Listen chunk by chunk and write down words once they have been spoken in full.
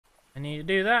I need to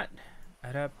do that.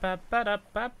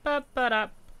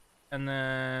 And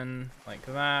then like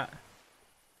that.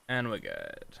 And we're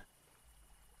good.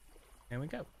 There we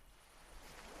go.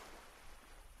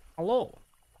 Hello.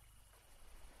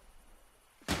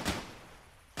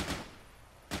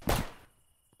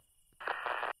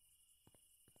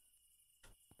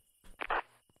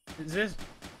 Is this...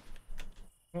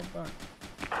 What button?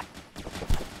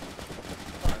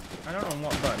 I don't know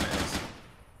what button it is.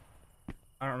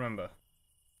 I don't remember.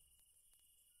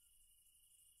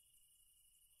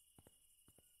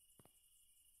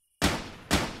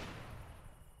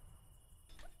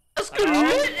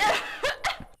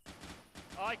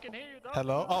 Oh, I can hear you though.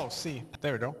 Hello? Oh, see.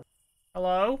 There we go.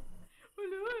 Hello?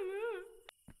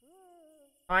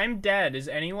 I'm dead. Is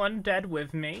anyone dead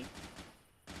with me?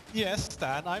 Yes,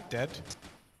 Stan, I'm dead.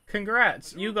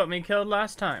 Congrats, you got me killed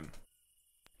last time.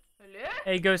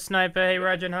 Hey Ghost Sniper, hey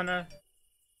Rajan Hunter.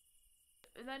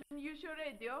 Then use your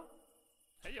radio.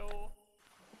 Heyo.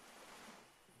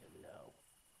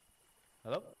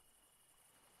 Hello.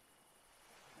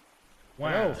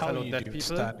 Wow. How Hello, are you dead doing,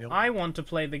 people? Daniel? I want to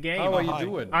play the game. How are you Hi.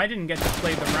 doing? I didn't get to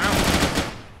play the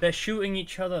round. They're shooting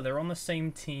each other. They're on the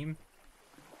same team.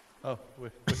 Oh, we're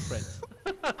friends.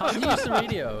 How do you use the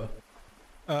radio?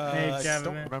 Hey, I Java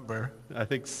don't man. remember. I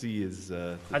think C is.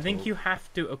 I think you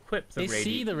have to equip the They radio.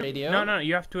 see the radio. No,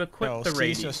 you have to equip No, the C's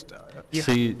radio. just...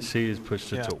 C is push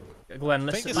to Yeah. talk. Glenn,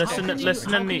 think listen, it's-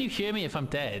 listen How to can you me. hear me if I'm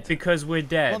dead? Because we're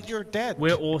dead. Well, you're dead.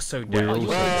 We're also dead. Oh, you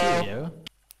also- use the radio.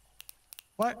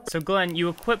 What? So Glenn, you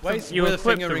equip Why the, is you Will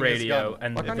equip the fingering his radio, gun?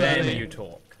 and What kind of then thing? you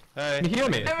talk. Hey. Can you hear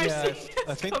me? Yeah,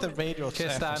 I think the radio's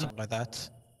Cheers, F or Stan. something like that.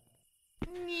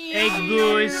 Hey,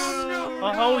 Goose.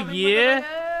 Oh, yeah.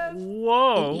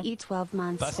 Whoa. EE 12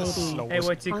 months, That's the baby. slowest Hey,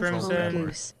 what's your Hong Kong Crimson?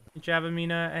 Goose.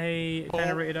 Javamina, hey,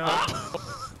 generated up.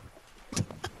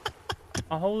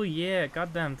 Oh, yeah.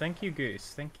 Goddamn. Thank you,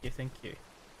 Goose. Thank you, thank you.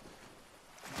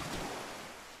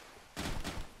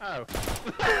 Oh.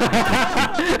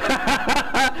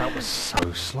 That was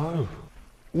so slow.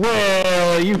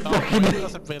 Well, you Oh, fucking. he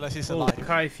doesn't realize he's Oh, alive.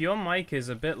 Kai, if your mic is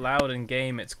a bit loud in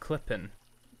game, it's clipping.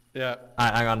 Yeah.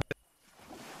 Hang on.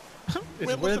 Is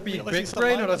Will Will doesn't be realize big he's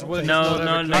brain or alive. does Will No, just not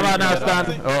no, ever no. claim How about to now,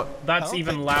 be Stan? that? Oh, That's don't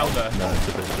even think- louder. no, it's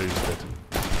a bit boosted.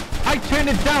 I turned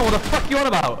it down. What the fuck you on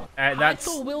about? That's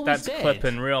thought Will was that's dead.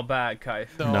 clipping real bad, Kai.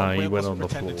 No, he Will went was on the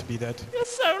pretending floor. to be dead. You're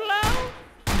so loud.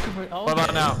 Oh, What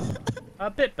about now? A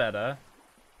bit better.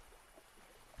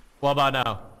 What about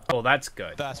now? Oh, that's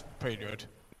good. That's pretty good.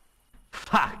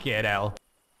 Fuck it, hell.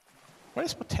 What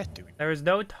is Motet doing? There is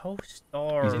no toast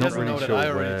or. He's He not doesn't really know that sure I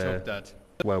already where- took that.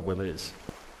 Where Will is.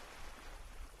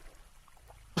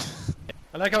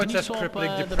 I like how Can it you says swap,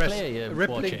 crippling the player you're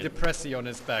rippling watching? depressy on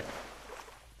his back.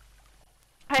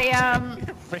 Hey,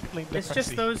 Rippling It's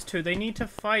just depressing. those two. They need to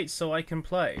fight so I can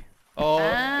play. Oh,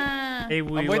 Hey,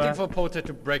 we I'm waiting for Pote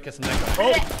to break his neck.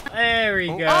 Oh, there he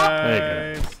goes.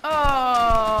 There you the butt.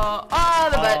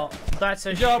 Oh, that's a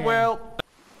Good job, shame. Will.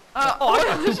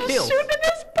 Oh, just Bill. shooting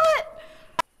his butt.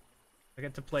 I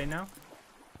get to play now.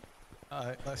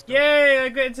 Alright, let's go. Yay! I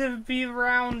get to be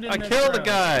around. In I this killed the round.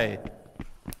 guy.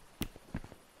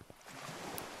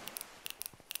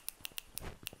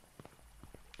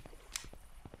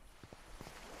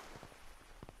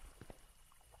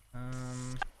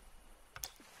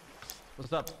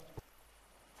 What's up?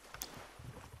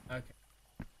 Okay.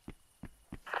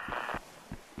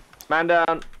 Man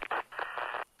down.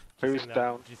 Who's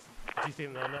down? Do you see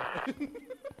him now?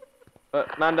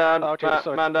 Man down. Okay,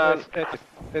 so man down.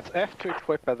 it's F to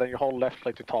equip and then you hold left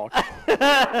click to talk.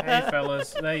 Hey,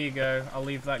 fellas. There you go. I'll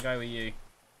leave that guy with you.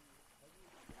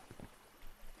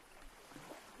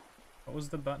 What was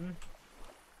the button?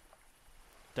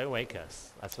 Don't wake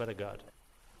us. I swear to God.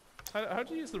 How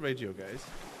do you use the radio, guys?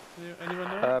 Anyone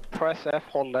know? Press F,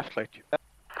 hold left click.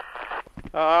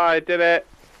 Oh, I did it.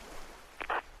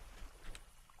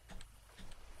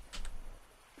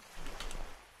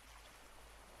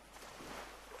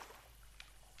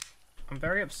 I'm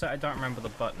very upset I don't remember the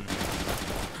button.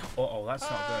 Uh-oh, that's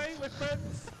not good. We're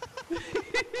friends.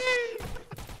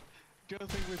 Good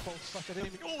thing we both suck at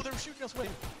aiming. Oh, they're shooting us, Will!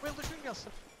 Will, they're shooting us!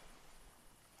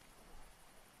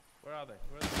 Where are they?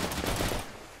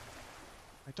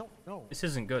 I don't know. This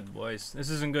isn't good, boys. This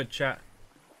isn't good, chat.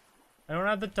 I don't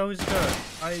have the toaster.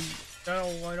 I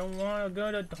don't want to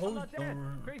go to toaster.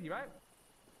 Crazy, right?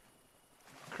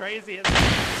 Crazy.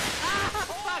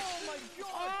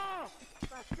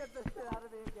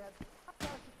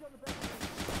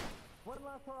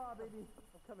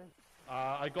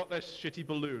 I got this shitty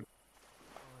balloon.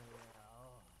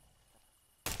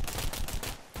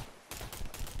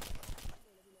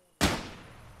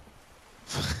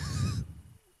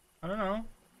 I don't know.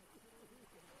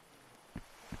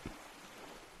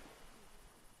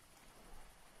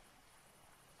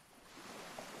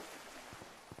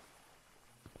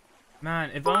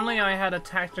 Man, if only I had a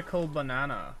tactical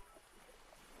banana.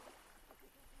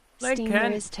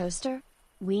 Steamer is toaster.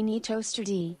 We need toaster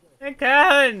D. I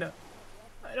can!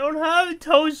 I don't have a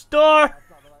toaster!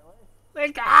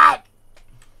 I can't!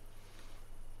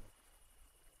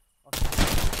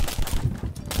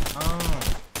 Oh.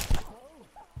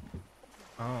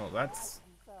 Oh, that's...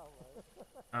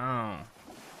 Oh.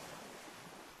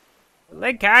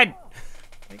 I can!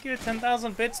 Thank you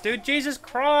 10,000 bits, dude. Jesus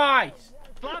Christ!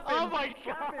 Oh my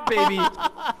god! Baby.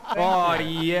 Oh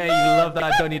yeah, you love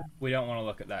that, don't you? We don't want to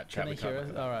look at that, chat. Can I We can't hear look it?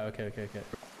 at that. Alright, okay.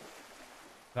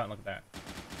 Can't look at that.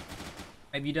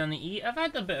 Have you done the eat? I've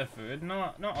had a bit of food.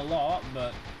 Not a lot,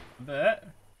 but a bit.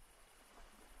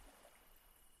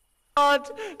 God,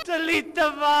 delete the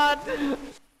VOD! Can't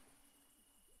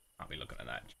be looking at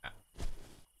that, chat.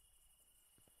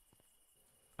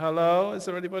 Hello, is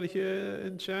there anybody here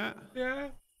in chat? Yeah.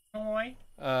 Hi.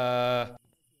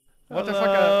 What the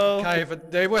Hello?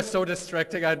 fuck? They were so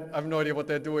distracting. I have no idea what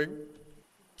they're doing.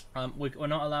 We're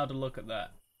not allowed to look at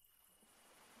that.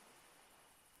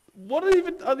 What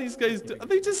are these guys doing? Are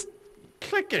they just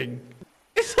clicking?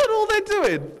 Is that all they're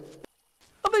doing?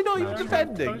 Are they not even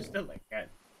defending? Post it like that.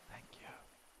 Thank you.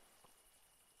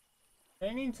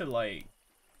 They need to like.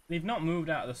 They've not moved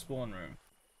out of the spawn room.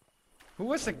 Who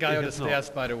was the guy on the stairs,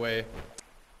 by the way?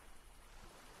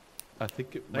 I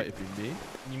think it might have been me.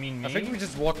 You mean me? I think we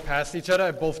just walked past each other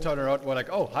and both turned around and were like,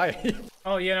 oh, hi.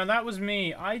 Oh, yeah, no, that was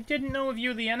me. I didn't know if you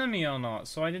were the enemy or not,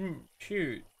 so I didn't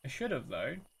shoot. I should have,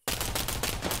 though.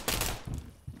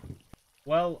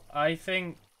 Well, I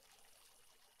think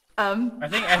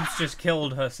Eb's just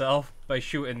killed herself by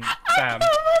shooting Sam.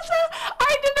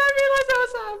 I did not realize that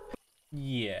was Sam.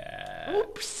 Yeah.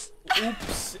 Oops.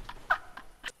 Oops.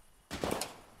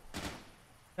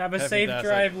 Have a Heavy safe dash,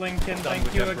 drive, like, Lincoln. done Thank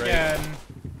with you that break. again.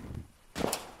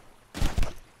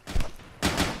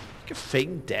 You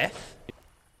feign death?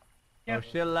 Yeah. Oh,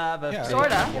 she'll have a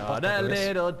Sorta. fishy on a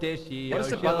little dishy. What is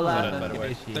the she'll button on have it, by a the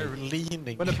way? fishy. They're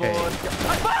leaning. When the board...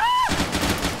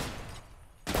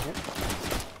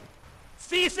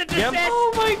 Cease and desist!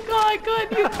 Oh my god,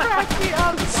 God, you cracked me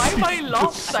up. Why am I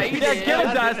lopsided? Yeah, get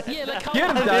him, Daz! Yeah, like how Get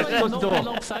him, am Daz! I Close the not door!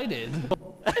 lopsided?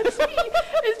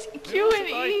 It's Q and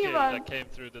E, man. that came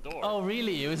through the door. Oh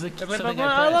really? It was a But something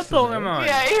I love pressed, was it? Pokemon.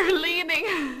 Yeah, you're leaning.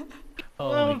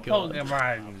 Oh I my love god.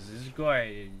 Pokemon. It's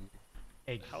great.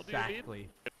 Exactly.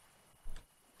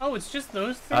 Oh, it's just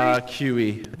those three?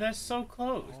 QE. They're so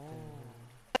close.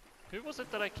 Who was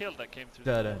it that I killed that came through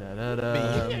Da the da door? da da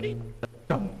da.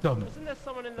 Dum dum. Isn't there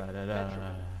someone in the Da da da.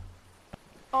 bedroom?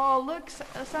 Oh, look,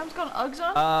 Sam's got Uggs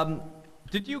on.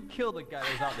 Did you kill the guy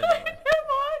that was out there? by the way?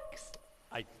 Uggs.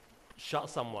 I shot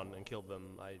someone and killed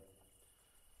them.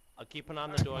 I'll keep an eye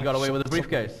on the door. You got away with the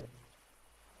briefcase.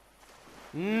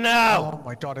 No! Oh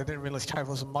my god, I didn't realize Tyler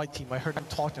was on my team. I heard him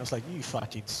talking. I was like, you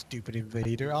fucking stupid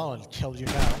invader. I'll kill you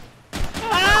now.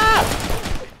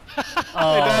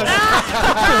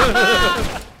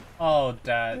 Oh. Oh,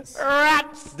 Daz.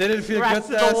 Rats! Didn't feel Rats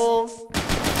good, Daz. balls!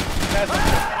 Daz,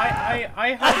 I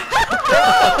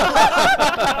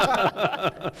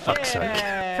hope... Fuck's sake.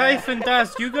 Kaif and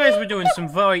Daz, you guys were doing some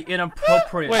very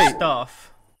inappropriate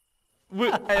stuff.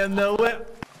 I am the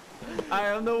whip. I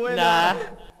am the winner. Nah.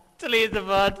 Delete the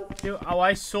VOD. Dude, oh,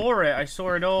 I saw it. I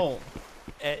saw it all.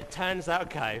 It turns out,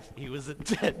 Kaif, he wasn't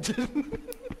dead.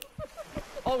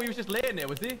 Oh, he was just laying there,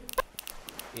 was he?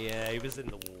 Yeah, he was in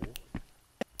the wall.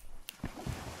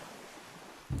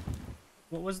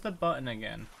 What was the button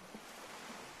again?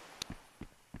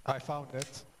 I found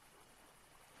it.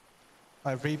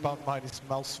 I rebound minus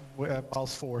mouse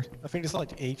 4. I think it's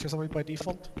like H or something by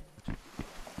default.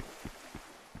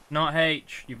 Not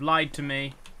H. You've lied to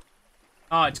me.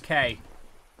 Oh, it's K.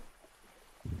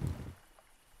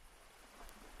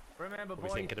 Remember, What are we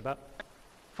boys, thinking about?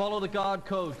 follow the guard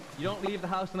code. You don't leave the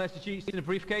house unless you cheat in a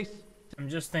briefcase. I'm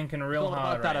just thinking It's real all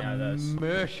hard about right that now, this.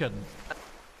 immersion.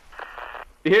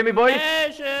 You hear me, boys?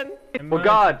 Immersion! We're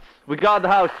guards. We guard the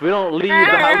house. We don't leave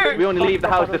the house. We only leave the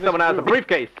house if someone has a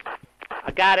briefcase.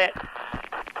 I got it.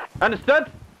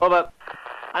 Understood? Over.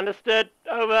 Understood.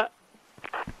 Over.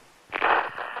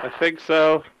 I think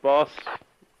so, boss.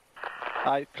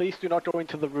 Please do not go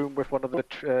into the room with one of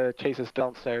the chasers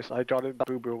downstairs. I got it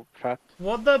in boo fat.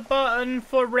 What the button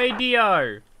for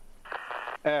radio?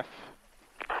 F.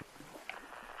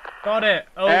 Got it.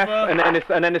 Over. F, and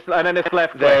then it's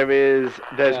left. There's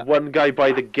Yeah. one guy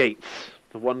by the gates.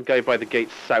 The one guy by the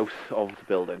gates south of the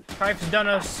building. Kaif's done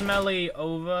a smelly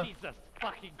over. Jesus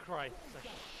fucking Christ.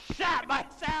 shot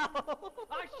myself!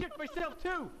 I shit myself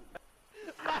too!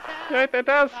 Yeah, it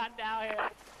does. Not down here.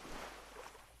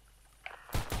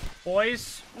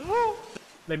 Boys,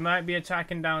 they might be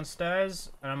attacking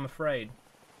downstairs, and I'm afraid.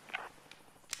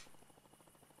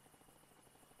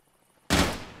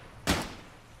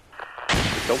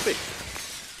 Don't be.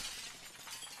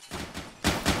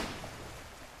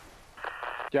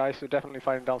 Yeah, I should definitely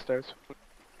find him downstairs.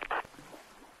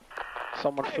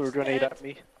 Someone threw a grenade at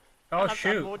me. Oh, I've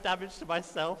shoot. done more damage to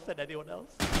myself than anyone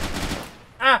else.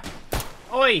 Ah!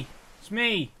 Oi! It's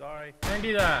me! Sorry. Don't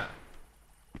do that.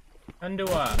 Don't do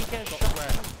what?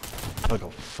 I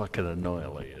got fucking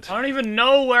annihilated. I don't even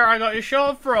know where I got your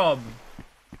shot from!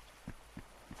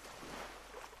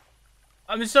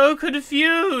 I'm so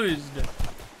confused!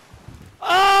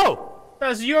 Oh!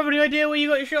 Baz, do you have any idea where you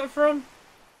got your shot from?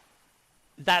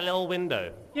 That little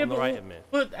window on the right of me.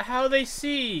 But how they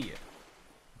see?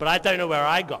 But I don't know where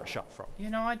I got shot from. You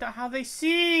know, I don't how they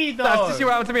see though. That's just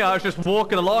what happened to me. I was just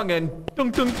walking along and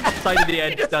dunk dunk side of the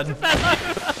edge done.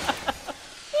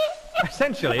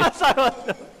 Essentially.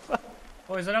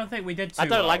 Boys, I don't think we did too I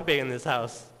don't well. like being in this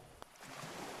house.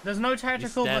 There's no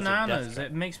tactical stairs are bananas. desperate.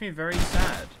 It makes me very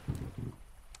sad.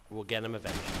 We'll get him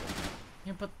eventually.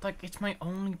 Yeah, but like, it's my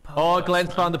only post. Oh,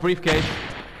 Glenn's found the briefcase.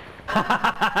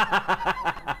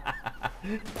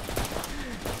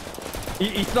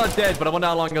 He's not dead, but I wonder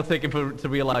how long it'll take him to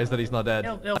realize that he's not dead.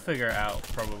 He'll figure it out,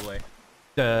 probably.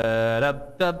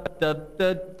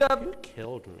 You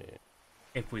killed me.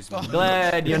 It was me.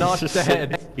 Glenn, you're not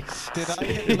dead. Did I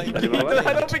hit like,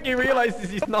 I don't think he realizes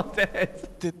he's not dead.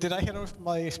 Did I hit him with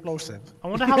my explosive? I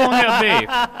wonder how long it'll be.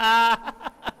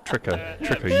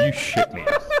 Tricker, you shit me.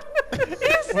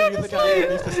 Were you the guy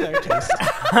underneath the staircase?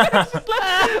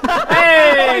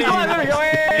 Hey! There we go.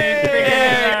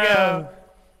 There you go.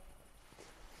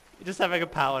 You're just having a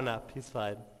power nap. He's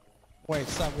fine. Wait,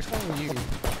 Sam, which one were you?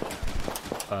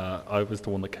 I was the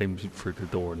one that came through the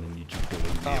door and then you just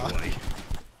bullied me away.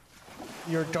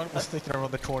 Your gun was sticking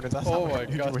around the corner. That's Oh how I my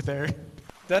knew you God. were there.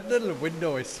 That little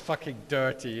window is fucking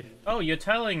dirty. Oh, you're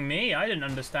telling me? I didn't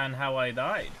understand how I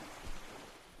died.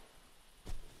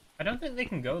 I don't think they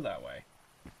can go that way.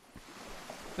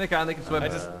 They can swim.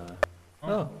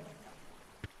 Oh.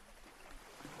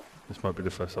 This might be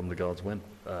the first time the guards win.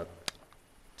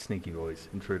 Sneaky boys,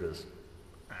 intruders.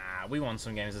 Ah, we won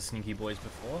some games of Sneaky Boys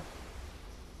before.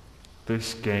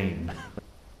 This game.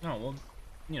 Oh, well,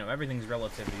 you know, everything's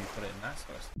relative if you put it in that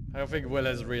sort of stuff. I don't think Will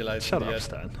has realized. Shut up,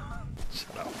 Stan.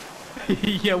 Shut up.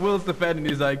 Yeah, Will's defending.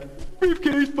 He's like,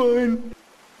 briefcase fine.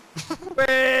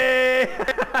 Man,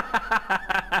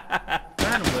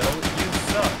 Will, you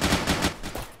suck.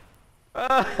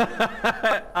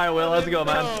 Hi, Will. How's it going,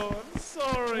 man? No, I'm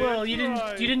sorry. Well, I you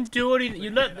tried. didn't do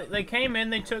anything. They came in,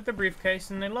 they took the briefcase,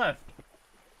 and they left.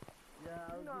 Yeah,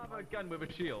 I don't have a gun with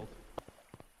a shield.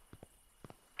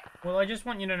 Well, I just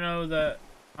want you to know that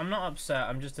I'm not upset.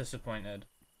 I'm just disappointed.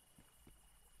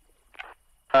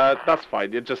 That's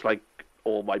fine. You're just like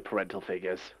all my parental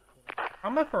figures.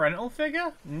 I'm a parental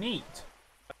figure? Neat.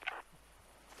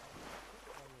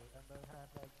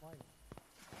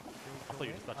 I thought you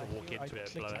were just about to walk into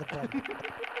it and blow it.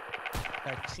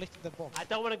 I clicked the bomb. I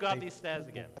don't want to go up these stairs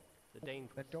again. The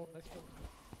danger. Then don't, let's go.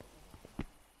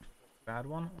 Bad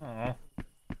one? Aw.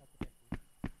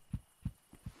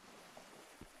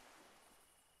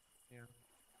 Yeah.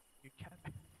 You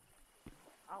can't.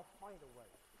 I'll find a way.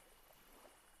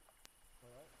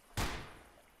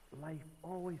 Life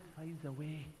always finds a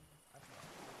way.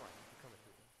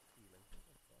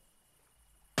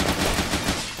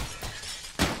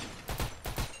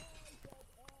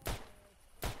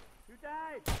 Who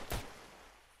died?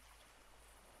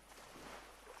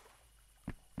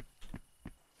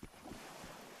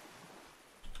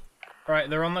 Right,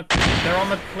 they're on the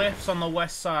cliffs on the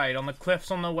west side. On the cliffs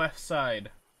on the west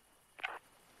side.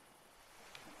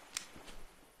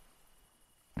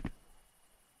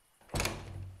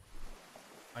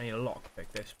 I need a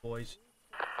lockpick this, boys.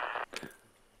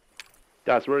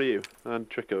 Daz, where are you? And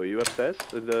Trico, are you upstairs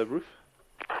in the roof?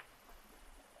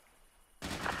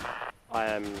 I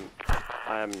am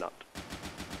not.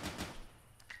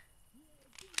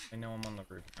 I know I'm on the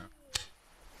roof now.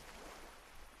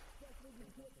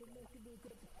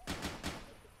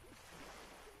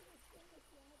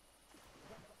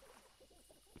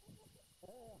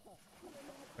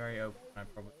 Very open, I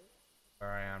probably where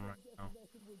I am right now.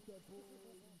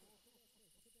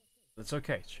 It's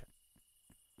okay, chat.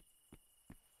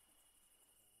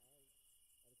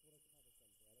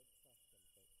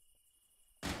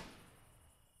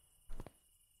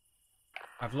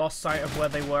 I've lost sight of where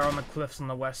they were on the cliffs on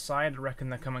the west side. I reckon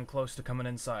they're coming close to coming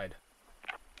inside.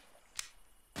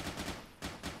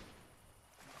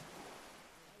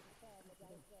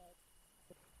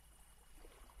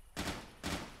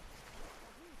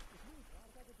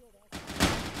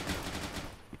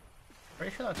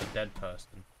 feel like a dead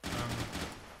person.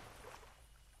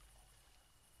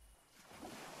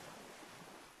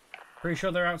 Pretty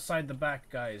sure they're outside the back,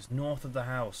 guys. North of the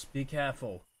house. Be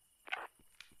careful.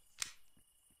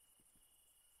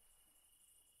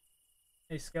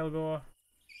 Hey, Skelgore.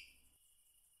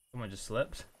 Someone just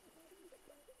slipped.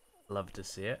 Love to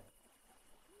see it.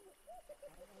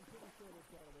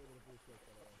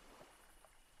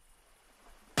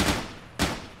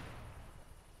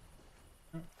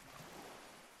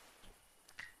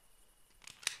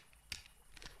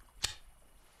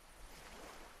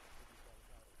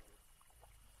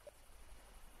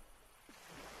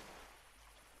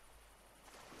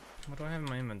 What do I have in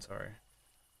my inventory?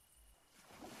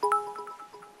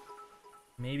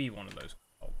 Maybe one of those.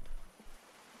 Oh.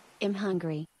 I'm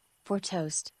hungry. For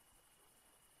toast.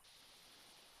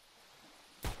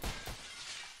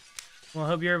 Well, I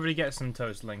hope everybody gets some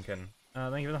toast, Lincoln.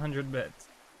 Thank you for the 100 bits.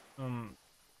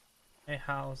 Hey,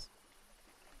 house.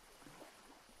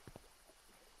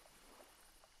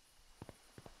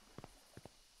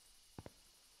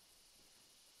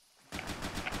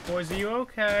 Boys, are you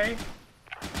okay?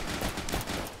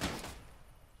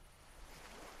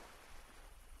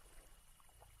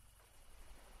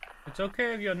 It's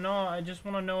okay if you're not, I just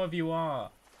want to know if you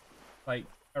are. Like,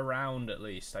 around at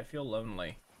least. I feel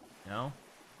lonely, you know?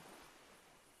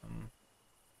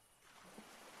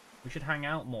 We should hang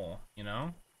out more, you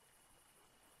know?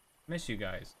 Miss you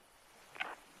guys.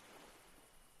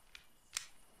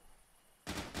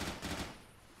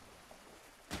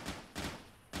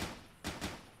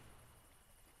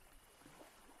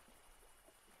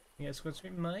 Yes, what's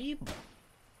with my...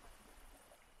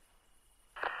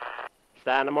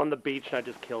 Stan, I'm on the beach and I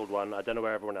just killed one. I don't know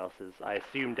where everyone else is. I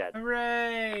assume dead.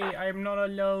 Hooray! I'm not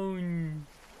alone.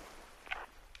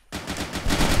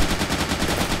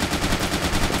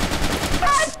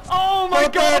 Oh my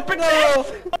god, no!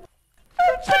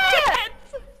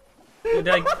 Did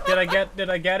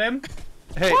I get him?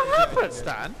 Hey, What happened?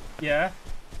 Stan? Yeah.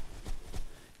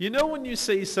 You know when you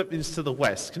say something's to the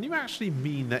west, can you actually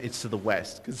mean that it's to the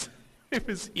west? Because it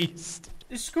was east.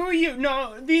 Screw you.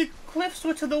 No, the cliffs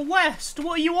were to the west.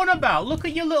 What are you on about? Look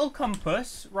at your little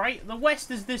compass, right? The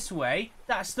west is this way.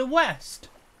 That's the west.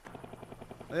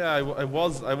 Yeah, I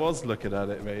was looking at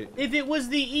it, mate. If it was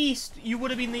the east, you would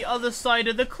have been the other side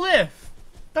of the cliff.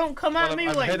 Don't come at me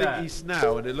like that. I'm heading east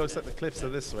now, and it looks like the cliffs are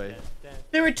this way.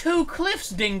 There are two cliffs,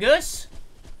 dingus.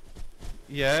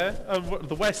 Yeah,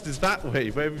 the west is that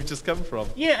way, where we've just come from.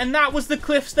 Yeah, and that was the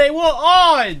cliffs they were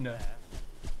on.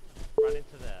 Run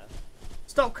into there.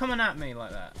 Stop coming at me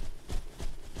like that.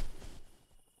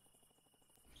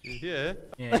 Yeah.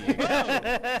 Yeah, you go.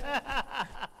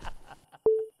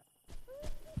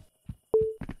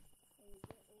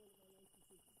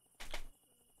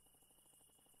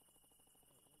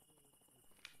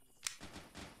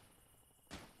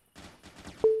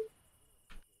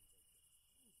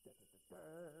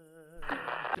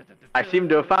 I seem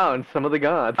to have found some of the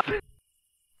gods.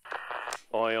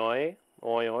 Oi oi.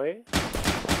 Oi oi.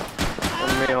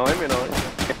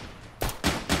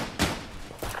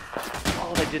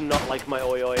 Oh, they did not like my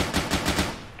oi oi.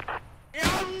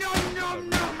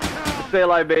 Stay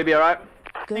alive, baby, alright?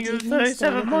 Good Thank you evening, for stay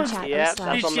 7 within months. chat Yeah, or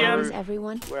slash that's on the shares, roof.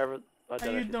 everyone. Wherever. I How don't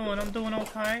know you if it's doing? I'm doing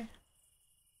okay.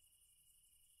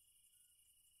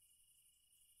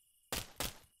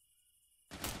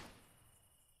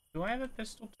 Do I have a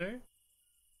pistol too?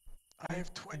 I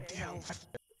have 20 health.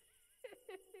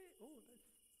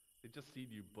 They just seen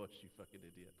you bush, you fucking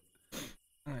idiot.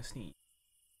 I'm gonna sneak.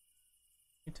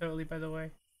 You totally, by the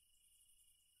way.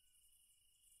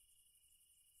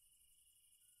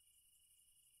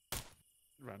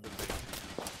 Random.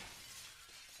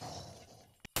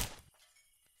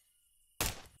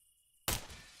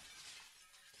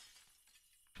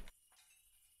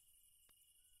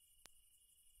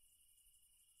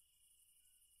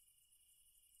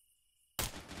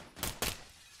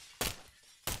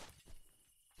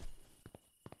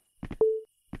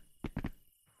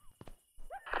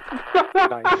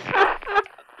 Nice.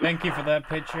 Thank you for that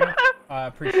picture. I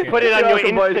appreciate Put it on your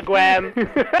Instagram.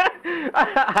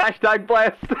 Hashtag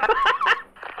blessed.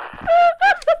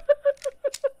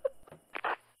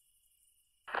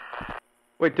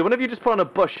 Wait, did one of you just put on a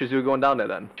bush as you were going down there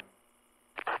then?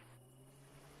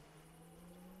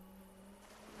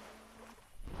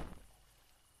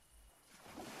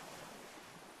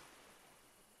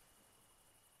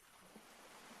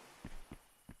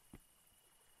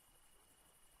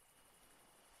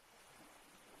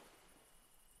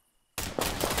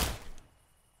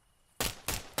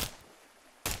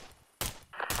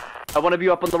 One of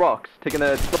you up on the rocks, taking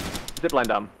a zip line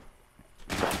down.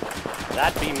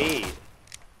 That'd be me.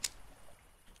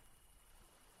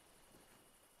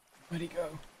 Where'd he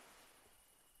go?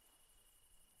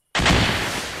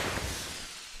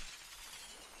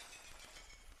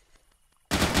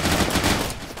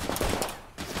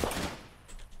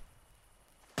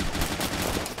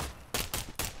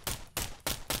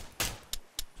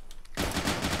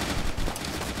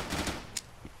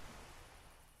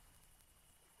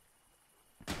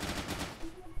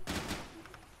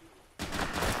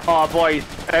 Oh, boys,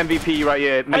 MVP right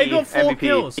here. Me, I got 4 MVP.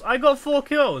 kills. I got 4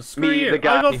 kills. Screw Me, you. the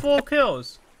guy. I got 4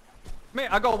 kills. Mate,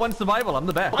 I got 1 survival. I'm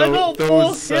the best. I got 4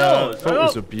 kills.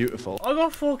 Photos are beautiful. I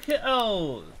got 4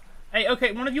 kills. Hey,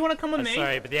 okay, one of you want to come with me?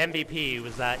 Sorry, but the MVP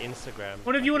was that Instagram.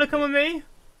 One of you want to come with me?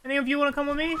 Any of you want to come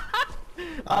with me?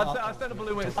 I'll send a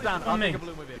balloon with Stan. I'll take a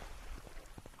balloon with you.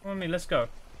 Come with me, let's go.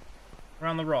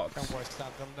 Around the rocks. Don't worry, Stan,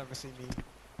 they'll never see me.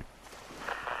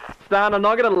 Stan, I'm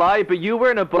not gonna lie, but you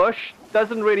wearing a bush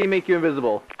doesn't really make you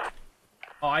invisible.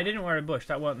 Oh, I didn't wear a bush.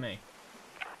 That weren't me.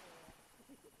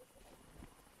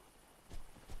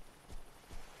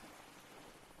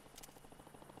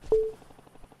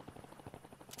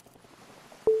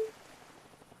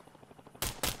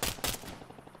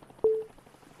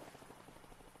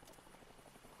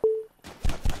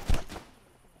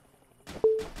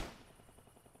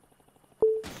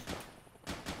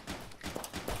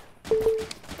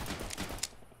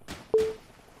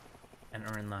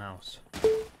 Enter in the house.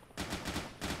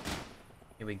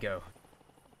 Here we go.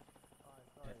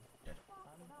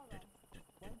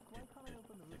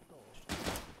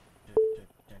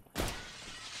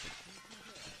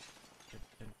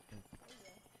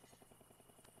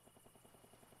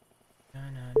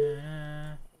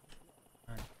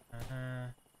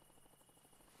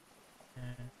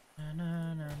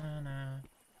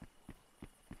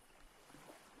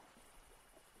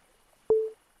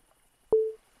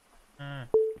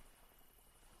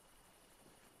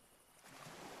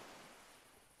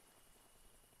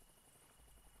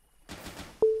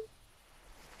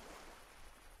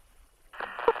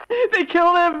 They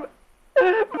killed him!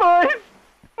 Boys!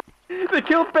 They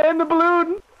killed Ben the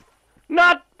balloon!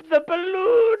 Not the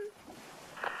balloon!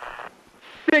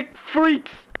 Sick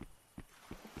freaks!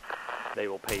 They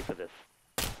will pay for this.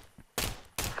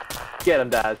 Get him,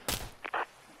 Daz.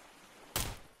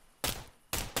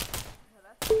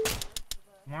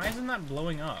 Why isn't that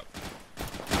blowing up?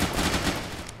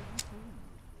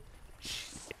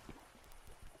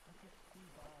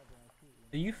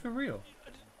 Are you for real?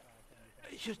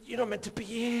 You're not meant to be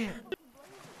here.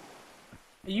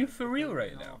 Are you for real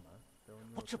right now?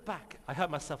 Watch your back. I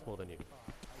hurt myself more than you.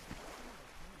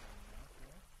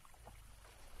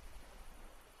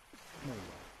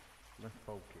 Let's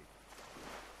focus.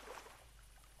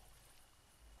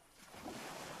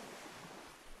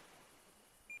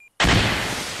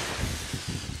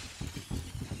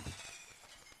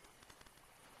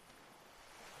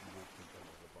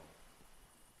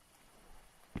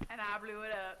 And I blew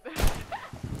it up.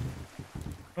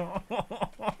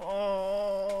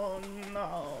 Oh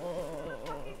no!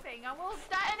 Fucking thing, I will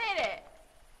detonate it.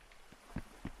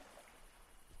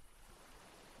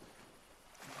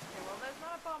 Okay, well, there's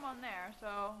not a bomb on there,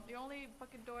 so the only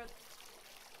fucking door.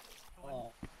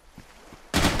 Oh.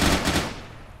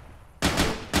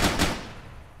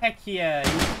 Heck yeah,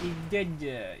 he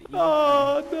did.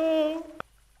 Oh no!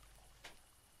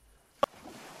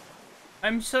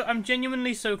 I'm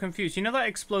genuinely so confused. You know that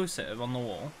explosive on the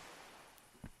wall?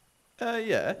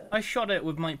 Yeah. I shot it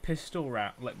with my pistol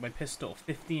like my pistol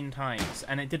 15 times,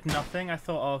 and it did nothing. I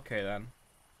thought, oh, okay then.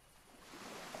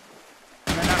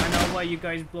 And then I know why you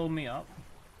guys blow me up.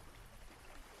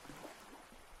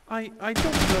 I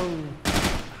don't know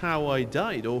how I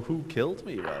died or who killed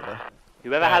me, rather.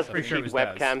 Whoever has the pretty sure it cheap was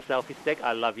webcam selfie stick,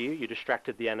 I love you. You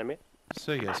distracted the enemy.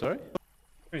 So yeah, sorry.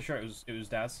 Pretty sure it was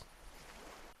Daz.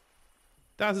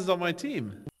 Daz is on my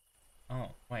team. Oh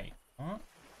wait, what?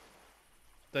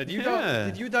 Did you Yeah.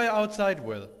 did you die outside,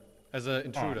 Will, as an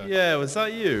intruder? Yeah, was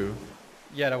that you?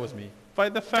 Yeah, that was me. By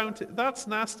the fountain. That's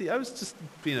nasty. I was just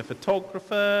being a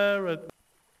photographer. And...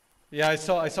 Yeah, I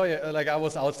saw you. Like I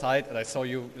was outside and I saw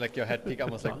you, like your head peek. I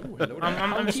was like, ooh, hello there.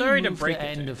 I'm How do sorry you to move break the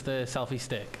it to end you. of the selfie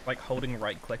stick. Like holding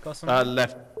right click or something.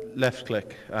 Left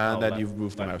click, and Oh, then left- you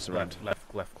move the mouse around. Left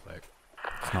click.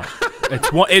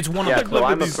 It's one Yeah, of so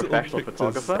I'm a these little professional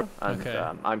pictures. photographer, and Okay.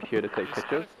 I'm here to take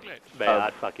pictures. Mate,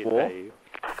 I'd fucking war. pay you.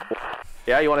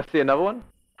 Yeah, you want to see another one?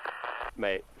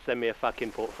 Mate, send me a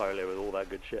fucking portfolio with all that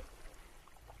good shit.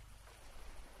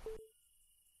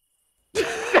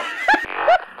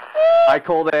 I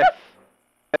call this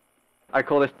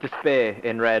despair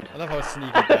in red. I love how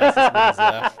sneaky Daz is with his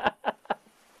laugh.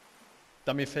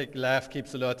 Dummy fake laugh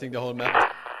keeps alerting the whole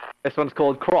map. This one's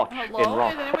called crotch in Hello?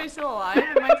 rock. Is anybody still alive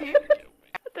in my team?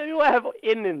 Maybe I have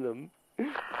in them.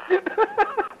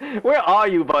 Where are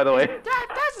you, by the way?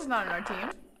 Daz is not in our team.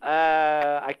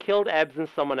 I killed Ebbs and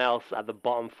someone else at the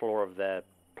bottom floor of their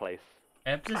place.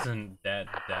 Ebbs isn't dead,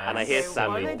 Dad. And I hear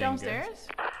Sam. Are they downstairs?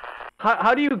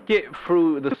 How do you get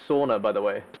through the sauna, by the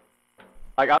way?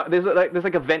 Like, there's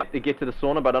like a vent to get to the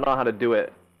sauna, but I don't know how to do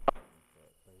it.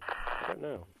 I don't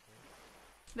know.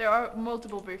 There are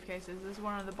multiple briefcases. There's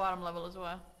one on the bottom level as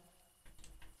well.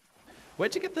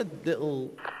 Where'd you get the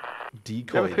little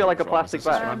decoy? Never feel like a plastic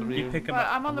bag. You pick them Well,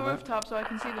 up. I'm on the rooftop, so I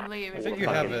can see them leave. I think you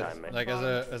have it. Like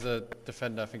as a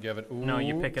defender, I think you have it. Ooh. No,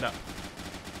 you pick it up.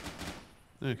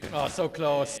 Okay. Oh, so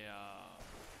close.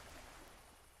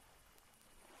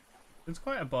 There's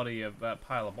quite a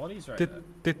pile of bodies right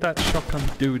Did that shotgun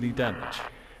do any damage?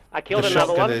 I killed The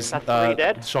another one. shotgun is That's 3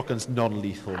 dead. shotgun's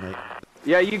non-lethal, mate.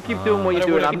 Yeah, you keep doing what you're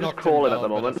doing. I'm just crawling at the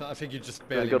moment. I think you just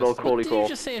barely. Good old crawly Did crawl. you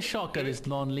just say a shotgun is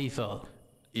non-lethal?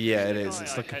 Yeah, it is.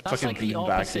 It's like a That's fucking like the beanbag.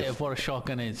 opposite of what a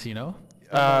shotgun is, you know?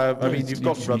 I mean, you've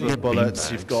got rubber bullets,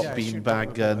 beanbags. you've got Yeah, shoot beanbag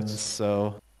rubber guns, bullets.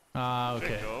 so. Ah,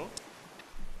 okay. Go.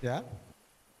 Yeah?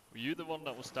 Were you the one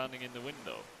that was standing in the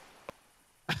window?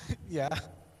 Yeah.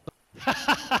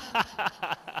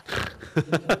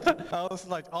 I was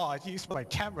like, oh, I used my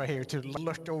camera here to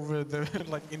look over the,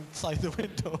 like, inside the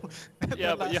window.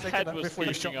 Yeah, but Last your second head was before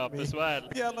you sticking shot up me. as well.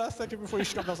 Yeah, last second before you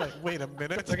shot me, I was like, wait a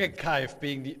minute. Look at Kaif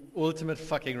being the ultimate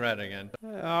fucking rat again.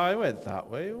 I went that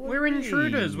way. What We're do you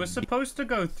intruders. mean? We're supposed to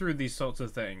go through these sorts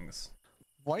of things.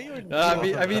 Why are you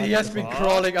I mean, he has been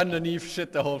crawling underneath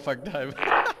shit the whole fucking time.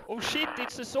 Oh shit,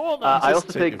 it's a sauna! I also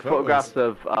Just take taking photographs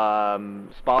of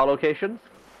spa locations.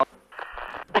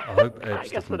 I hope Ebbs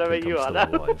guess doesn't whatever think you I'm are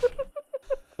still now.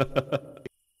 alive.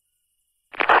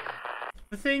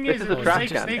 The thing This is, is a trash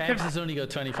they can. could Ebbs has only got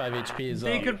 25 HP as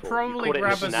well. they could probably call it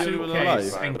grab a snack.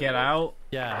 suitcase alive. and get out.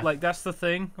 Yeah. Like that's the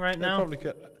thing right They now. probably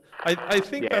could. I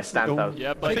think Yeah, that's the stands out. only.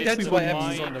 Yeah, I but think it's that's a why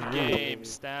Ebbs is on mind the rule. game,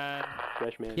 Stan.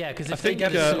 Fresh meat. Yeah, because I if they think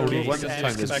get a only suitcase, one Ebbs time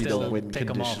there's expects been a to win take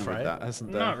them condition off, with right? that,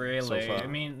 hasn't there? Not So really. far? I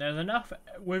mean, there's enough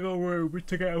wiggle room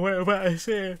to get away with what I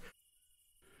say.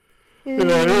 Yeah,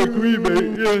 I agree,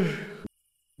 mate.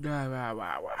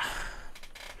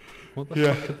 What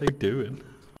the fuck are they doing?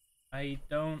 I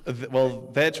don't. Well,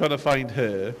 they're trying to find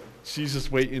her. She's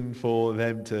just waiting for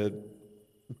them to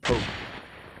poke.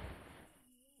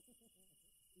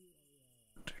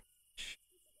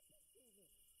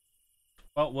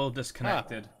 Oh, well,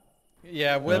 disconnected.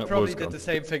 Yeah, Will Yeah, probably Will's did gone. the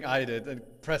same thing I did and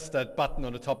pressed that button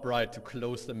on the top right to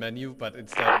close the menu, but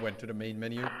instead went to the main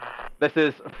menu. This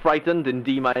is Frightened in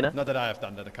D minor. Not that I have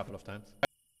done that a couple of times.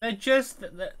 They're just.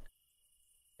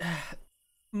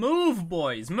 Move,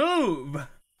 boys, move!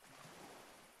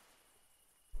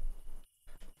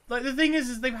 Like, the thing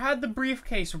is they've had the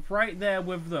briefcase right there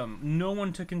with them. No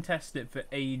one to contest it for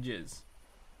ages.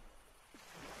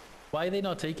 Why are they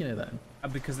not taking it then?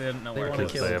 Because they didn't know They where wanna it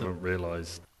Because was. they them. haven't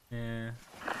realised. Yeah.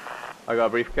 I got a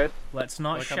briefcase. Let's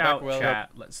not Welcome shout, back, Will. chat.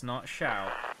 Let's not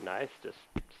shout. Nice, just.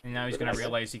 And now he's gonna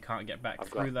realise he can't get back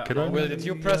through that. Could I- hole. Will, did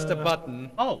you press the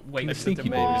button? Oh, wait. I think the you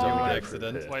main might be menu able by to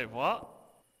accident? Wait, what?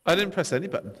 I didn't press any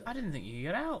button. I didn't think you could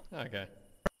get out. Okay.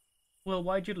 Well,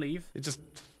 why'd you leave? It just.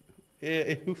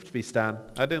 It hoofed me, Stan.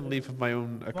 I didn't leave of my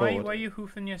own accord. Why are you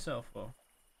hoofing yourself for?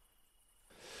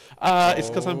 It's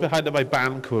because I'm behind on my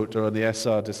ban quota on the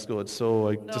SR Discord, so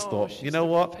I just thought, you know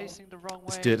what? Facing the wrong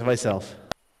Let's way. do it to myself.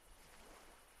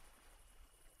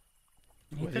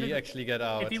 Will he actually get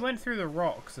out? If he went through the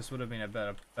rocks, this would have been a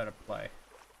better play.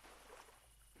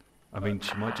 I mean,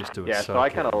 she might just do a Yeah, so I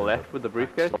circuit kind of without left with the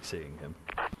briefcase. seeing him.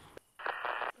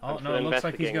 Oh I'm no, still it looks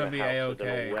like he's investigating gonna the be house, I don't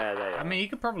know a-okay. where they I are. mean, you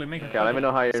could probably make a. Okay, let me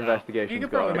know how your You investigation's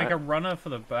could probably going. make a runner for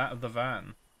the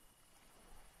van.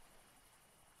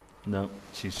 No,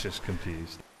 she's just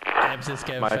confused. Ebbs is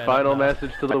getting My fed final up now.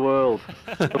 message to the world.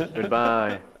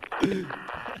 Goodbye.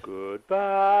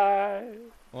 Goodbye.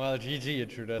 Well, GG,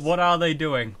 Intruders. What are they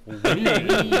doing? Winning.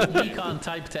 we can't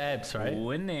type to Ebbs, right?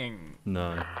 Winning.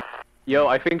 No. Yo,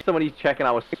 I think somebody's checking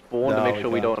our spawn to No, make we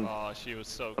sure we can't. don't. Oh, she was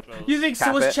so close. You think Cap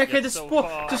someone's it. checking You're the so spot?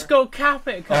 far. Just go cap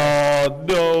it. Oh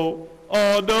no!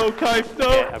 Oh no, Kaif, no!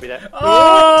 Yeah, I'll be there.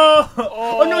 Oh!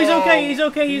 Oh no, he's okay. He's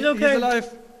okay. He's okay. He's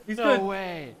alive. He's No good.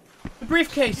 way. The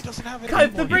briefcase. He doesn't have it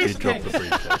Kype the anymore. He did drop briefcase. the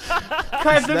briefcase.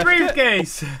 Kype the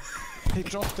briefcase. He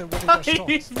dropped it when he got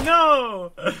shot.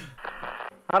 No.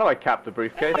 How do I cap the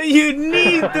briefcase? You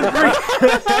need the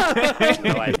briefcase.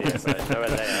 No idea, but I know where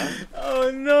they are.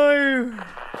 Oh no.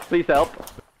 Please help.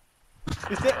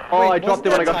 Is there, Oh, wait, I dropped it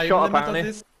when I got wasn't there a shot, time limit on apparently.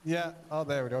 this? Yeah. Oh,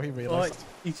 there we go. He Oh, realized.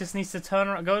 he just needs to turn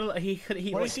around. Go. He could.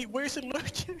 Where's he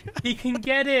lurking? He can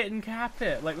get it and cap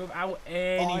it like without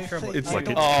any I trouble. think- It's I like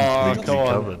don't- it's Oh, completely come on.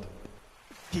 covered.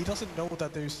 He doesn't know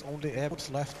that there's only airports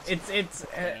left. It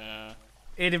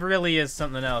really is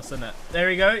something else, isn't it? There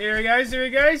we go. Here he goes. Here he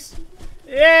goes.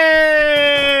 Yay!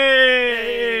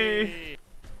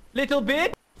 Little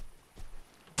bit.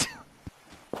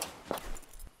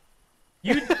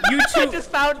 You two. I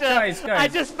just found her. Guys. I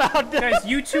just found her. Guys,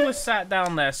 you two were sat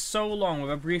down there so long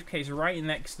with a briefcase right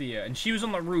next to you, and she was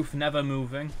on the roof, never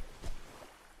moving.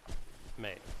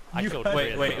 Mate, I killed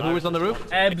Wait, who was on the roof?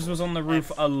 Ebbs was on the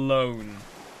roof alone.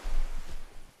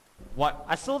 What?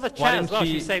 I saw the chat as well.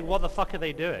 She's saying, "What the fuck are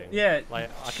they doing?" Yeah.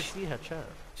 Like I could see her chat.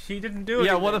 She didn't do it.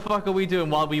 Yeah, what the fuck are we doing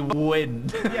while we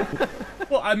win? Yeah.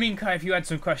 Well, I mean, Kai, if you had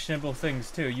some questionable things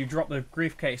too, you dropped the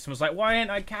briefcase and was like, "Why ain't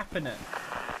I capping it?"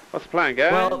 What's the plan,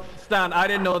 guys? Well, Stan, I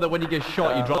didn't know that when you get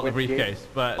shot, you drop the briefcase,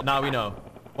 but now we know.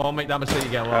 Won't make that mistake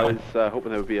again. I was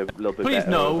hoping there would be a little bit Please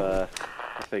better no. of,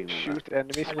 thing. Shoot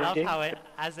enemies I in love game. how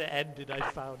as it ended, I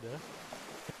found her.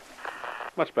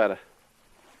 Much better.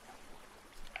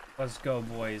 Let's go,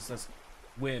 boys. Let's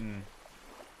win.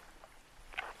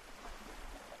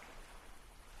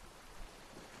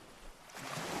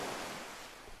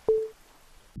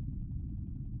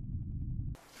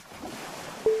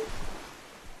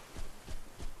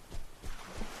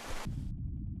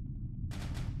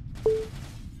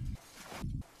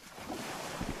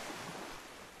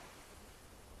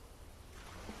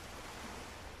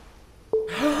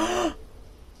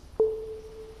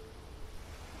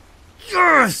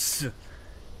 Yes!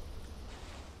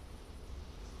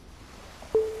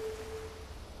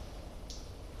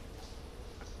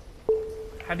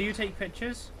 How do you take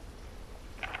pictures?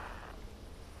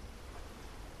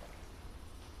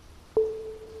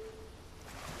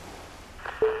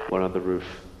 One on the roof.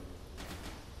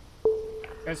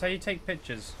 Guys, how do you take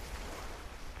pictures?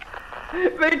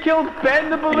 They killed Ben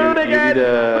the balloon again!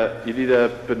 You need a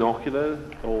binocular,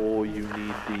 or you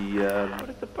need the What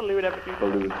is the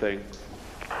balloon thing.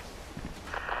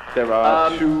 There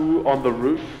are two on the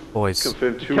roof. Boys.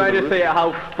 Confirmed two Trying on the to roof. say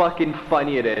how fucking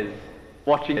funny it is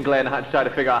watching Glenn try to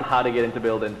figure out how to get into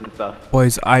buildings and stuff.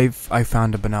 Boys, I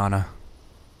found a banana.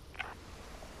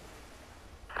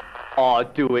 Oh,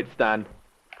 do it, Stan.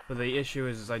 But the issue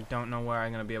is I don't know where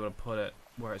I'm going to be able to put it,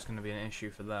 where it's going to be an issue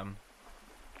for them.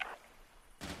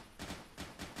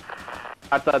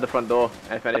 Outside the front door,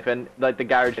 if anything. Like, the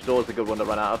garage door is a good one to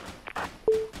run out of.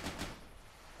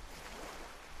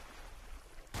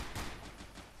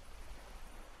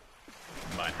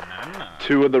 Banana.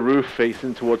 Two on the roof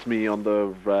facing towards me on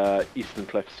the eastern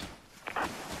cliffs.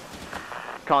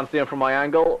 Can't see him from my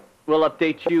angle. We'll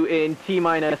update you in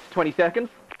T-minus 20 seconds.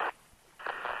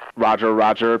 Roger,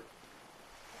 roger.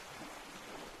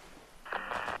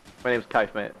 My name's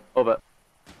Kaif, mate. Over.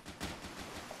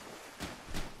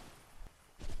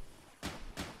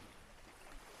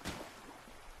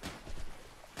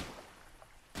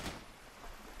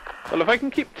 Well, if I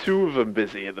can keep two of them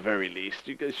busy at the very least,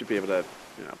 you guys should be able to,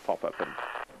 you know, pop up and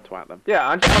twat them. Yeah,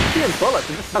 I'm seeing bullets,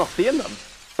 I'm just not seeing them.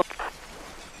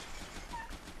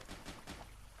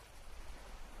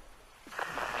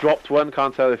 Dropped one,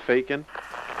 can't tell if faking.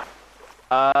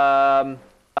 Nice.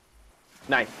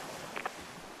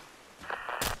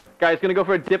 Guys, gonna go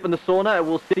for a dip in the sauna, and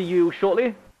we'll see you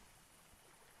shortly.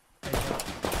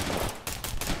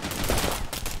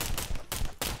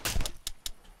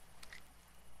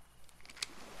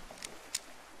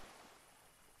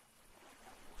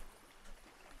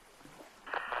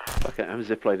 Okay, I'm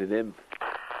ziplining in.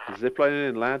 Ziplining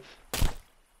in, lads.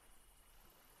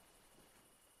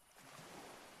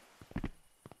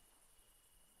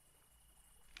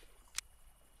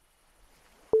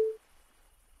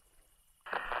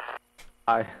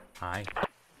 Hi. Hi.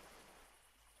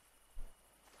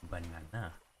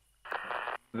 Banana.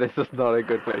 This is not a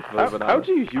good place for a banana. How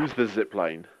do you use the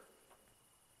zipline?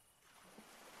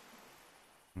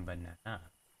 Banana.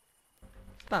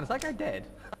 Stan, is that guy dead?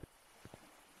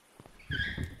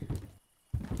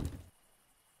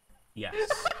 Yes.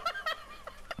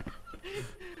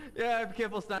 Yeah, be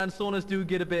careful, Stan. Saunas do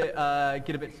get a bit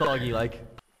soggy, like.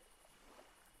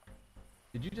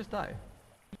 Did you just die?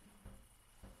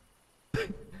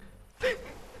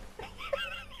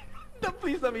 No,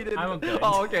 please let me in. I'm okay.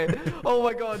 Oh, okay. Oh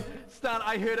my god. Stan,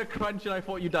 I heard a crunch and I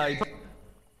thought you died.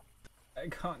 I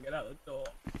can't get out the door.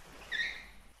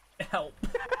 Help.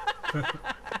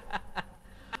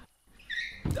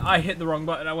 I hit the wrong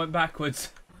button, I went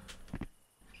backwards.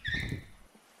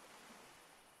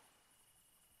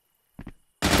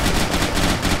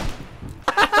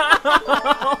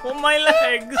 Oh, my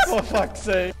legs! For fuck's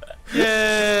sake.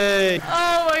 Yay!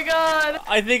 Oh my god!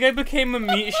 I think I became a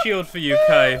meat shield for you,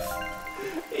 Kaif.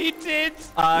 He did!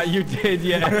 You did,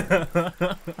 yeah.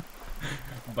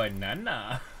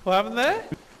 Banana. What happened there?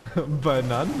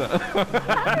 Banana.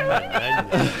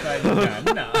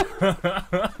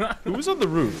 Banana. Who was on the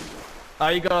roof?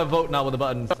 You gotta vote now with the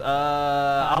buttons.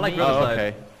 I like Riverside.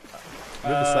 Okay.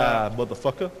 Riverside,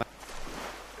 motherfucker.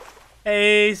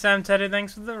 Hey, Sam Teddy,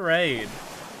 thanks for the raid.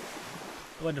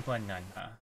 Good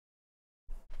banana.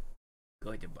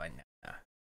 Good banana.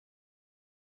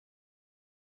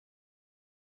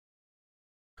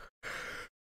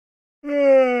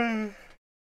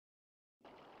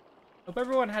 Hope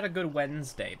everyone had a good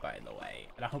Wednesday, by the way,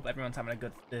 and I hope everyone's having a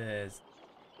good Thursday.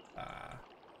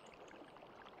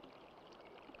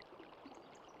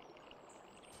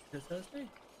 Is it Thursday?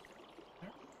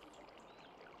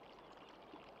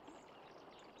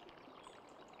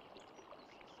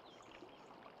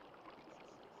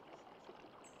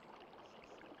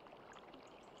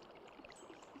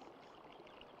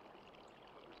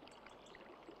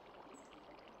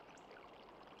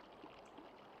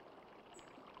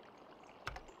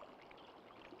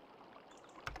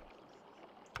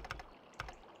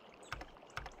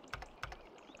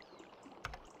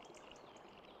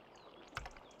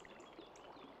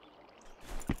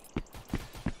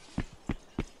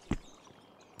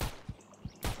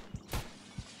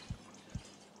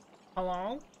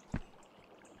 Hello?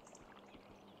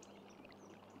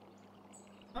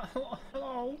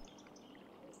 Hello?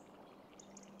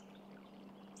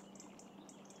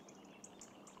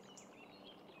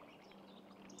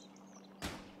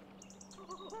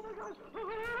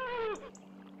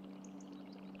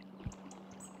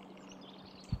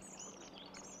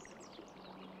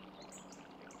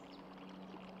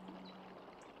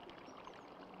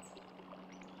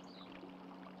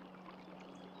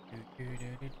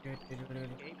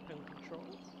 Control.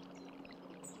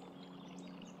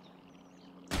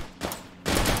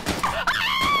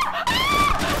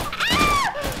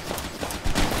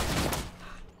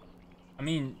 I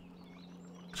mean,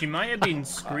 she might have been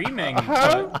screaming,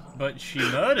 How? but she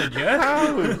murdered you. How?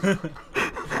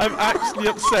 I'm actually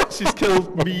upset she's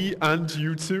killed me and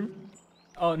you two.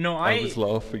 Oh no, I was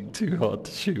laughing too hard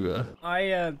to shoot her.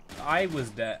 I was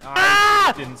dead.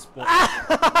 I didn't spot.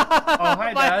 Oh,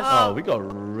 hi, Daz. Oh, we got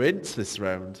rinsed this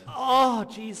round. Oh,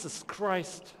 Jesus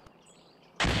Christ.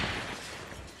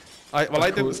 I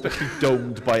didn't expect to be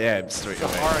domed by Eb straight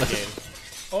away.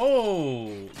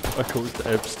 Oh! I caused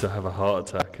Ebbs to have a heart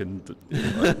attack and...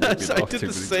 I did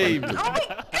the same.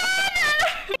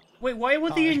 Wait, why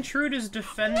were the intruders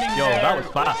defending Yo, their... that was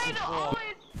fast.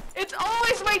 It's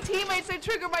always my teammates that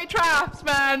trigger my traps,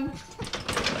 man.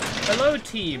 Hello,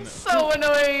 team. So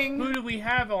annoying. Who do we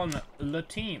have on the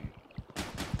team?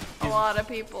 A lot of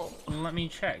people. Let me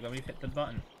check. Let me hit the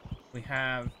button. We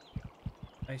have...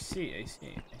 I see.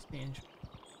 See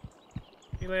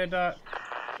you later, Doc.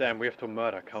 Sam, we have to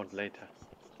murder count later.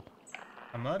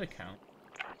 A murder count?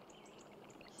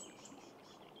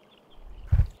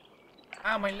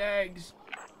 Ow, my legs!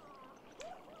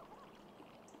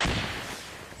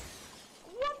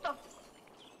 What the?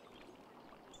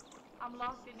 I'm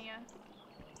locked in here.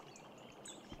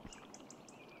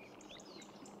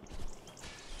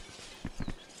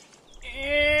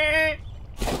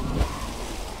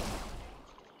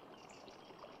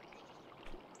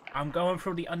 I'm going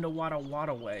through the underwater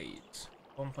waterways.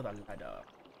 Going for the ladder.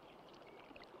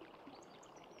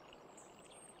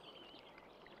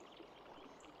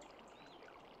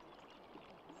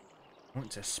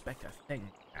 Won't suspect a thing.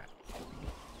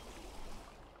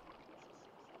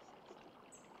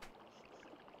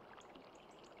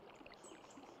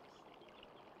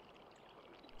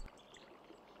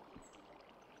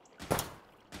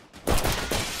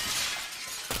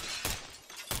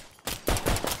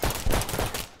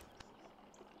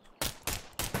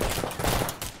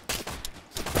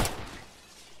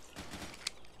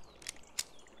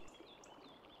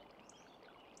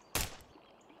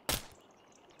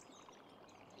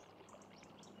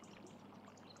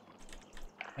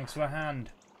 Thanks for a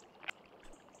hand.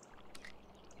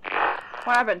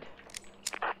 What happened?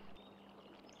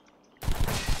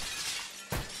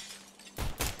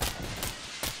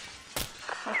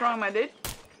 What's wrong, my dude?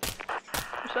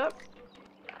 What's up?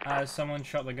 Someone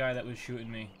shot the guy that was shooting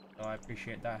me, so I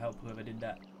appreciate that help, whoever did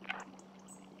that.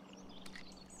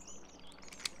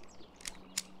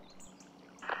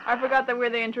 I forgot that we're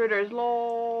the intruders.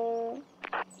 Lol.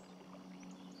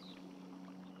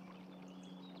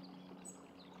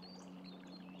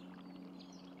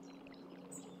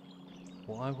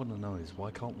 What I want to know is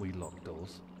why can't we lock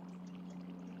doors?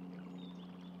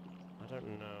 I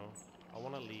don't know. I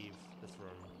want to leave this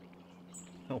room.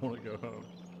 I want to go home.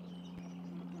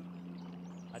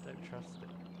 I don't trust it.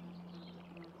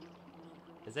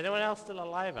 Is anyone else still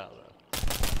alive out there?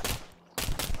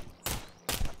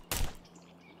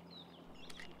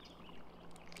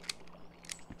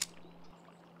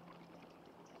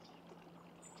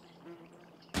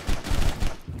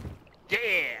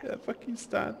 fucking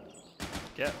Stan.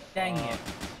 Get. Dang it.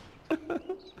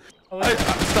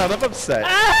 Stan, I'm upset.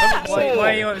 Why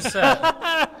are you upset?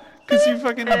 Because you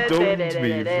fucking domed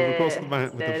me from across the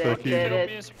map with the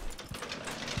fucking...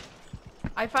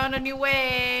 I found a new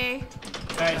way.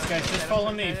 Guys, just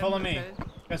follow me.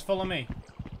 Guys, follow me.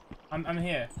 I'm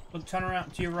here. Look, turn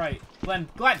around to your right. Glenn,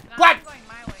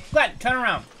 turn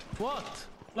around. What?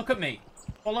 Look at me.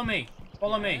 Follow me.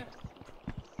 Follow me.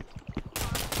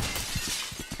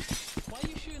 Why are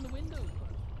you shooting the window?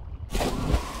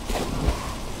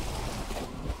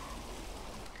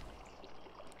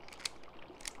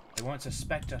 They won't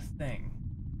suspect a thing.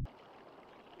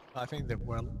 I think they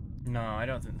will. No, I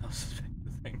don't think they'll suspect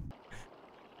a thing.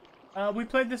 We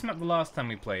played this map the last time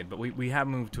we played, but we have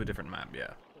moved to a different map,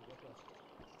 yeah.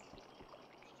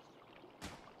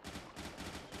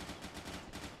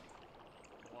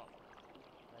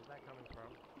 Where's that coming from?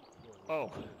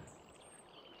 Oh.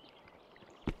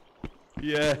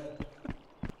 Yeah.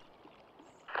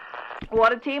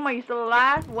 What a team, are you still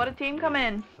alive? What a team, come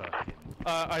in.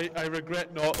 I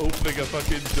regret not opening a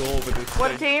fucking door with this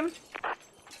What a thing. team?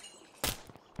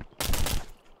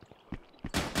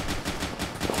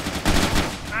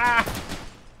 Ah!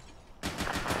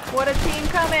 What a team,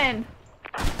 come in.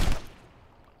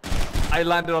 I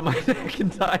landed on my neck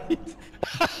and died.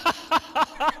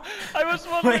 I was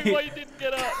wondering why you didn't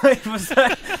get up. Wait, was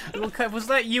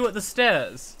that you at the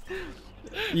stairs?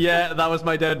 Yeah, that was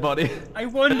my dead body. I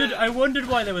wondered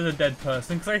why there was a dead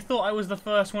person, because I thought I was the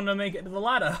first one to make it to the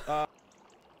ladder.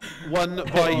 One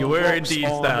by you were indeed,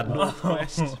 Stan.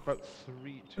 Northwest, about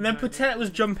And then Patet was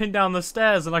jumping down the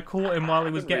stairs, and I caught him while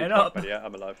he was getting up. But yeah,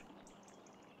 I'm alive.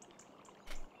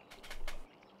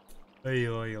 Oy,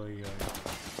 oy, oy, oy.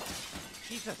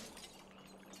 Jesus.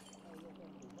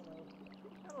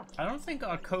 I don't think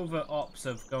our covert ops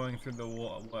of going through the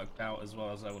water worked out as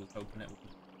well as I was hoping it would.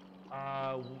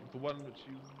 The one which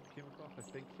you came across, I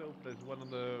think so. There's one on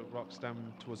the rocks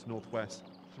down towards northwest,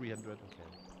 300. Okay.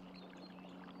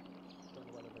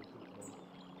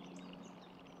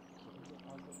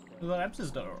 The labs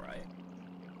has done alright.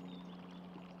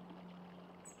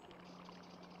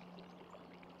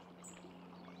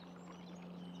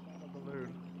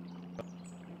 Balloon.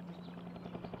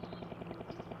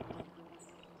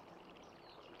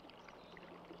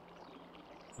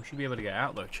 We should be able to get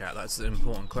out though, chat. That's the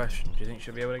important question. Do you think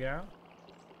she'll be able to get out?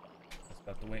 Let's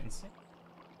have to wait and see.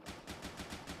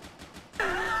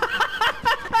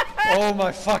 Oh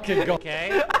my fucking god.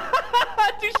 Okay.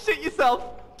 Did you shit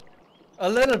yourself? A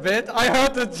little bit. I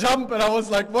heard the jump and I was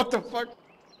like, what the fuck?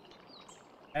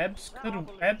 Ebbs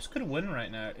could win right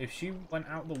now if she went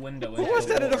out the window. Who was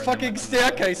that in the fucking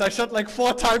staircase? I shot like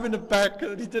 4 times in the back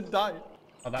and he didn't die.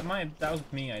 Oh, that was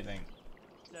me, I think.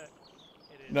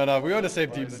 No, we were the same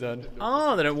teams then.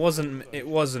 Oh, then it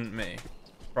wasn't me.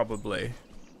 Probably.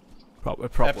 Probably.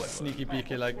 Ebbs sneaky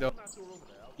peeky like though.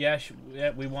 Yeah,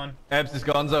 we won. Ebbs is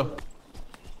gonzo.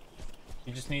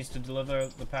 He just needs to deliver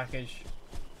the package.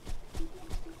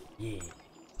 Yeah.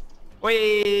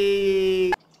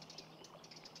 Whee!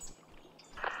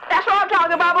 That's what I'm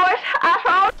talking about, boys. That's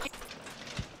what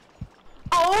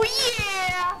Oh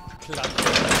yeah!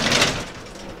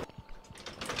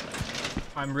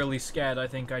 I'm really scared. I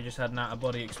think I just had an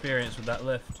out-of-body experience with that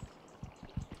lift.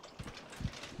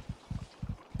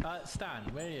 Stan,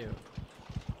 where are you?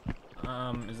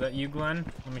 Is that you, Glenn?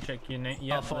 Let me check your name.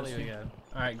 Yeah, I'll follow you again.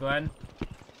 Alright, Glenn.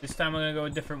 This time we're gonna go a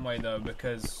different way though,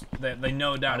 because they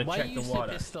know down to check the water. Why are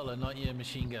you pistol and not your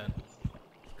machine gun?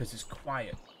 Because it's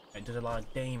quiet. It does a lot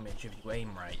of damage if you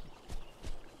aim right.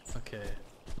 Okay.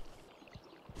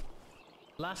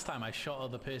 Last time I shot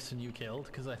the person you killed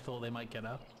because I thought they might get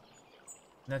up.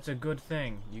 That's a good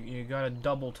thing. You gotta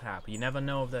double tap. You never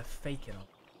know if they're faking them.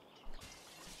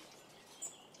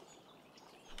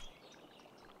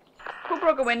 Who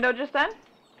broke a window just then?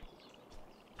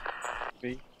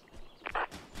 Me.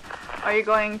 Are you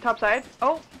going topside?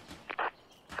 Oh.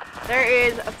 There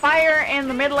is a fire in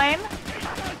the mid lane.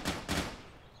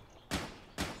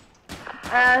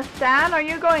 Stan, are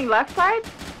you going left side?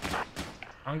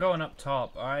 I'm going up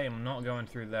top. I am not going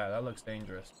through that. That looks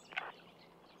dangerous.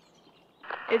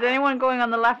 Is anyone going on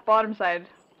the left bottom side?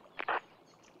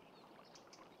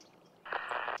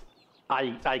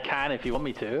 I can if you want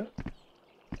me to.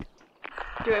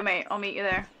 Do it, mate. I'll meet you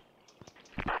there.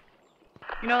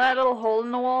 You know that little hole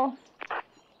in the wall?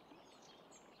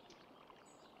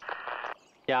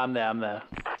 Yeah, I'm there.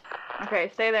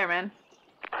 Okay, stay there, man.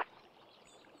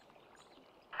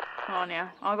 Come on, yeah.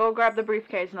 I'll go grab the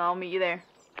briefcase and I'll meet you there.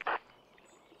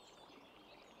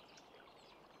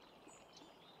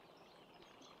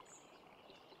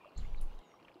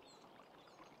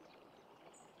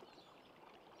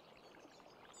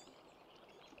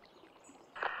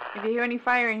 If you hear any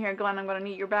fire in here, Glenn, I'm gonna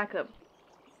need your backup.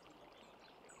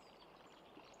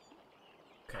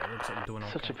 Okay, looks like we're doing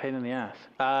okay. Such a pain in the ass.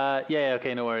 Yeah,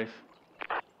 okay, no worries.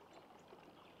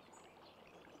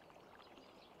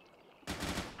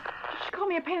 Just call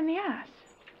me a pain in the ass.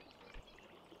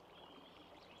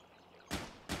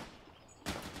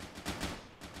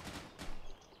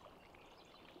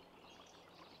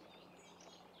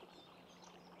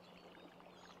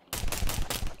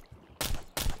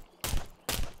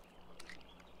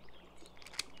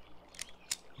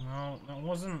 No, that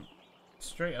wasn't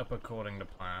straight up according to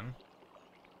plan.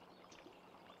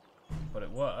 But it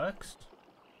works.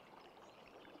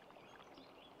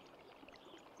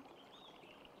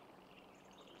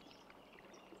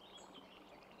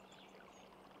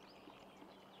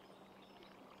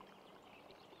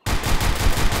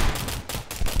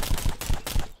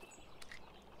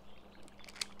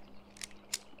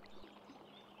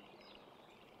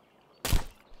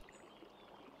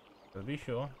 To be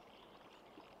sure.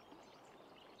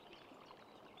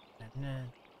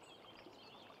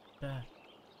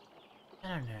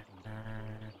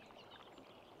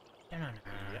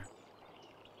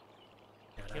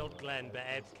 Killed Glenn, but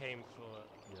Ed came for...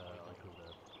 Yeah, I killed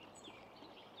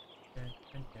Ed.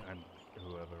 And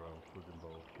whoever else was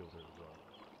involved killed it as well.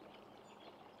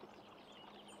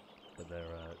 But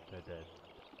they're dead.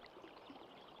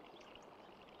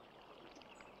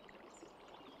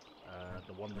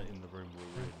 The one that in the room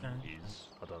we're in is...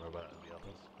 I don't know about the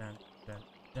others.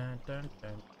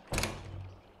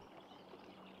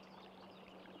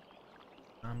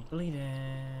 I'm bleeding.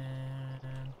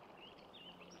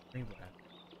 Everywhere.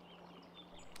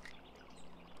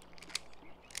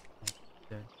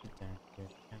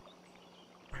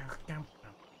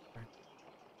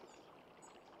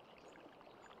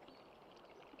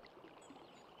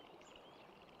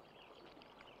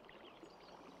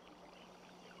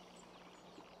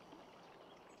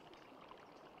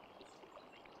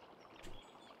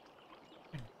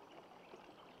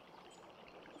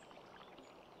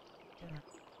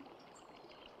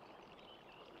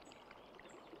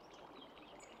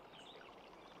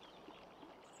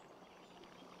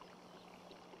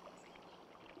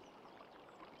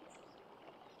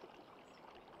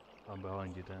 I'm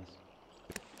behind you, Daz.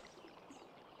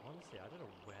 Honestly, I don't know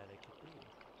where they could be.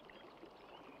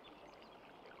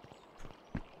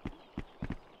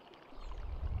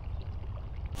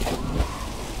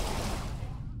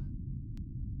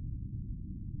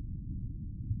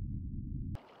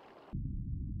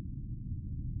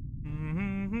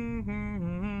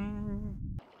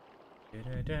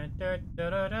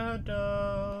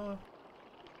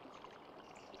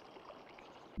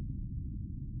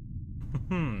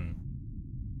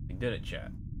 We did it,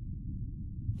 chat.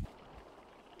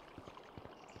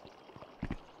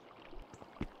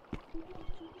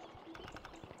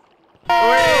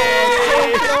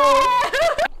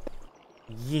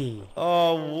 Yeah.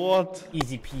 Oh, what?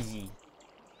 Easy peasy.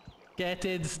 Get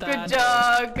in, Stan.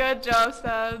 Good job,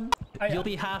 Stan. You'll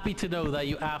be happy to know that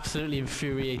you absolutely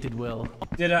infuriated Will.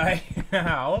 Did I?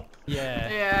 How? Yeah.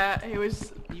 Yeah, he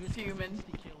was fuming.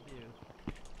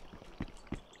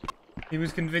 He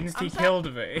was convinced he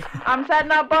killed me. I'm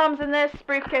setting up bombs in this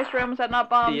briefcase room, setting up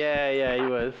bombs. Yeah, he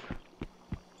was.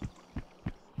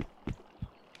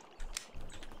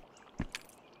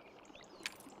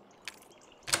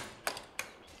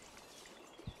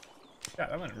 Yeah,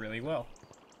 that went really well.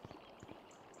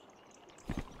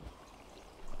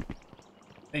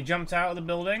 They jumped out of the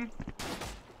building.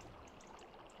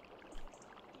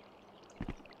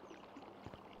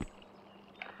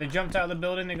 They jumped out of the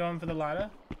building, they're going for the ladder.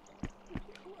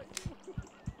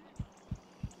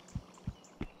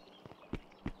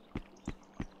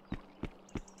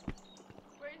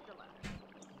 Where's the ladder?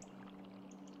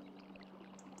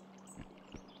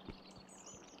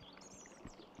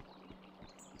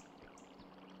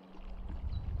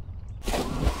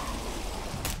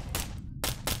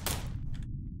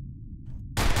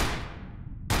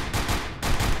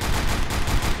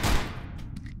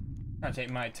 I'll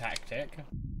take my tactic.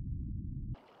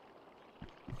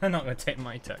 I'm not gonna take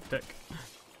my tactic.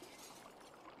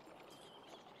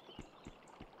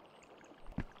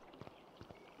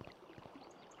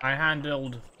 I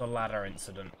handled the ladder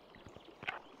incident.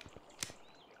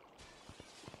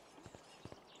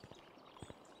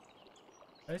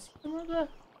 Did I see them right there? Am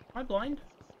I blind?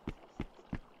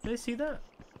 Did I see that?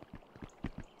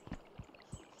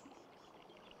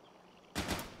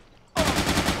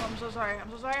 Oh, I'm so sorry. I'm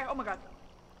so sorry. Oh my god.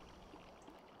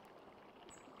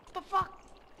 What the fuck?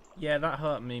 Yeah, that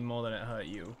hurt me more than it hurt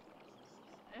you.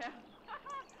 Yeah.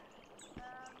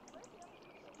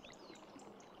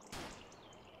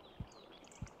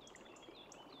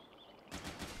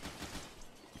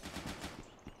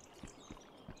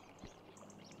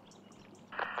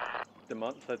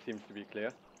 mountainside seems to be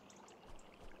clear.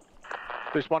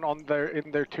 There's one on there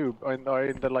in their tube, in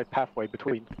the like pathway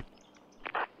between.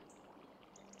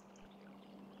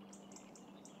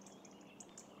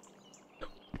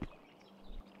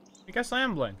 I guess I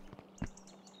am blind.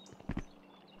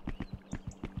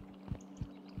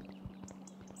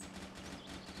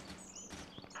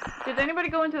 Did anybody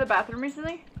go into the bathroom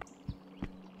recently?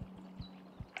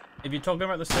 If you're talking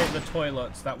about the state of the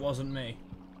toilets, that wasn't me.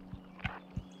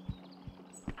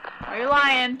 Are you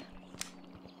lying?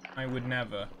 I would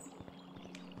never.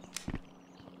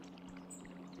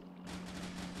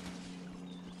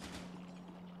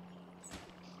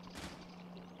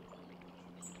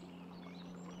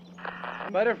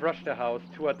 Might have rushed the house,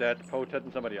 2 are dead, Potet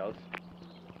and somebody else.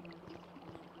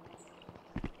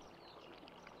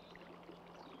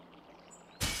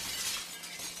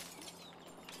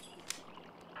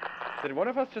 Did one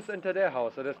of us just enter their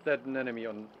house, or is that an enemy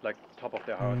on, like, top of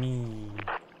their house? Me.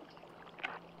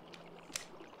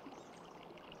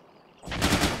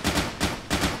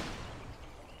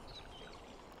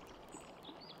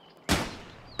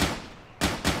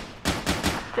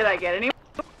 Did I get any?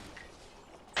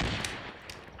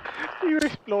 You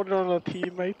exploded on a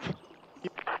teammate.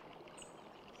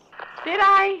 Did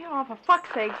I? Oh, for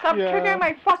fuck's sake. Stop Yeah. triggering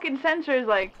my fucking sensors,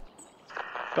 like.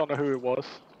 Don't know who it was.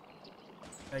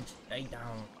 Let's stay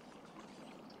down.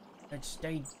 Let's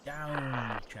stay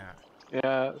down, chat.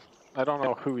 Yeah, I don't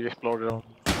know who you exploded on.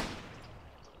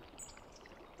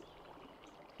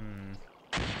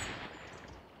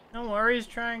 No worries,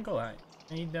 Triangle. How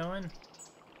you doing?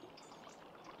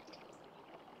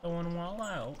 Doing well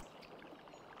out.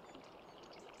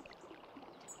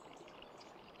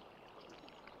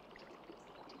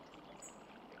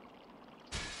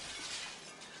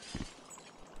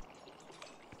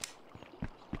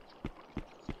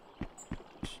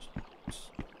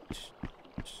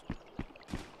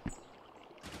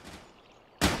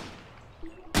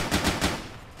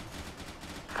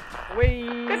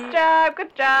 Good job,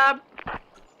 good job.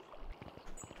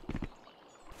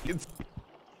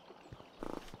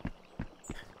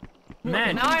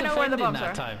 Man, now I know where the bombs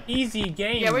are. Easy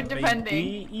game. Yeah, we're baby.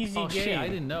 defending. Easy Oh game. shit, I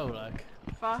didn't know, like.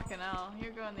 Fucking hell,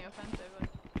 you're going the offensive. Like.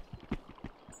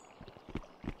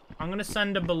 I'm gonna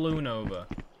send a balloon over.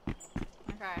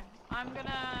 Okay, I'm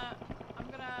gonna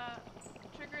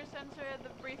trigger sensor the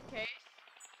briefcase.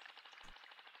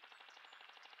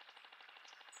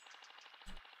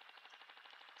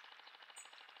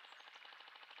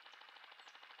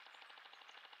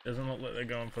 Doesn't look like they're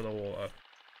going for the water.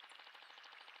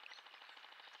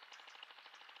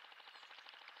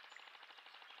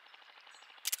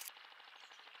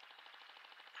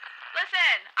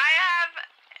 Listen, I have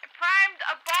primed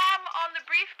a bomb on the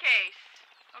briefcase,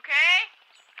 okay?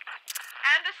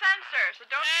 And a sensor, so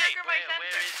don't trigger my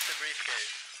sensor. Where is the briefcase?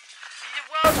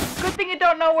 Well, good thing you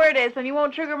don't know where it is, and you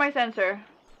won't trigger my sensor.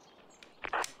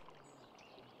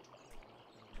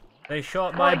 They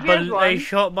shot Well, by here's one. they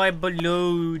shot by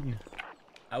balloon.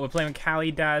 We're playing with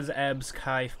Callie, Daz, Ebbs,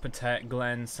 Kaif, Patek,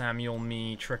 Glenn, Samuel,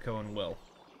 me, Trico, and Will.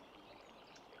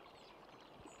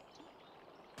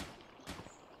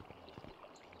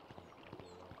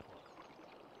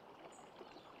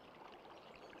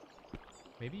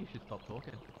 Maybe you should stop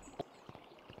talking.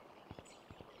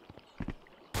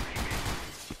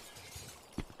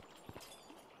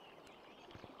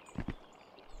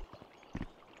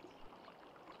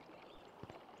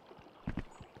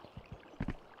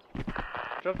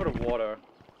 Just for the water.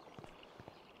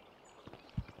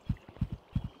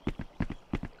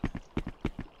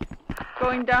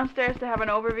 Going downstairs to have an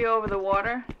overview over the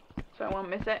water, so I won't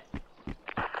miss it.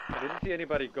 I didn't see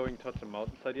anybody going towards the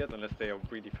mountainside yet, unless they are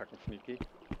really fucking sneaky.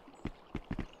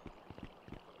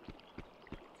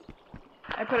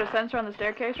 I put a sensor on the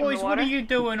staircase from Boys, the water. what are you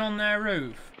doing on their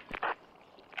roof?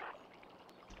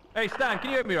 Hey Stan, can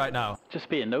you hear me right now? Just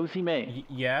being nosy, mate.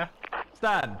 Yeah?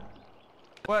 Stan,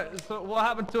 what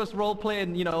happened to us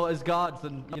role-playing, you know, as guards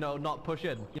and, you know, not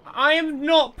pushing? I am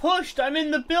not pushed. I'm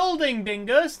in the building,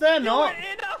 dingus. They're not. You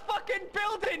were in a fucking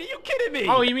building. Are you kidding me?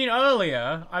 Oh, you mean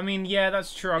earlier? I mean, yeah,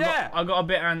 that's true. Yeah. I got a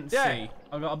bit antsy. Yeah.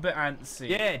 I got a bit antsy.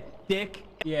 Yeah, dick.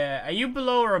 Yeah. Are you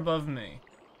below or above me?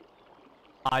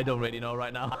 I don't really know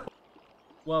right now.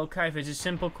 Well, Kaif, it's a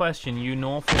simple question. You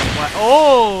north or west?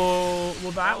 Oh,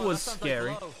 well, that was sounds like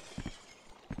scary. below.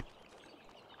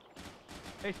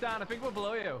 Hey Stan, I think we're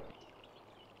below you.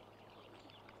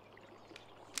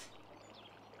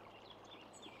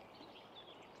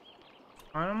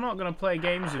 I'm not gonna play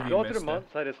games with you, Go to the mister.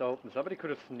 mountainside is open. Somebody could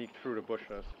have sneaked through the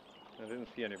bushes. I didn't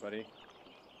see anybody.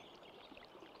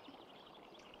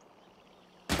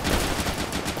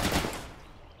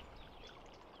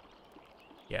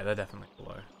 Yeah, they're definitely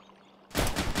below.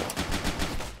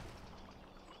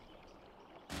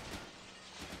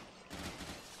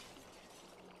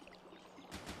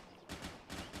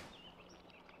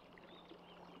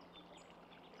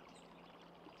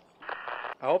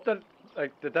 I hope that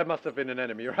like that must have been an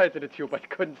enemy right in the tube. I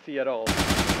couldn't see at all.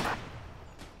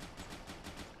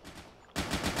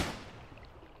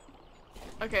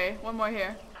 Okay, one more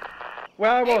here. Where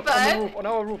I was Hey, on the roof, on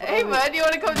our roof. Hey, bud, you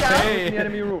want to come down? Hey. The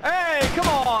enemy roof. Hey, come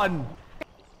on!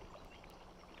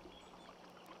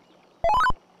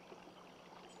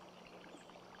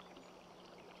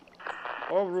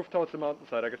 Our roof towards the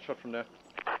mountainside. I got shot from there.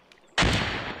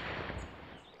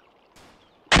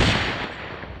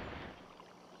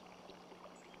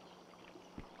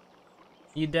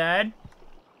 You dead?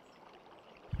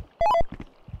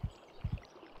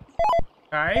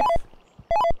 Alright.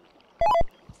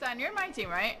 Stan, you're in my team,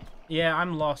 right? Yeah,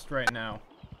 I'm lost right now.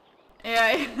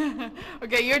 Yeah.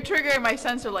 Okay, you're triggering my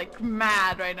sensor like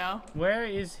mad right now. Where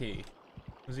is he?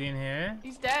 Was he in here?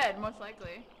 He's dead, most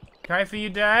likely. Kaifa, you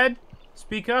dead?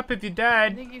 Speak up if you're I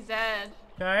dead. think he's dead.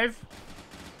 Kaiv?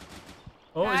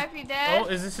 Oh, Kaiv, you dead? Oh,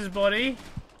 is this his body?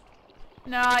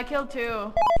 No, I killed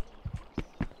 2.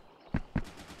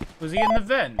 Was he in the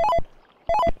vent?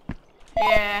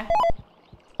 Yeah.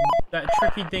 That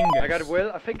tricky dingus. I got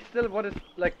Will. I think still what is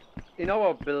like in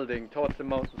our building towards the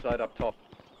mountainside up top.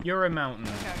 You're a mountain.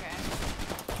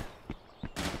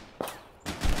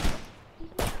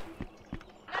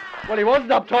 Well, he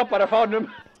wasn't up top, but I found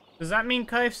him. Does that mean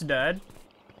Kaif's dead?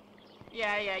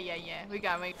 Yeah. We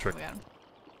got him. We got him.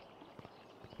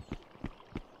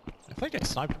 I think I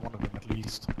sniped one of them at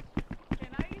least. Okay,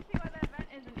 now you see why that vent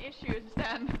is an issue,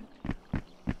 Stan.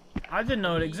 I didn't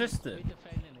know it existed.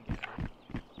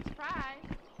 Surprise!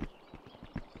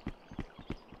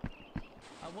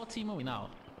 What team are we now?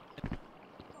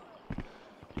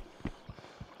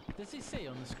 Does it say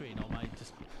on the screen, or am I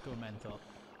just going mental?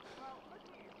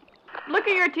 Look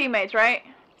at your teammates, right?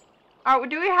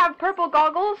 Do we have purple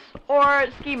goggles or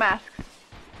ski masks?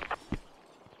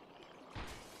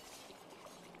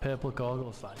 Purple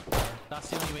goggles, like. That's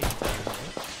the only way you can tell, isn't it?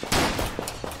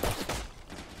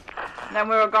 Then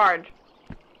we're a guard.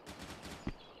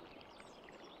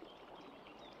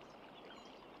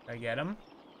 I get him.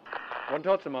 One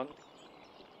towards the mountain.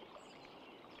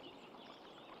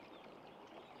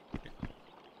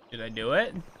 Did I do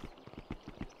it?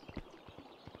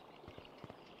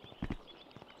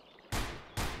 I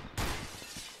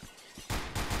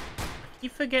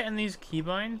keep forgetting these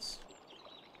keybinds.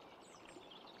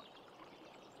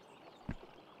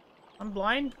 I'm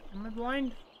blind. Am I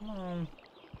blind? Come on.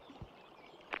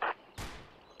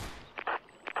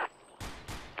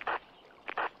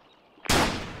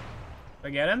 Did I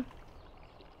get him?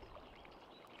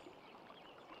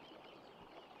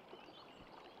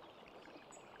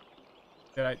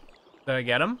 Did I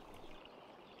get him?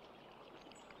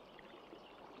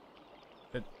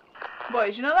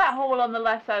 Boys, you know that hole on the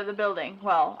left side of the building?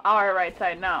 Well, our right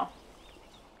side now.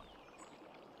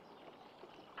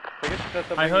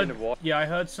 I heard. Yeah, I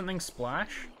heard something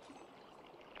splash.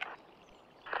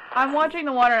 I'm watching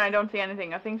the water and I don't see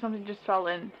anything. I think something just fell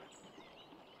in.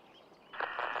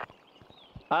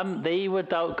 They were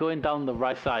going down the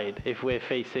right side if we're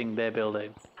facing their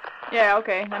building. Yeah,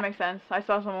 okay, that makes sense. I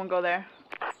saw someone go there.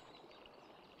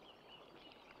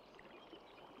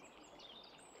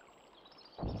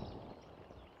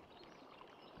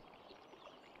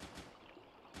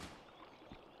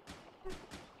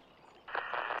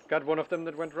 Got one of them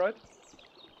that went right.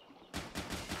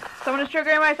 Someone is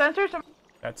triggering my sensor?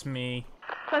 That's me.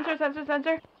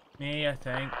 Sensor. Me, I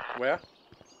think. Where?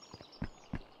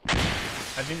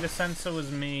 I think the sensor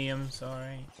was me, I'm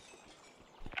sorry.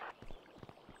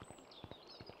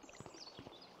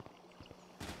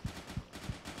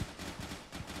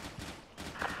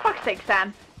 Fuck's sake,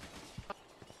 Stan.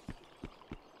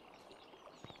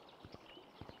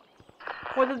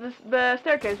 Was it the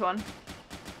staircase one?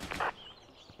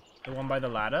 The one by the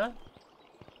ladder?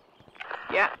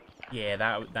 Yeah, Yeah,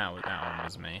 that one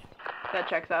was me. that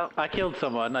checks out. I killed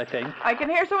someone, I think. I can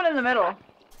hear someone in the middle.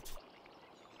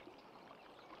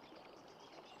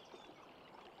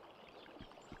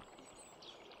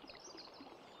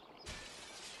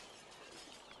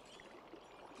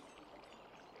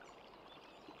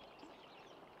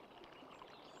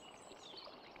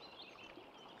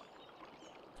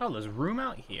 Oh, there's room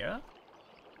out here?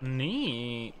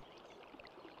 Neat.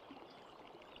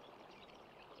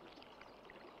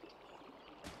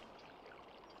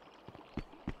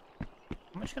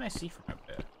 How much can I see from up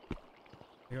there?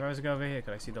 If I was to go over here,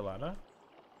 could I see the ladder?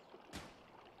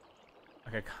 I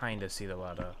could kinda see the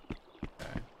ladder.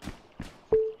 Okay.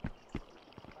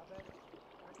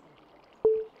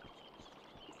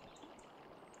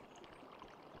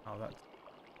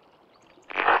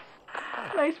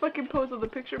 Nice fucking pose on the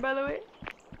picture, by the way.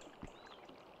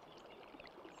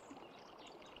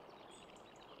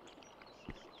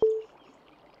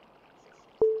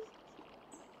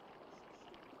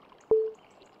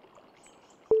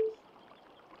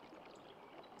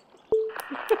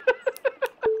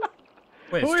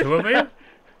 Wait, it's two of you?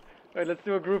 Wait, let's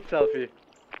do a group selfie.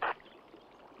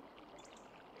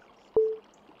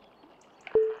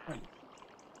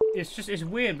 It's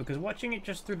weird because watching it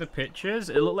just through the pictures,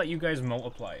 it looked like you guys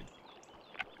multiplied.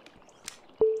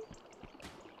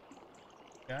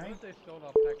 Okay. They stole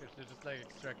our package, they're just like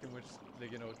extracting which,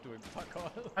 like, you know, doing fuck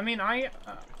all. I mean, I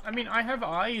have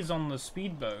eyes on the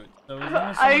speedboat, so as long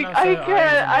as I someone else has eyes can't. on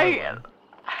the other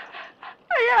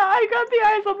Yeah, I got the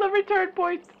eyes on the return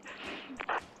point.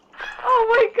 Oh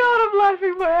my god, I'm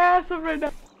laughing my ass off right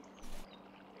now.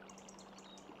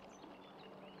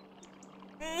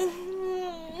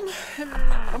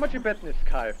 How much you betting it's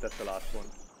Kai if that's the last one?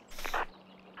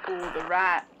 Oh, the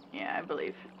rat. Yeah, I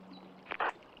believe.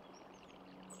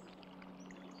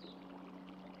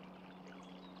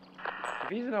 If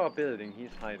he's in our building, he's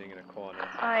hiding in a corner.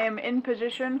 I am in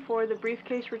position for the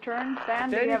briefcase return. Stan,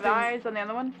 Is do there you have the anything- eyes on the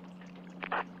other one?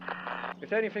 Is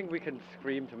there anything we can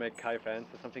scream to make Kai fans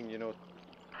or something, you know,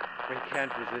 we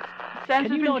can't resist? Sense Can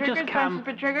has you been not just triggered, sense camp? has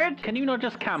been triggered. Can you not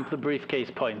just camp the briefcase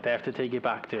point there to take it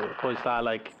back to? Or is that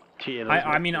like cheating?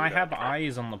 I mean, I have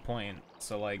eyes on the point,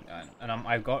 so like, and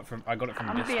I got it from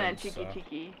I'm distance. being a cheeky So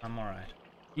cheeky. I'm alright.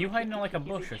 You hiding in like a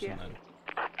bush or cheeky. something?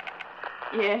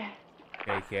 Yeah,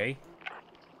 Okay.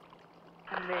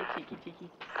 I'm very cheeky cheeky.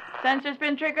 Sensor's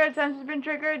been triggered, sensor's been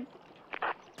triggered.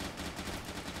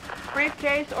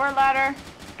 Briefcase or ladder.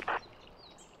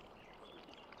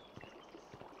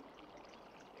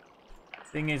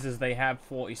 Thing is they have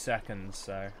 40 seconds,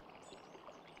 so.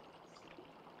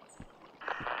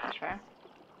 That's fair.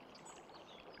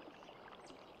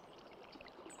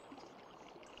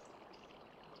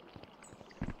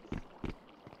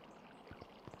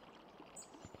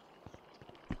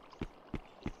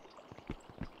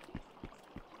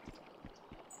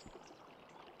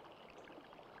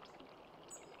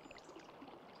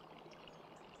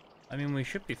 I mean, we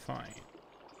should be fine.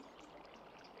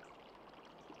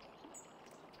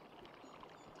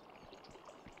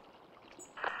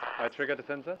 I triggered the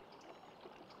sensor.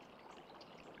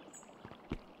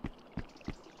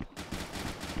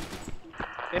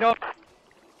 You know.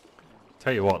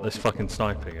 Tell you what, this fucking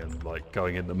sniping and like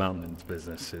going in the mountains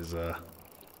business is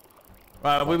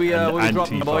Right, will we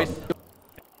dropping the boys?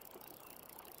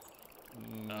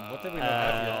 What did we not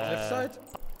have here? Cliffside?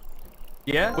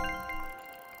 Yeah.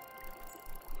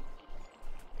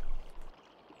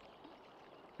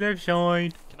 Left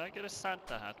side. Can I get a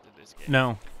Santa hat in this game?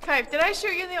 No. Kai, did I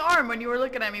shoot you in the arm when you were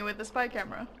looking at me with the spy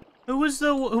camera? Who was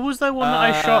the one that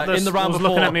I shot that in the round was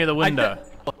looking before. at me at the window?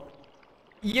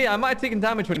 Yeah, I might have taken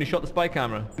damage when you shot the spy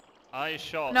camera. I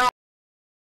shot. No.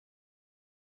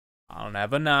 I'll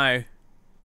never know.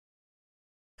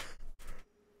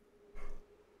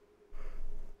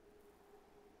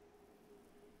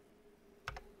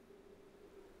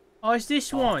 Oh, it's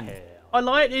this one. I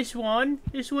like this one.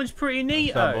 This one's pretty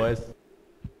neat. What's up, boys?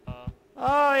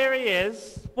 Oh, here he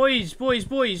is. Boys.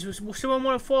 Someone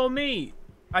want to follow me?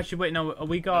 Actually, wait, no.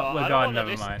 We got. No, we're I gone. don't Never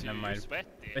wanna mind. listen Never to you, mind. sweaty.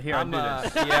 But here, I'll do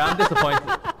this. Yeah, I'm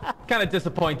disappointed. Kind of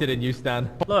disappointed in you, Stan.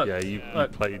 Look. yeah, you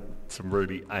look. played some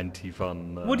really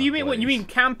anti-fun. What do you mean? What you mean?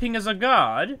 Camping as a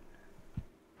guard?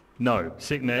 No,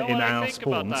 sitting there You know in what I our think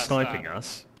about spawn, that, sniping Stan?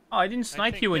 us. Oh, I didn't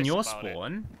snipe think you in this your about it.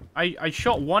 spawn. I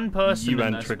shot one person You in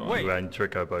and their spawn. you and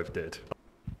Trico both did.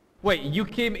 Wait, you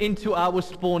came into our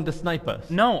spawn to snipe us?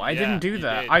 No, I Yeah, didn't do you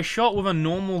that. did. I shot with a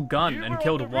normal gun You and were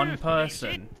killed on the one roof, you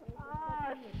person.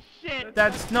 Shit.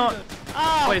 That's not.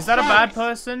 Oh, Wait, is that a bad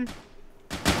person?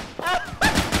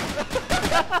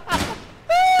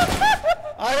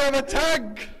 I am a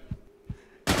tank!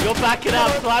 You're backing up,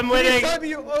 so I'm winning.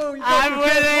 I'm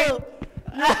winning.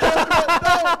 No,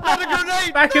 not a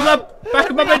grenade! Back him up! Back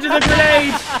him up into the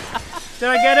grenade! Did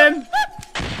I get him?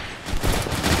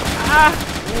 Ah!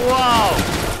 Whoa.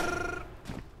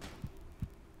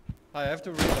 I have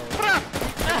to reload.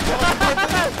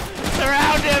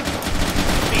 Surround him.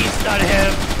 Feast on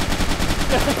him.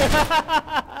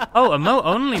 Oh, emote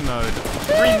only mode.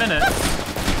 3 minutes.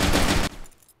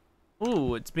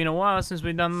 Ooh, it's been a while since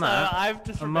we've done So that. I've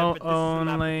just Emote remembered this is an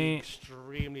only.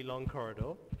 extremely long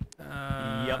corridor.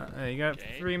 Yep. There you go.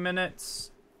 3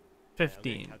 minutes.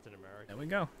 15. Captain America. There we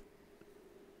go.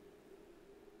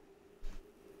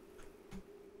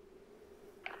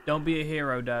 Don't be a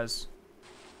hero, Daz.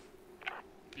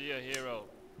 Be a hero.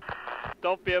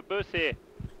 Don't be a pussy.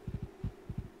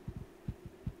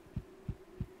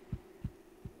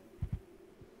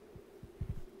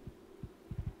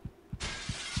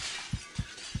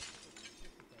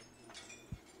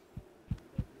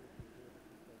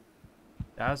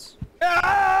 Daz?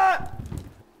 Ah!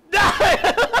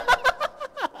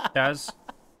 Daz?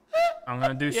 I'm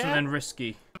gonna do something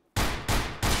risky.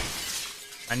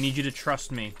 I need you to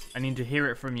trust me. I need to hear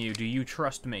it from you. Do you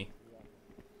trust me?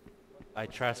 I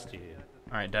trust you.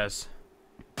 Alright, Daz.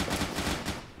 I'll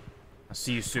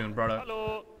see you soon, brother.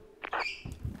 Hello.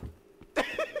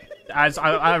 Daz,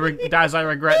 I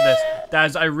regret this.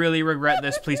 Daz, I really regret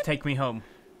this. Please take me home.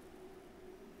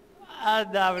 No,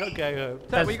 we're not going home.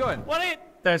 Patet, where you going? What is?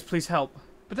 Daz, please help.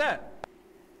 Patet!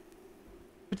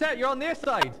 Patet, you're on their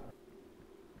side!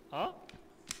 Huh?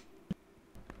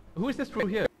 Who is this through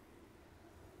here?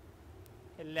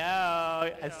 Hello,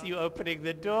 I see you opening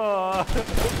the door.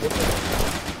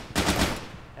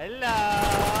 Hello.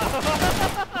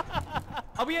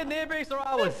 Are we in their base or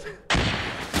ours?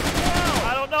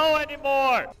 I don't know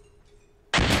anymore.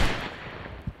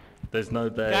 There's no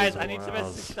base. Guys, I need some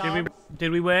assistance. Did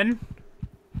we win?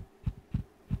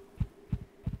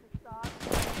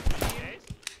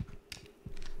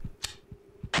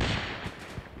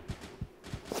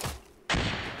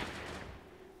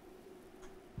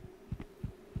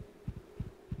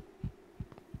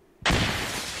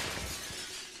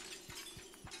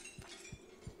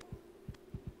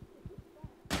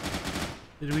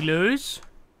 Did we lose?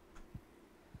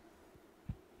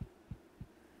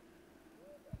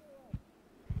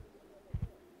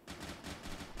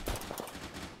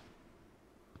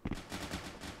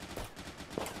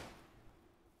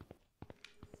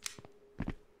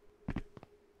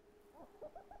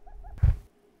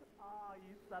 Oh,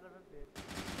 you son of a bitch.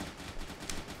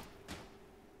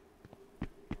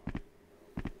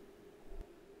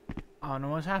 I don't know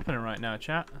what's happening right now,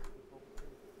 chat.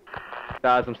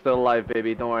 Guys, I'm still alive,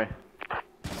 baby. Don't worry.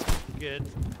 Good.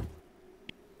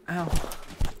 Ow.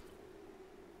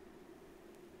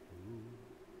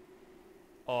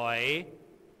 Oi.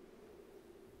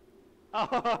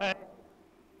 Oi.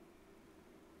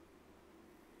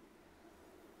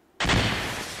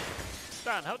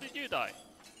 Stan, how did you die?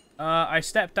 I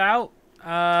stepped out.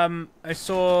 I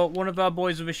saw one of our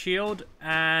boys with a shield,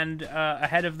 and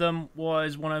ahead of them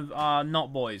was one of our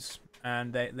not boys,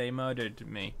 and they murdered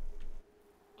me.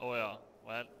 Oh yeah,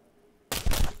 well.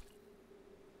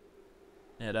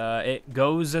 It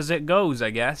goes as it goes, I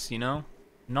guess, you know?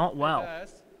 Not well.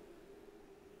 Yes.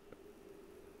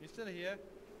 You still here?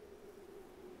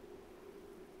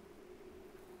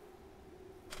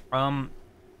 A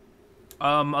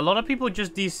lot of people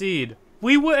just DC'd.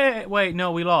 We were. Wait,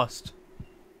 no, we lost.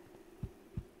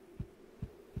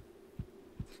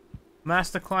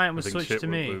 Master client was switched to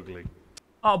me. Boogling.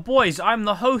 Oh, boys, I'm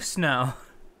the host now.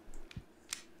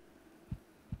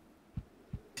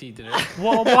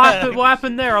 What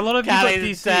happened there? A lot of you got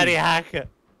DC'd. hacker.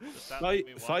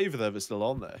 5 of them are still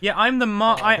on there. Yeah, I'm the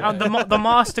the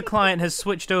master client has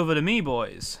switched over to me,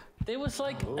 boys. There was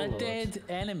like a dead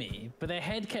enemy, but their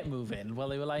head kept moving while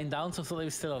they were lying down, so I thought they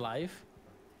were still alive.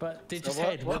 But they just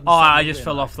head. Oh, I just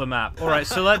fell off the map. All right,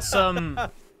 so let's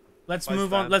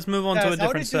move on. Let's move on to a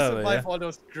different server. How did you survive all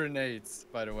those grenades,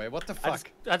 by the way? What the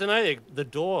fuck? I don't know. The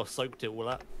door soaked it all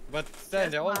up. But Stan,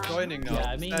 they're all joining now. Yeah,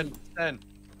 I mean, Stan.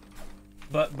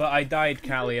 But I died,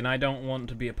 Callie, and I don't want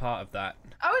to be a part of that.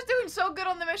 I was doing so good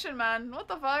on the mission, man. What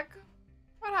the fuck?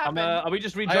 What happened? Are we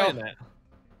just rejoining it?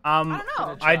 I don't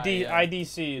know. I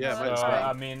DC'd, Yeah, so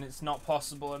I mean it's not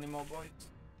possible anymore, boys.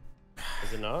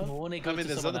 Is it not? I mean,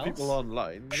 there's other people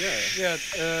online. Yeah.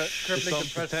 Yeah, Crippling on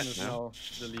Depression Patet is now. now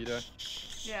the leader.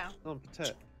 Yeah. On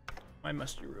Patet. I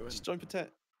must be ruined. Just join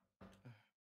Patet.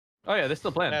 Oh yeah, they're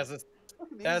still playing.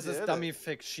 There's this dummy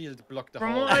fake shield blocked the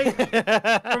From hole. what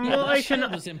I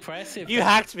can was impressive. You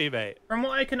hacked me, mate. From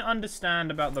what I can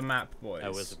understand about the map, boys.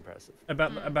 That was impressive.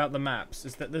 About the maps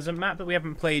is that there's a map that we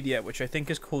haven't played yet, which I think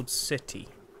is called City.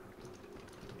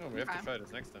 No, we have to try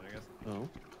this next time, I guess. Oh.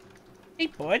 Hey,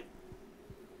 bud.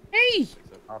 Hey. So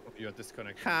half of you are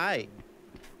disconnected. Hi.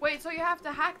 Wait, so you have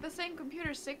to hack the same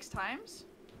computer 6 times?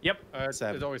 Yep.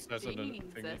 It always says on the Jeez.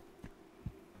 thingy.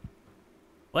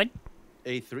 What?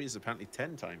 A3 is apparently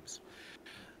 10 times.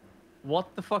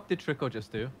 What the fuck did Trico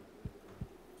just do?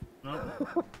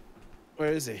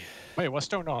 Where is he? Wait, what's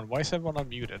going on? Why is everyone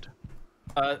unmuted?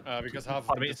 Because half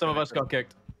I mean, some of us got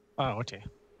kicked. Oh, okay.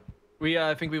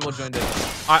 I think we all joined in.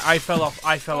 I fell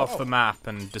off the map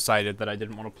and decided that I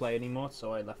didn't want to play anymore,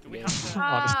 so I left the game.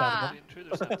 Ah. The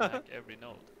intruders have to hack every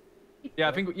node. Yeah,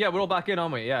 I think we're all back in,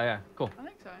 aren't we? Yeah, cool. I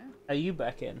think so, yeah. Are you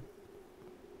back in?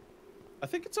 I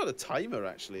think it's on a timer,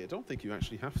 actually. I don't think you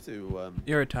actually have to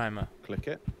You're a timer. click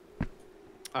it.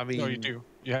 I mean... No, you do.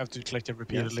 You have to click it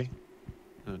repeatedly.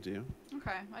 Oh, do you?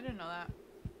 Okay, I didn't know that.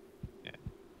 Yeah.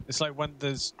 It's like when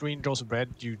the screen goes red,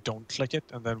 you don't click it,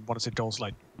 and then once it goes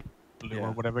like blue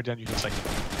or whatever, then you just like.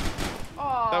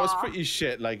 That was pretty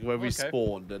shit. Like when we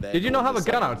spawned. And Did you not have a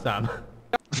gun out, Sam?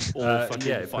 All fucking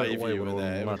yeah, five put of away you with were all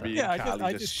there. the It would be Yeah,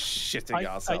 Carly just shitting I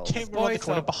ourselves. came around the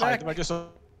corner behind him. I just.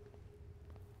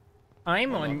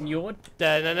 I'm on your.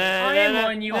 Da-na-na, I'm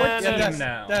on your team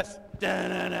now. That's.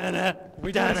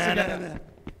 We do this together.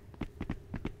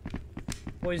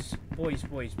 Boys. Let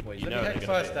me head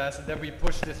first, Daz, and then we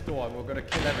push this door, and we're gonna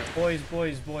kill everything.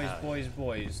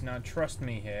 Boys. Now trust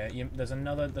me here. There's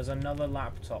another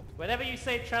laptop. Whenever you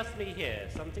say trust me here,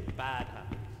 something bad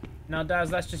happens. Now, Daz,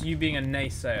 that's just you being a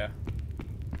naysayer.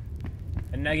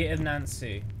 A negative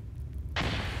Nancy. Are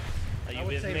you I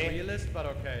would with say me? realist, but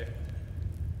okay.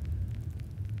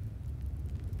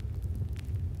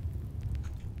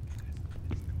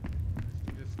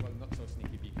 This one not so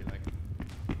sneaky beaky like.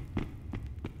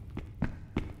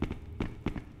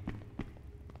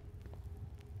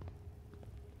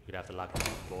 You'd have to lock the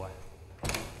boy.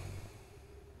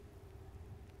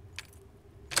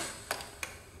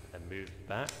 And move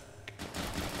back.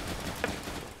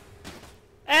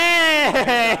 Hey!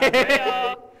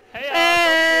 Hey!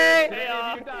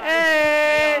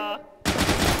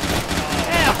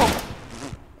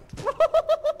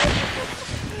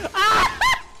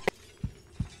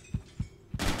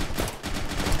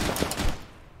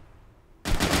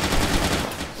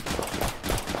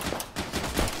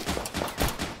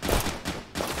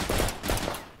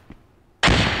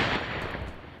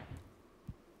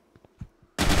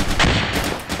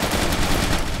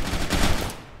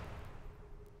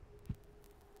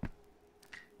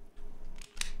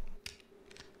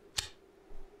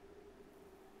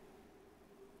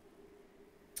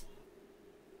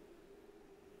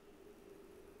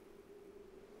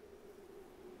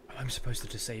 I'm supposed to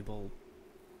disable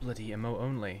bloody emote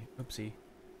only. Oopsie.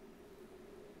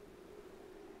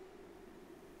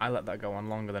 I let that go on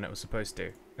longer than it was supposed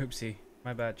to. Oopsie.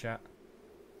 My bad, chat.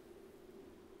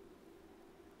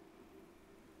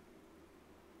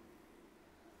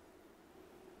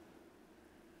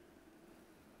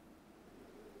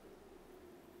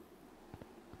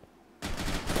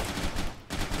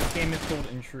 This game is called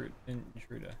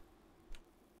Intruder.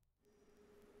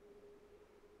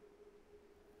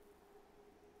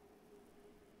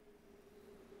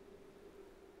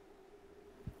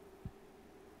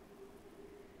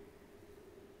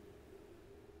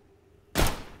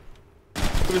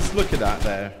 Was looking at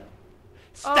there.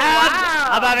 Stan!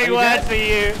 I'm having words for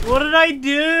you. What did I do?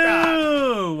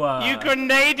 You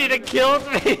grenaded and killed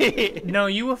me. No,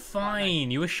 you were fine.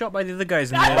 You were shot by the other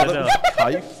guys and ended up.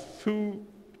 Kaifu?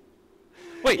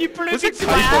 Wait, you blew was the it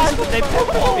glass Kaifu? and they put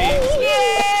me.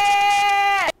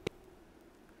 Yeah!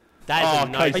 That is a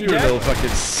nice. Kaifu, you little fucking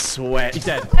sweat. He's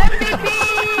dead.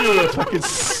 You little fucking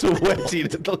sweaty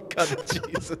little cunt.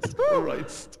 Jesus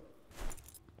Christ.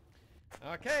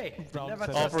 Okay.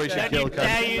 Operation Kill Don't you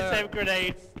dare use them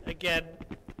grenades again.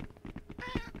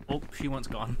 Oh, she once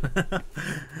gone.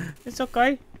 It's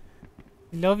okay.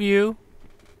 Love you.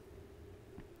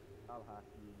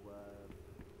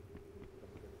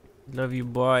 Love you,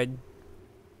 bud.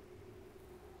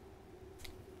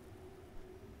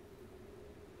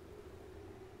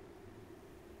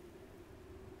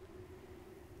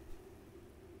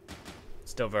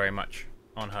 Still very much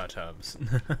on her terms.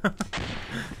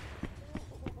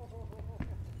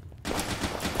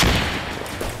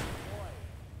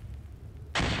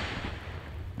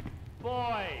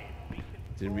 Boy.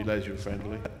 Didn't realize you were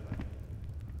friendly.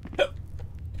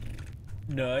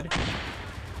 Nerd.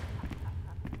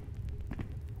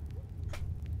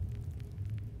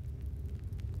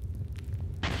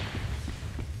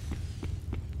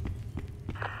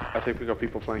 I think we got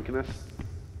people flanking us.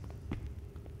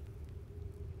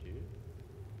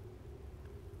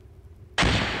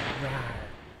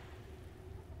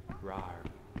 Rar.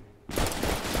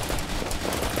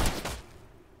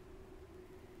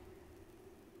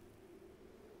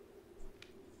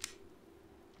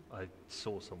 I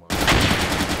saw someone.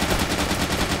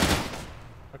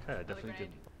 Okay, I definitely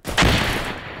didn't.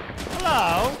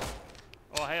 Hello?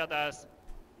 Oh, hey, Daz.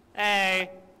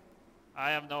 Hey.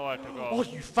 I have nowhere to go. Oh,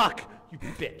 you fuck! You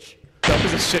bitch! That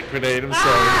was a shit grenade, I'm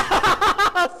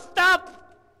sorry.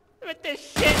 Stop with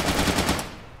this shit!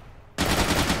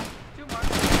 Two more.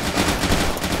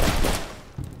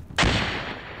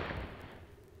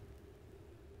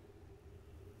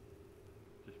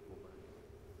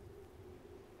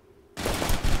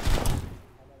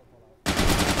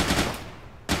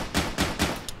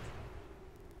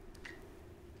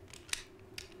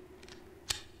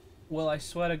 Well, I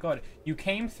swear to God, you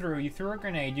came through, you threw a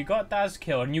grenade, you got Daz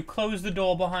killed, and you closed the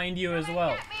door behind you as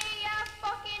well.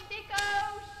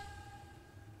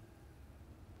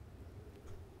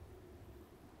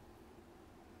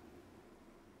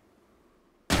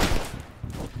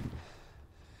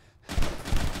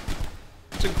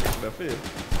 question quick enough here.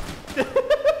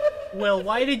 Will,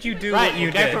 why did you do Right, what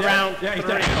you go did? for round Yeah, he's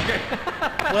 3. dead. Okay.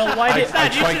 Well, why did I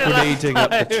you tried should've left grenading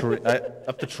up the time. tree.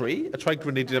 Up the tree? I tried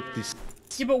grenading up this.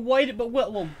 Yeah, but why did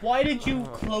why did you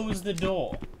close the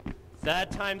door?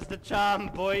 Third time's the charm,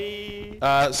 boy.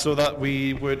 So that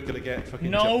we weren't gonna get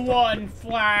fucking. No jumped one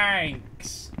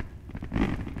flanks.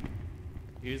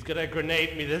 Who's gonna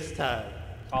grenade me this time?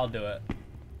 I'll do it.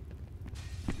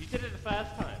 You did it the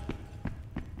first time.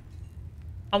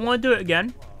 I want to do it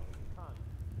again.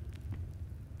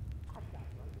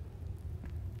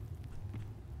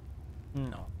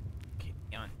 No. Keep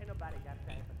on. Ain't nobody got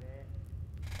time for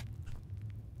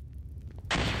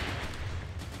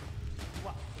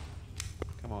that.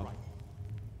 Come on.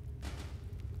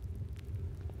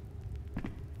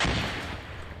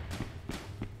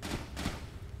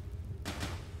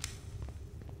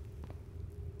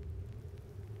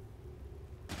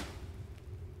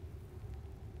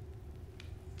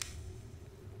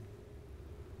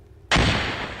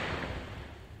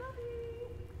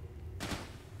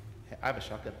 I have a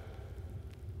shotgun.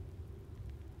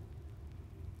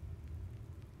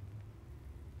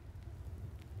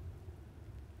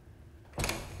 Can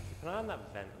I on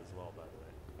that vent as well, by the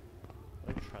way? I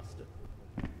don't trust it.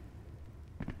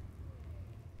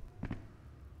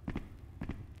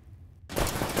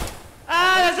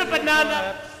 Ah, there's a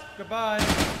banana! Goodbye.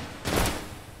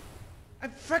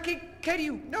 I'm freaking kidding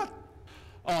you. No.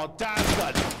 Oh, Dad's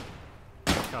done.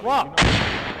 What?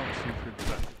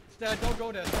 Dad, don't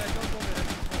go there. Dad, don't go there.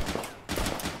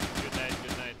 Good night,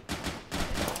 good night.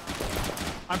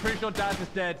 I'm pretty sure Daz is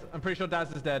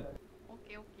dead.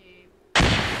 Okay, okay.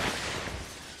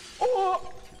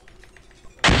 Oh!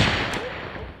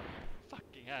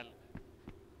 Fucking hell.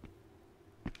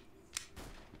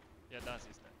 Yeah, that's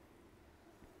his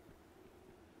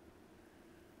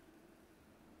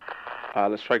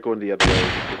name. Let's try going the other way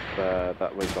if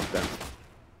that way's locked down.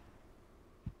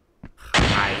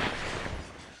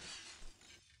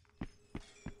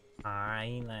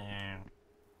 Hi there.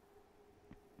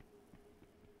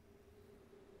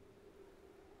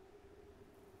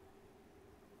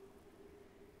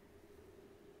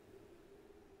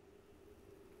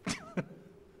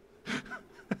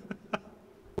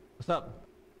 What's up?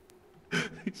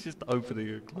 He's just opening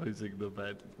and closing the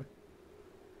bed.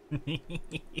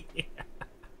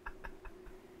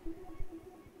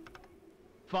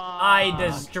 I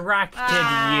distracted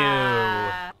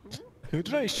you. Who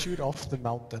did I shoot off the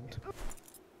mountain?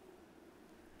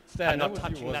 I'm not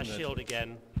touching that shield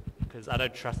again, because I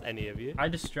don't trust any of you. I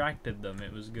distracted them.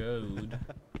 It was good.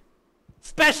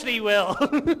 Especially Will!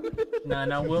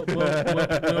 No, Will's a bit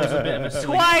of a silly...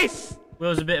 Twice!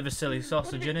 Will's a bit of a silly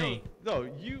sausage, isn't he? No,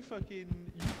 you fucking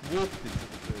walked into the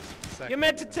first second. You're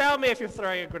meant to tell me if you're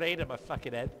throwing a grenade at my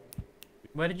fucking head.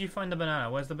 Where did you find the banana?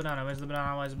 Where's the banana? Where's the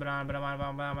banana? Where's the banana? Banana.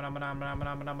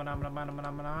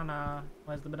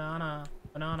 Where's the banana?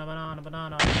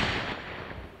 Banana.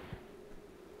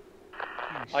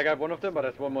 I got one of them, but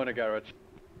there's one more in the garage.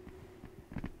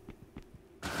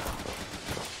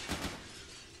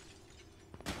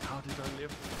 How did I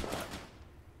live?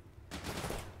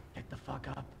 Get the fuck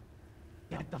up.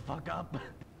 Get the fuck up. Are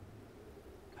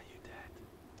you dead?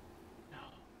 No.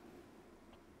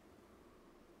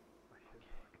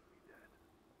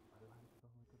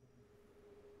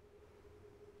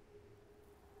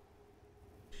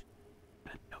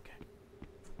 Okay.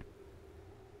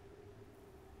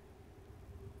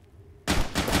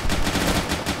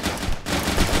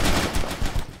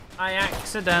 I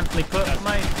accidentally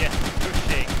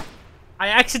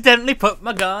put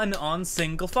my gun on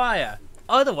single fire.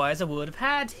 Otherwise, I would have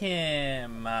had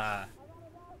him. I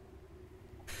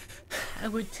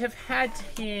would have had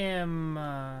him.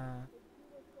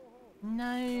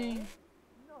 No.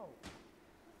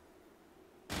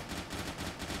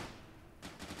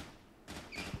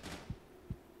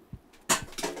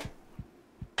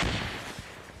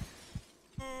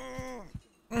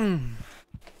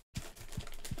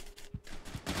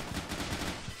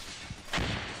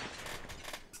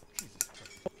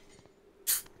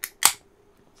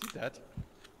 Is he dead?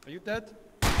 Are you dead?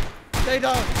 Stay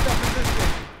down! Stop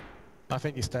resisting! I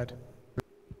think he's dead.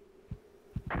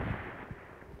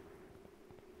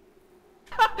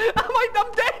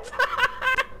 I'm dead!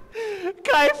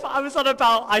 Guys, I was on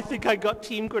about, I think I got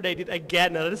team grenaded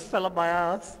again and I just fell on my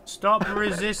ass. Stop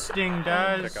resisting,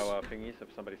 Daz. Check our thingies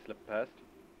if somebody slipped past.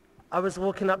 I was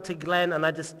walking up to Glenn and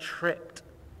I just tripped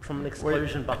from an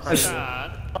explosion behind me.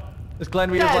 Has Glenn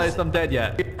realized I'm dead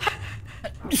yet?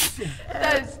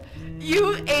 Daz,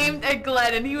 you aimed at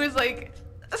Glenn and he was like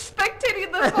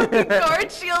spectating the a fucking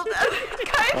guard shield.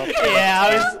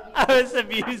 Yeah, I was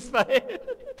amused by it.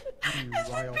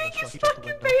 Biggest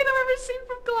fucking bait I've ever seen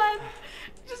from Glenn.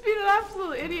 Just being an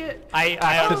absolute idiot. I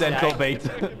Accidental bait.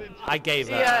 I gave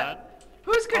that. Yeah.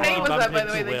 Whose grenade was that, by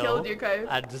the way, into that killed you, Kai?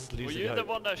 And just losing Were you the hope.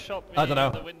 one that shot me I don't know.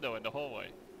 in the window in the hallway?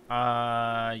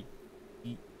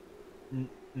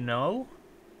 No.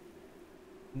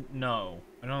 No,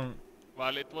 I don't.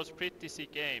 Well, it was pretty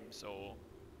sick game, so.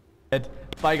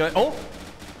 Bye, guys. Oh!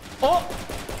 Oh!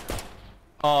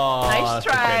 Oh, Nice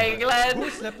try, Glenn. Who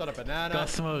slept on a banana? Got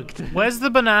smoked. Where's the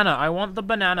banana? I want the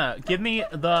banana. Give me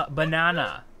the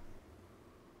banana.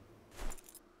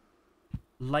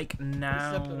 Like now.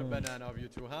 Who slept on a banana of you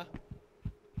two, huh?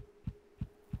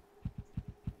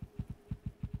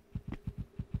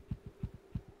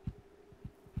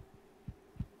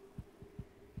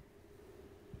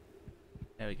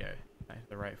 There we go. That's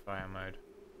the right fire mode.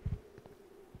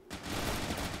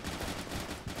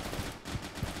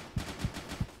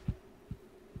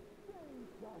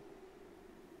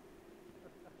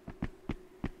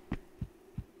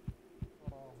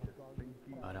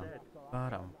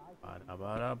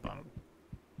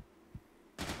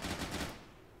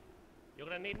 You're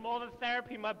gonna need more than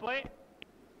therapy, my boy.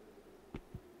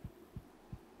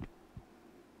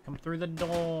 Come through the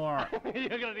door. You're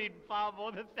gonna need far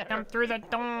more than therapy. Come through the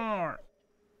door.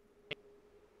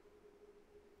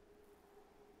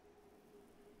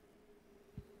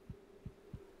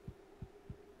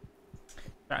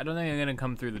 I don't think I'm gonna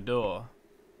come through the door.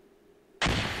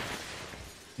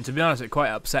 And to be honest, it quite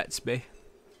upsets me.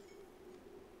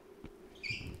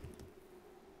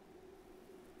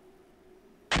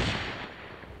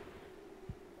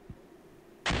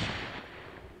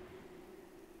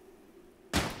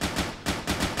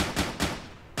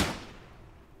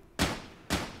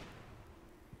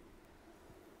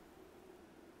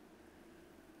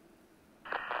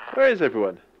 Where is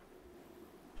everyone?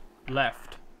 Left.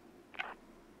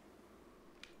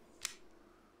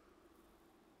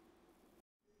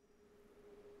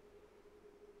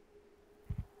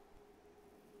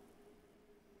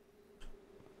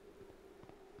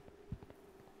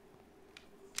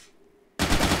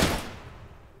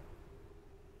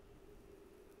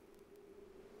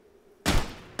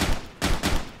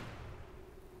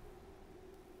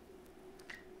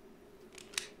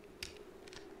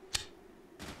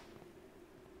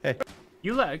 Hey.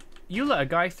 You let a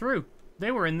guy through.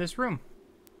 They were in this room.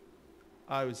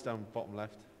 I was down bottom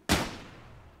left.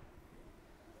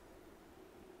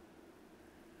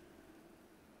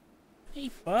 Hey,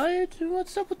 bud,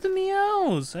 what's up with the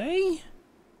meows, eh?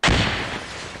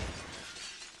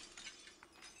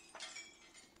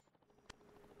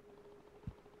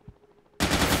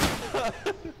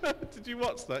 Did you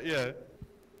watch that? Yeah.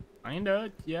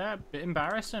 Kinda, yeah, bit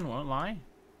embarrassing, won't lie.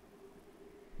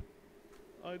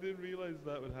 I didn't realize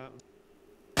that would happen.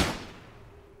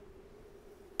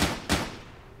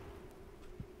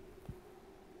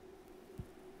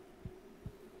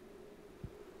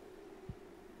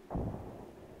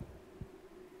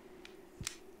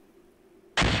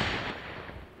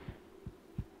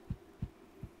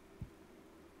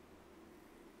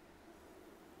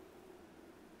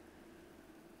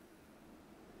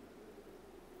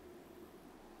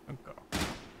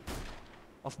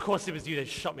 Of course it was you that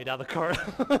shot me down the corridor.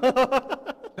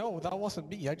 No, that wasn't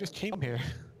me. I just came here.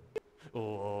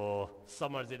 Oh,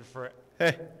 someone's in for it.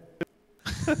 Hey.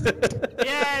 Yeah,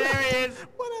 there he is.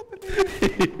 What happened?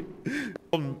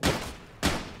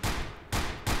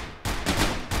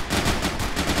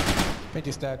 Finch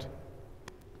is dead.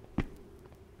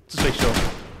 Just make sure.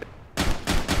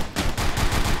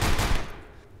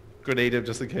 Grenade him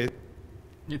just in case.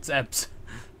 It's Ebbs.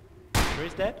 Sure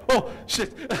he's dead? Oh,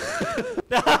 shit!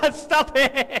 Stop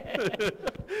it!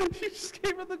 You just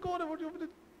came in the corner. What do you want me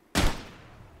to...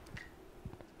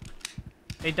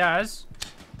 Hey, Daz.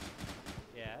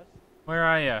 Yes? Where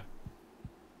are you?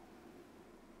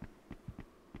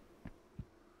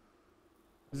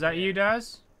 Is that you,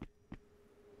 Daz?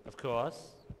 Of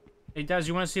course. Hey, Daz,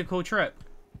 you want to see a cool trick?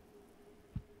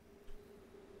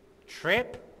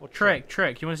 Trip? Or Trick.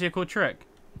 You want to see a cool trick?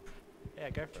 Yeah,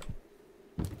 go for it.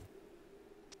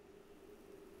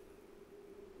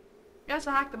 You have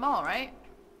to hack them all, right?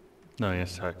 No,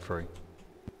 yes, hack 3.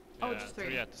 Oh, just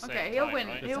 3. at the same Okay, he'll time, win.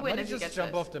 right? He'll win if he just gets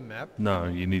jump this. off the map? No,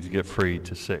 you need to get 3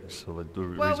 to 6. So the Well,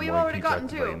 reason we've why already you keep gotten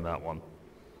 2. activating that one.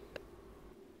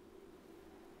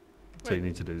 So you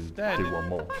need to do one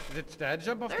more. Did Dad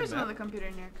jump off There's the map? another computer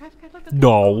in here. Guys, look at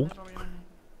No.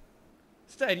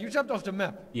 the Dad, you jumped off the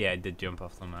map. Yeah, I did jump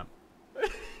off the map.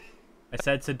 I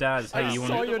said to Daz, hey, you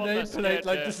want? I saw your nameplate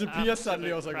like disappear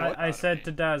suddenly. I was like, what? I said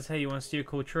to Daz, hey, you want to see a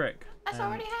cool trick? That's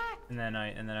already hacked. And then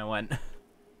I went.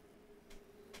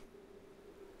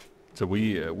 So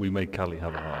we made Callie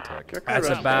have a heart attack. That's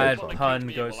a bad pun,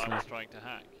 While Ghost. I was trying to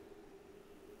hack.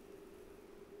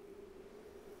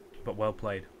 But well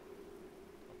played.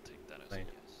 I'll take that as Played.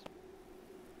 a yes.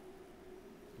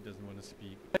 He doesn't want to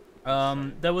speak.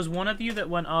 There was one of you that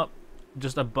went up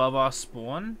just above our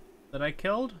spawn that I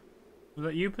killed. Was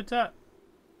that you, Patet?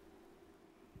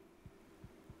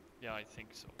 Yeah, I think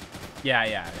so. Yeah,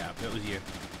 it was you.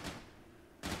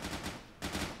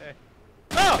 Hey.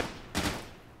 Oh!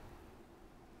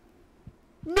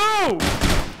 No!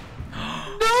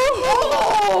 No!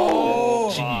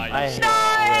 Oh!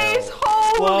 Nice!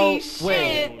 Holy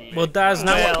shit! Well, Daz,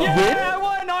 now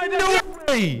No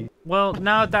way! Well,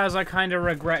 now, Daz, I kind of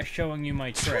regret showing you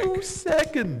my trick. 2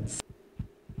 seconds.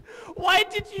 Why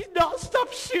did you not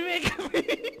stop shooting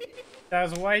me?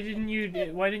 Daz, why didn't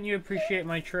you appreciate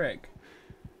my trick?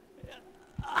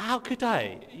 How could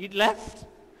I? You left.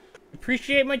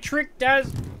 Appreciate my trick,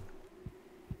 Daz.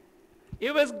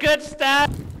 It was good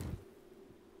stuff.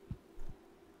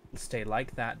 Stay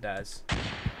like that, Daz.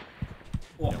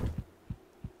 Oh,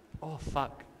 oh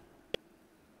fuck.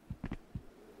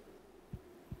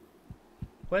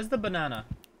 Where's the banana?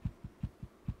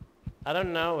 I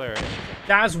don't know where it is.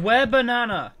 Daz, where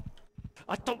banana?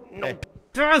 I don't know.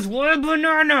 Daz, where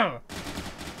banana?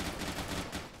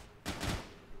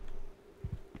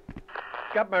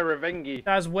 Got my revengy.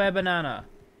 Daz, where banana?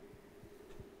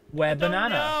 Where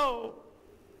banana? No.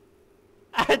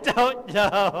 I don't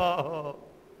know.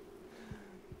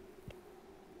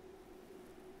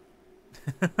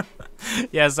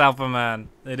 Yes, Alpha Man.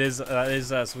 It is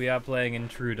us. We are playing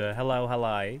Intruder. Hello,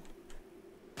 hello.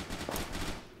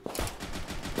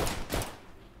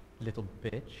 Little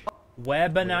bitch. Where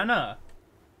banana?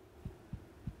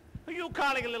 Who are you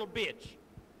calling a little bitch?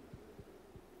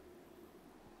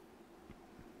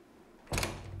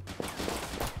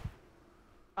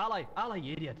 Ally,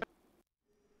 you idiot.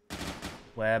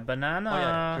 Where banana? Oh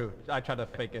yeah, true. I tried to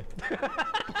fake it.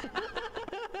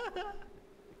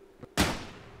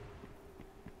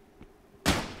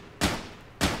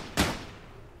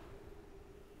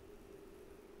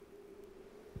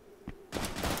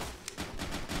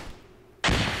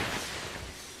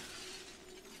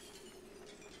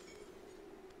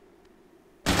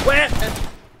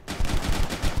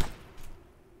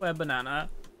 Where banana?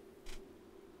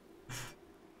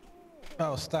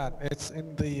 Oh, Stan, it's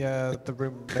in the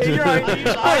room. Hey, you're right.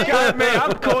 I got me.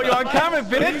 I'm caught you on camera,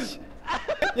 bitch.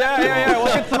 Yeah.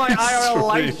 Welcome to my IRL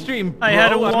live stream. I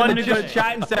had bro. I'm one in the good just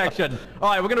chatting section.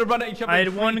 All right, we're gonna run at each other. I had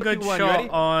in one 3, good 2, 1. shot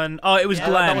on. Oh, it was Yeah,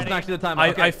 Glenn. that wasn't actually the time.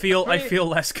 Okay. I feel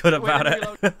less good about it.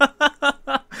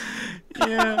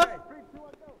 Yeah.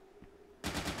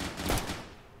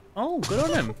 Oh, good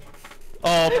on him.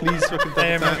 Oh, please fucking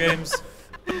AMR games.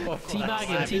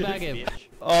 Teabag him.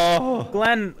 Oh,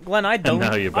 Glenn, I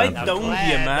domed you, man.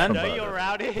 I know you're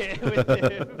out here with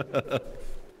him.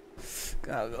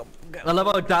 I love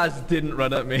how Daz didn't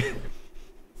run at me.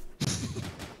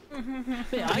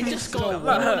 Wait, I just got one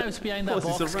when I was behind that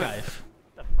box, guy. They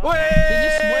just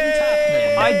one-tapped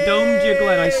me. I domed you,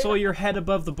 Glenn. I saw your head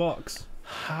above the box.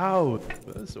 how?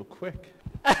 That's so quick.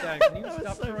 Dan, can you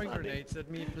stop throwing grenades at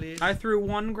me, please? I threw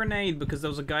one grenade because there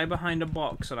was a guy behind a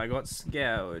box and I got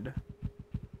scared.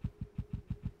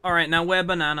 Alright, now where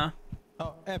banana?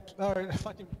 Oh,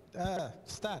 fucking,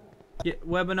 Stan. Yeah,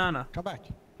 where banana? Come back.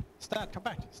 Stan, come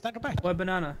back. Stan, come back. Where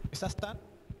banana? Is that Stan?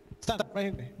 Stan, right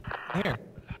in here.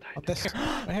 On this,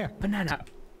 right here. Banana.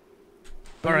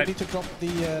 But Alright. we need to drop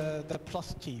the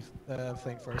plus key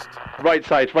thing first. Right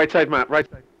side, Matt, right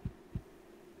side.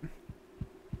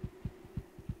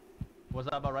 Was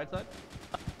that about right side?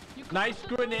 Nice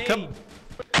grenade. Come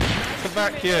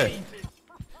back here.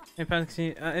 Hey,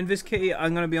 Fantasy, in this kitty,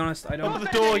 I'm gonna be honest, I don't. Open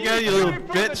the door again, you little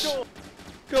bitch.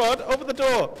 Go on, open the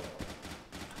door.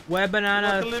 Where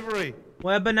banana? Delivery.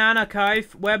 Where banana,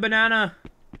 Kaif? Where banana?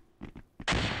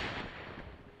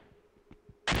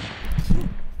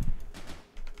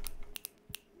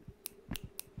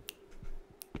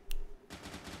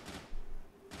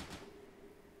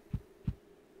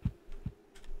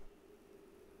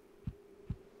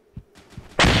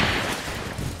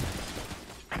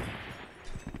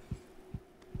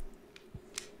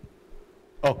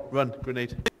 Oh, run,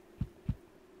 grenade.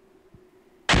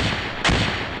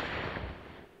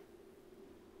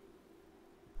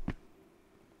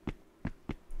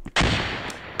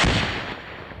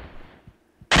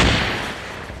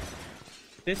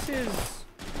 This is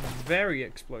very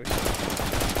explosive.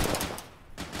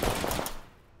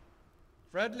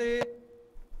 Friendly.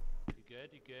 good?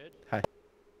 You good? Hi.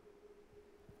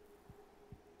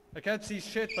 I can't see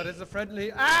shit, but it's a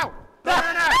friendly. Ow!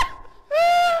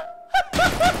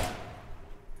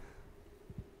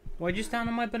 Why'd you stand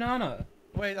on my banana?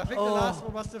 Wait, I think the last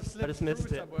one must have slipped just missed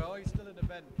through it. somewhere. Oh, he's still in the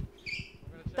vent.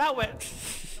 That went.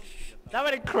 That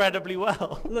went incredibly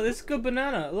well. Look, this is good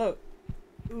banana. Look.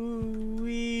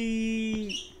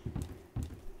 Ooh-wee.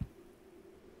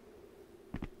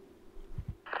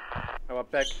 How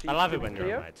about back seat? I love it to when be you're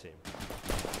clear? on my team.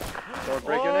 Don't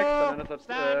break your neck, bananas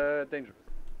are dangerous.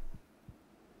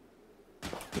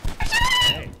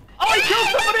 Oh, he killed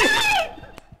somebody!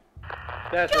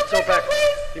 Yes, let's go back.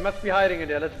 He must be hiding in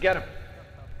there. Let's get him.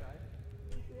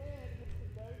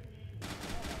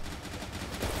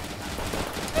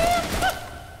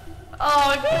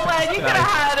 Oh, Glenn, you could have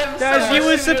had him. Daz, so you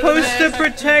were much sooner supposed to than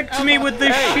protect me with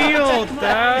the shield,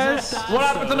 Daz. What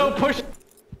happened to no push?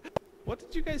 What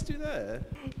did you guys do there?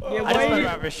 Yeah, I just went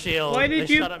around with a shield. Why did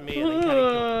they you shot at me and then Kenny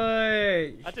killed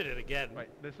me. push? I did it again. Right,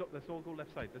 let's all go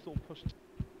left side. Let's all push.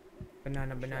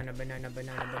 Banana, banana, banana,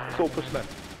 banana, banana. Let's all push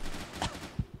left.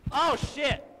 Oh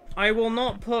shit! I will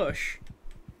not push.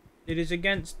 It is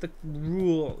against the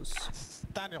rules.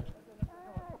 Daniel.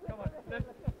 Come on.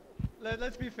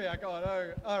 Let's be fair. Come on.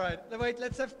 All right. Wait.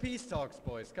 Let's have peace talks,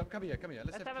 boys. Come here. Come here.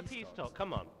 Let's have a peace talk.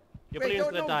 Come on. You're Wait,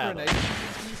 putting into the dialogue. grenade.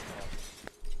 Peace talk.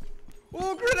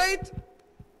 Oh, grenade!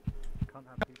 Can't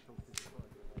have peaceful destroy.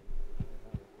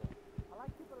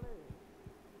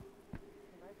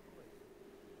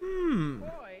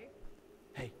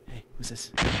 Hey, who's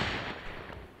this?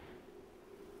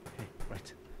 Hey,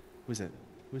 right. Who's it?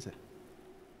 Who's it?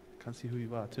 Can't see who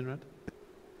you are. Turn around.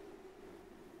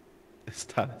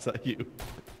 Stan, is that you?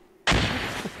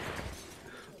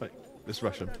 Right, let's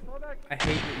rush him. I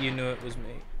hate that you knew it was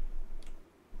me.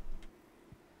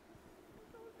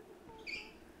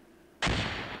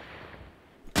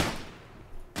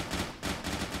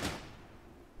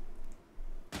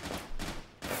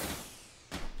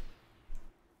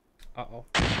 Uh-oh.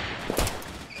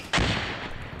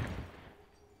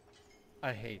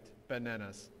 I hate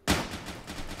bananas.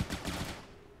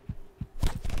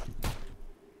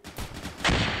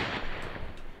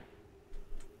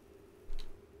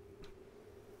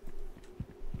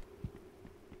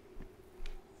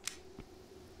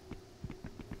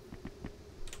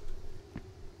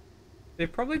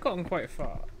 They've probably gotten quite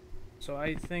far, so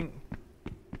I think...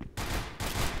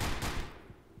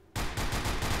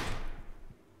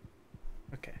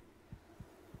 Okay.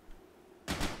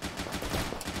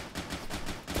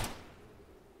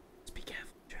 Let's be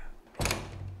careful, Joe.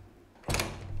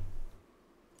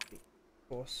 Of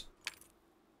course.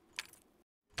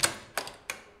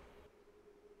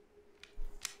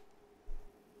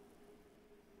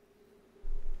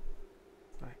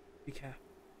 Right, be careful.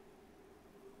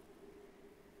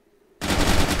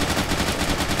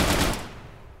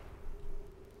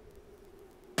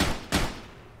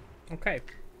 Okay.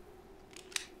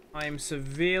 I am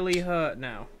severely hurt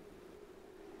now.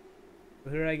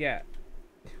 Who did I get?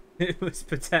 It was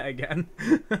Patet again.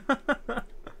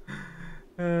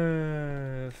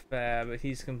 Fair, but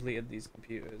he's completed these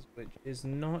computers, which is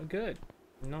not good.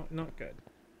 Not good.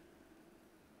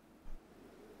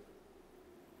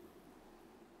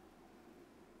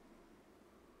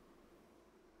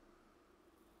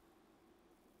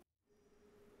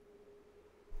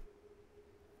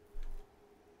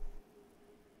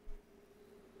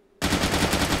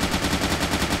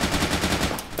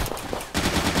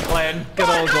 Glenn, good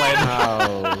old Glenn.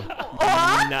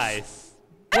 How? Nice.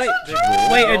 Wait,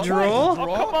 wait, a draw? Oh,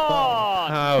 come on!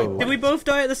 How? Did we both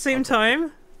die at the same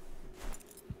time?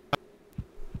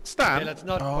 Stan? Yeah, let's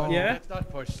not. Yeah? Let's not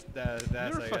push the.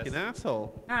 You're a fucking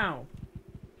asshole. Ow.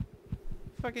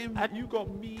 Fucking, you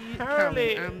got me,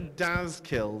 Apparently- Cam, and Daz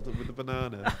killed with the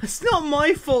banana. It's not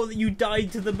my fault that you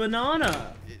died to the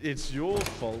banana. It's your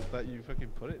fault that you fucking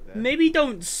put it there. Maybe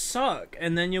don't suck,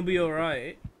 and then you'll be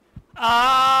alright. Wait,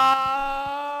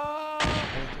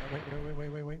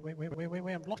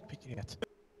 I'm lockpicking it.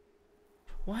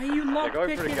 Why are you They're lockpicking?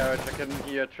 going for the garage. I can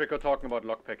hear Trico talking about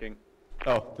lockpicking.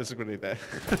 Oh, there's a grenade there.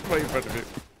 Right in front of you.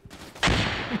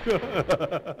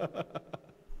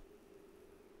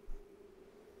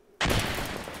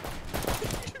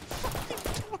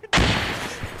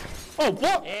 Oh,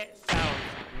 what? It sounds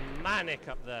manic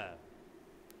up there.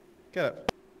 Get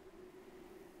up.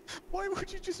 Why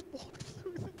would you just walk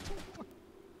through the door?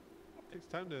 It takes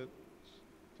time to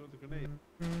throw the grenade.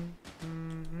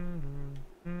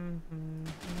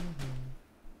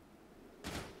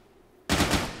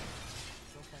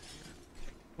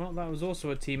 Well, that was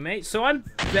also a teammate, so I'm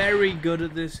very good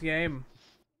at this game.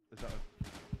 Is that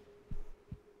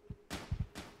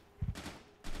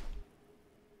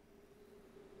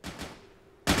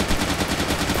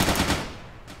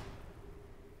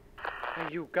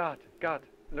you, God.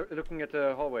 Looking at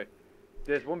the hallway.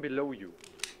 There's one below you.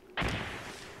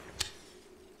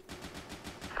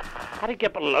 How did he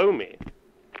get below me?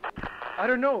 I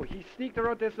don't know. He sneaked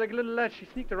around. There's like a little ledge. He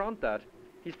sneaked around that.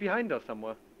 He's behind us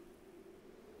somewhere.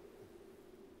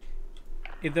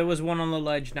 If there was one on the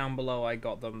ledge down below, I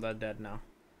got them. They're dead now.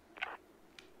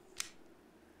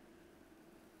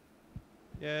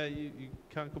 Yeah, you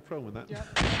can't go prone with that. Yeah,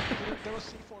 there was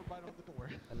C4 right on the door.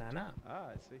 Banana. Ah,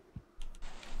 I see.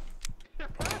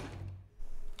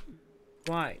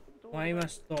 Why? Why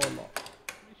must door lock?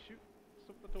 You shoot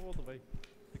stop the door all the way.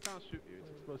 They can't shoot you.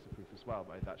 It's explosive proof as well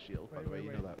by that shield. By the way,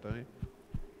 you know that, don't you?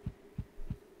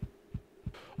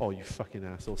 Oh, you fucking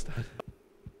asshole, Stan.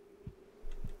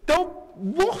 Don't.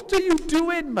 What are you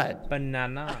doing, man?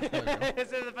 Banana.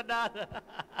 This is a banana.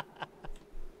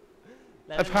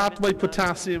 I've had my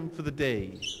potassium for the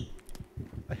day.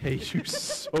 I hate you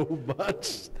so much,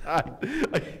 Stan.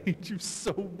 I hate you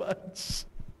so much.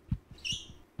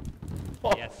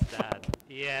 Oh, Yes, Dad.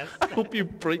 Yes. I hope you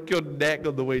break your neck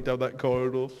on the way down that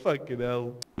corridor. Fucking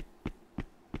hell.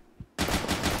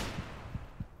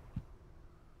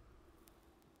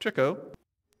 Trico?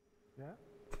 Yeah?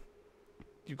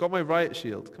 You got my riot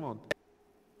shield. Come on.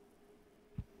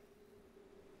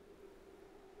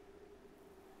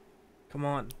 Come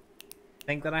on.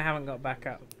 Think that I haven't got back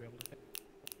up.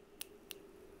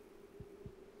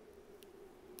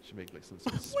 Should make like some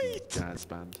sort of smooth jazz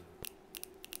band.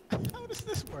 How does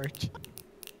this work?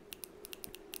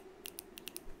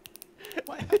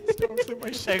 My hands going through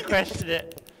my shield. Don't question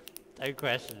it. Don't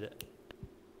question it.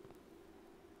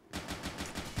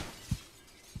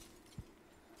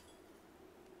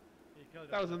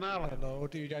 That was an hour. Hello,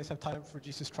 do you guys have time for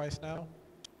Jesus Christ now? Who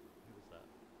was that?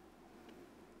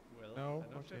 Will? No?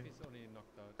 I'm not sure if Okay. he's only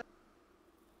knocked out.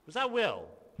 Was that Will?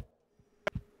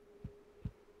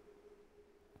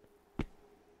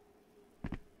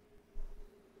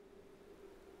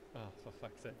 Oh, for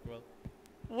fuck's sake, Will.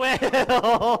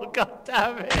 Will! God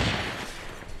damn it!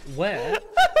 Where?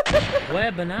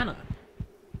 Where banana?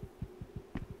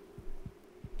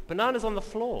 Banana's on the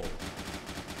floor.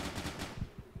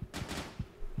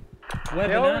 Where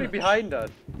They're banana? already behind us.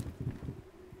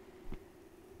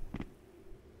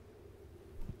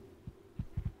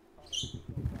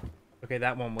 Okay,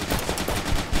 that one was.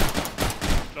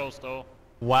 Close door.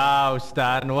 Wow,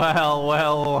 Stan.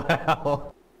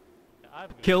 Well.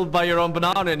 Killed by your own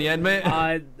banana in the end, mate.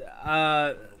 That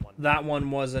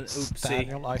one was an oopsie.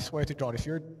 Daniel, I swear to God, if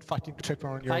you're fucking tripping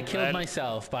on your... I killed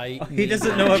myself by. He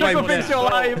doesn't know if I thinks you're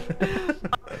alive.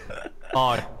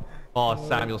 Oh,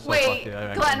 Samuel's so Wait,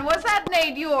 fucking. Glenn, was that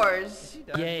nade yours?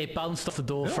 Yeah, it bounced off the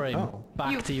door frame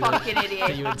back You to you. fucking idiot.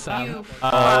 To you and Sam. You go on,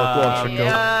 fucking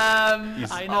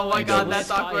Trico. I know. Oh my God, that's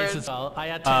Spies awkward. as well. I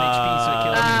had 10 HP, so it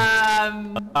killed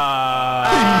me.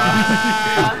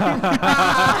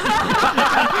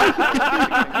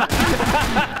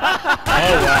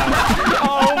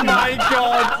 Oh my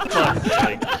God!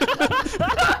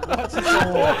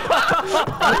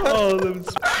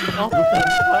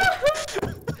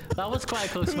 That was quite a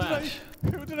close match.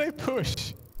 Who did I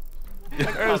push?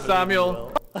 There's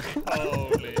Samuel.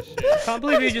 Holy shit. I can't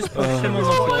believe you just pushed him on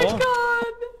the floor.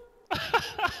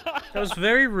 That was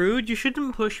very rude. You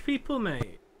shouldn't push people,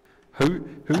 mate. Who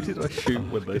did I shoot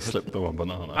when they slipped on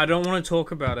banana? I don't want to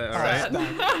talk about it, alright?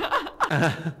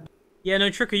 Yeah, no,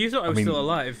 Tricker, you thought I was still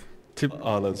alive. To be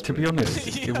honest,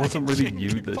 it wasn't really you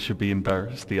that should be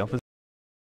embarrassed. The others.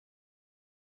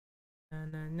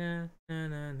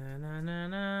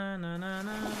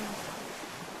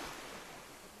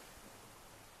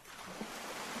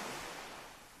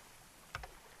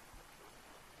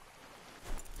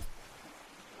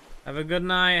 Have a good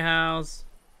night, House.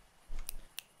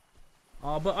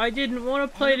 Oh, but I didn't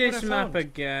want to play this map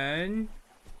again.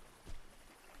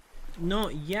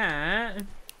 Not yet.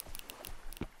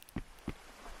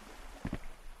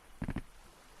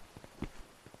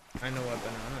 I know what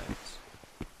banana is.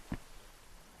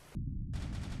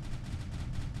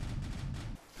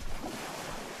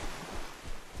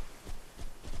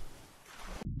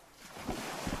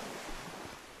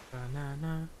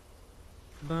 Banana.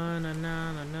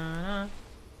 Banana,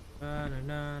 banana,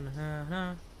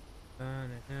 banana,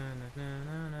 banana,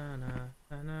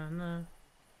 banana,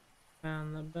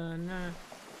 found the banana,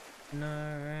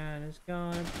 and it's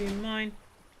gonna be mine.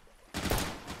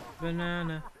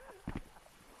 Banana.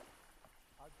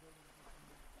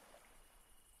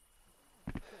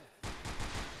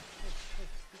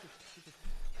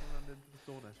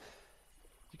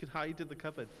 You can hide in the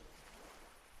cupboard.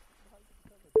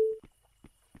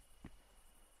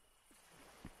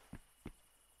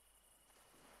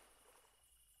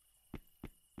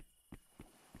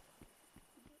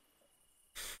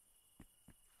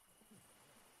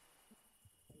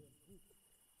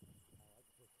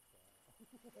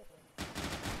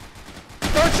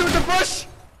 shoot the bush!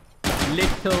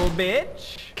 Little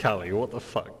bitch. Callie, what the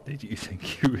fuck did you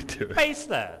think you were doing? Face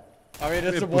there. I mean,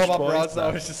 it's We're a warm-up bush round, boys so I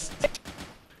now. was just...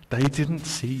 They didn't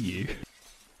see you.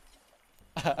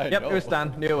 Yep, it was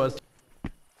Dan. Knew it was.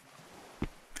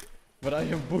 But I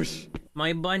am bush.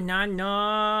 My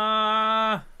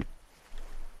banana.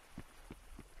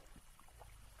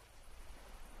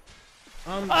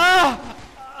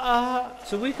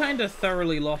 So we kind of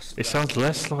thoroughly lost. It sounds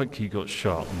less like you got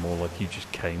shot and more like you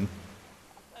just came.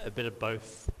 A bit of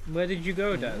both. Where did you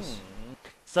go, Des?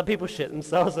 Some people shit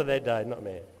themselves and they died, not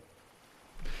me.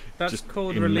 That's Just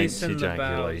called immense releasing the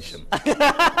bowels. ejaculation.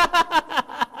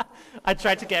 I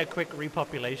tried to get a quick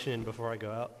repopulation in before I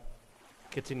go out.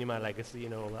 Continue my legacy, you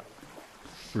know all that.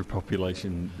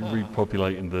 Repopulating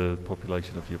the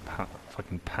population of your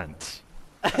fucking pants.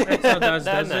 That's how Des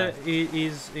does No. it.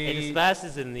 His verse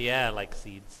is in the air like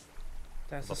seeds.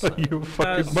 That's You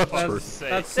fucking mushroom.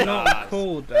 That's not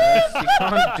cool, Des. You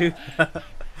can't do that.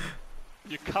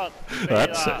 You can't.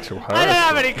 That's sexual I don't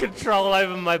have harassment. any control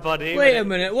over my body. Wait a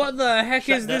minute. What the heck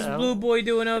Shut is this down. blue boy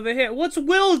doing over here? What's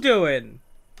Will doing?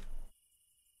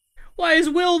 Why is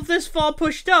Will this far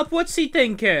pushed up? What's he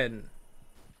thinking?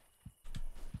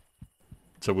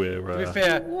 So we're. To be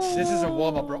fair, this is a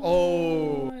warm-up round.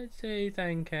 Oh! What's he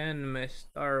thinking,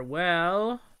 Mr.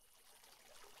 Will?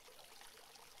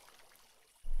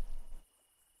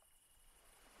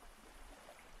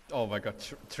 Oh my god,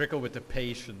 Trickle with the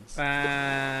patience.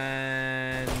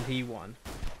 And he won.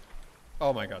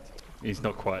 Oh my god. He's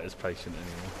not quite as patient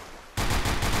anymore.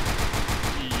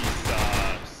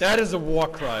 Jesus. That is a war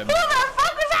crime. Who the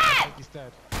fuck was that? He's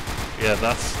dead. Yeah,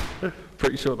 that's.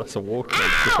 Pretty sure that's a war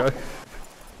crime.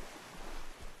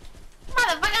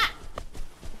 Motherfucker!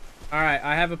 Alright,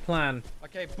 I have a plan.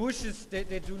 Okay, Bush is... They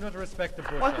do not respect the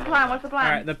Bush. What's the plan? What's the plan?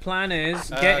 Alright, the plan is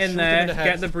get shoot in him there, in the head.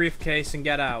 get the briefcase, and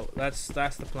get out. That's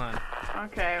the plan.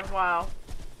 Okay, wow.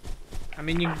 I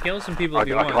mean, you can kill some people if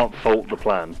you I want. can't fault the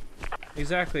plan.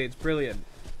 Exactly, it's brilliant.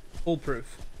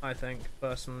 Foolproof, I think,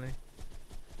 personally.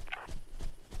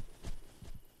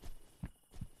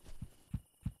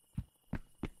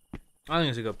 I think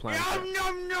it's a good plan.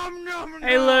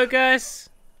 Hey, Lucas!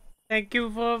 Thank you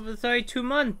for the 32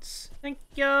 months. Thank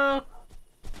you. I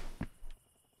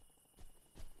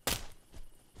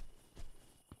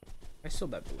saw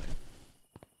that balloon.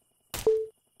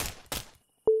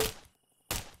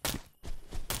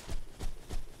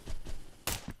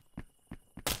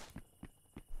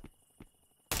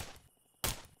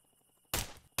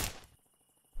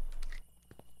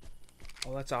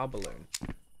 Oh, that's our balloon.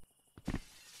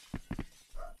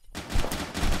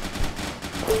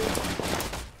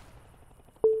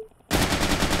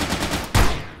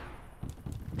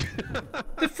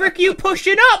 The frick are you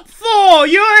pushing up for?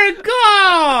 You're a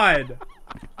god!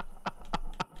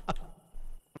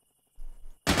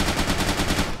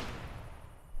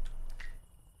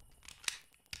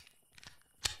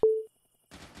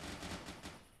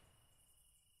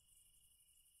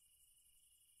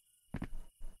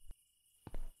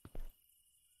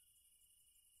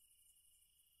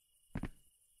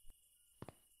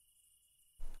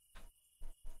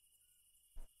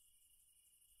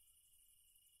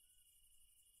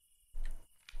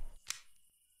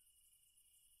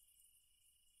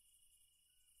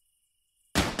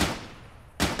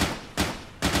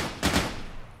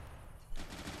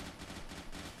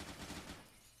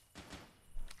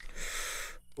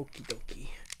 Okie dokie.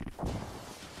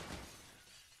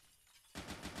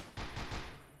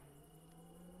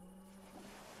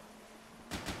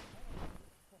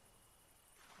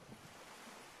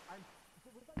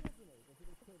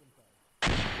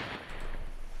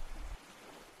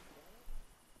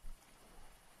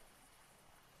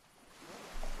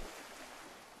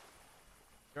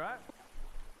 You alright?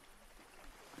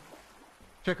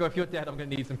 Trico, if you're dead, I'm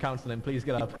gonna need some counseling. Please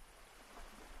get up.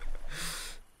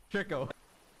 Trico.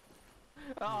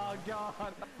 Oh god.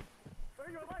 Are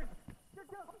you alive?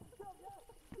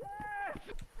 Yes!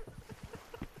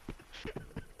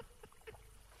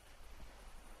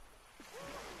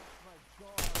 My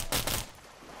god.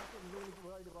 I'm really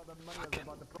worried about the money I was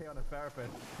about to pay on a therapist.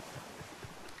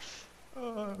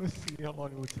 Let's see how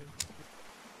long it would take.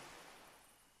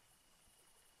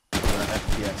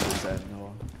 FPS is there,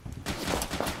 no.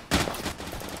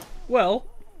 Well,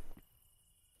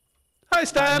 hi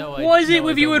Stan! what is it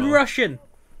with you in Russian?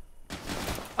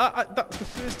 That's the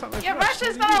first time I've Yeah, rushed.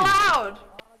 Russia's not allowed!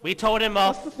 We told him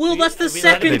off. Well, that's the We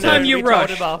second let him time know. you We told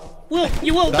rushed. him off. Well, That's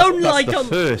don't lie. the Don't.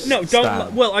 first, No, don't.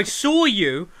 Stan. Well, I saw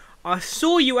you. I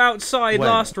saw you outside When?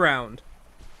 last round.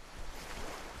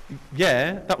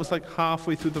 Yeah, that was like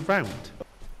halfway through the round.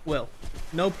 Well,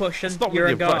 No pushing. It's not You're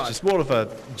really a a push, god. it's more of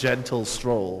a gentle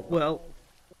stroll. Well,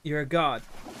 you're a god.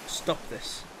 Stop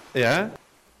this. Yeah?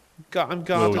 I'm guarding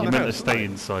Well, you're the meant to house, stay right?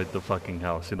 inside the fucking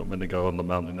house. You're not meant to go on the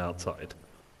mountain outside.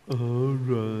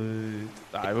 Alright.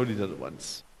 I've only done it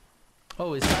once.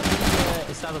 Oh, is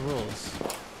that the rules?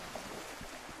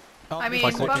 I mean,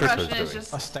 like one what question Tricker's is doing.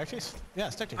 just... A staircase? Yeah,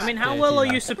 staircase. I mean, how Yeah, well are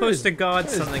yeah. you supposed to guard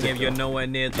There is something if Tricker. you're nowhere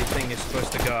near the thing you're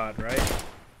supposed to guard, right?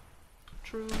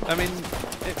 True. I mean,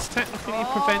 it's technically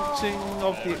preventing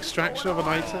of the extraction of an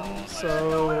item,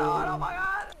 so...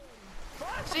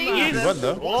 Jesus. Run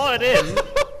though. What in?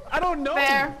 I don't know.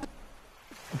 Fair.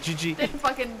 GG. Didn't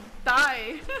fucking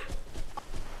die.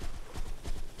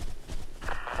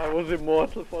 I was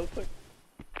immortal for a second.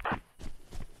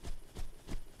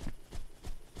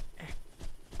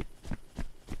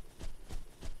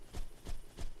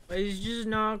 It's just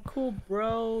not cool,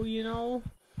 bro, you know?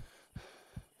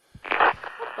 What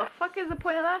the fuck is the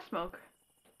point of that smoke?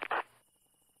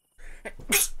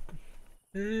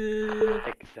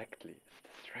 Exactly. It's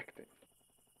distracting.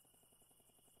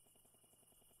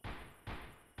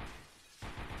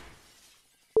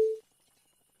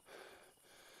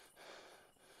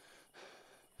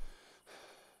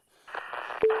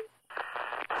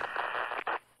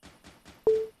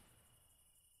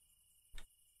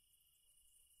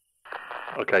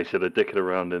 Okay, so they're dicking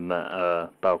around in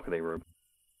that balcony room.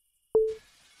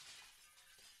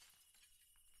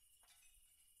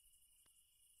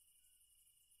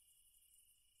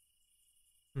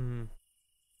 Hmm.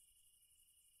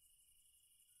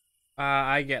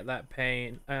 I get that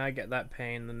pain. I get that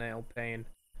pain, the nail pain.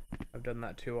 I've done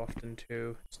that too often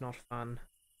too. It's not fun.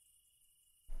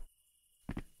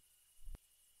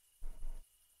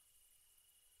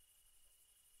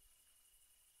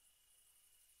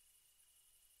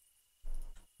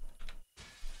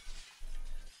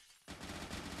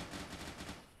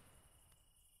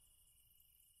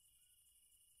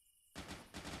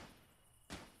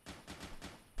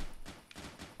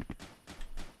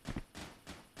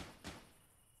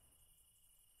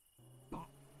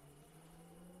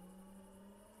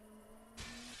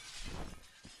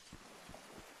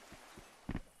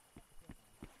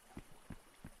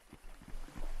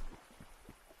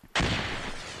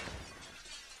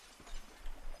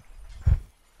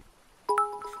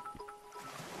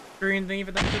 Green thingy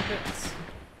for them good bits.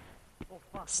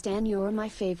 Stan, you're my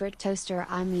favorite toaster,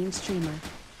 I mean streamer.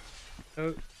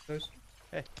 Oh, those.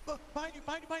 Hey. Look, behind you,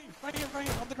 right here,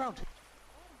 on the ground.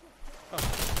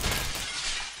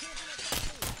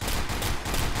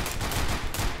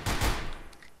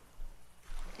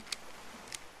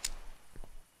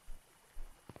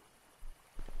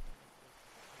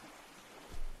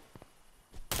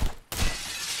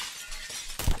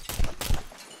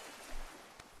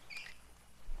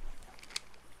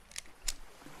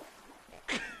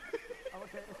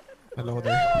 Hello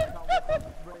there.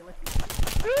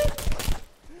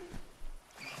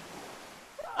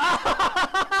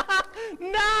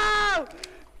 No!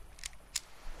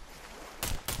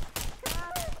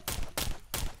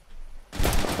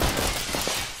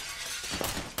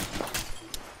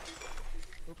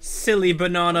 Silly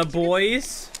banana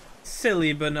boys.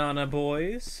 Silly banana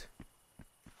boys.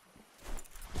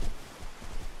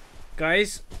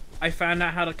 Guys, I found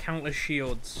out how to counter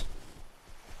shields.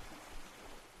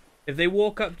 If they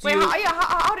walk up to Wait, you,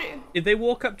 how do you... if they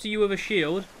walk up to you with a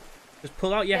shield, just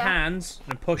pull out your hands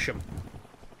and push them.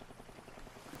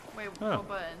 Wait, Oh, what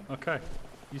button? okay.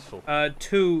 Useful.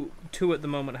 Two at the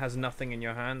moment has nothing in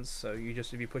your hands, so you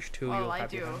just, if you push two, Oh, you'll I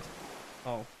have your do. hands.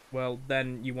 Oh, well,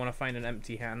 then you want to find an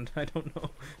empty hand. I don't know.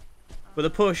 But the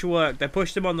push worked. I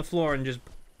pushed him on the floor and just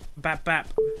bap bap.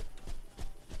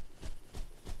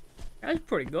 That's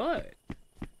pretty good.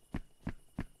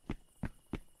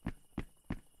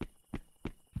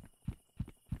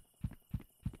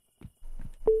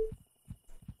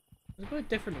 Let's go a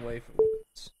different way for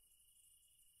once.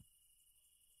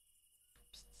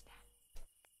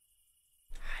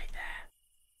 Hi there.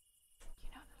 You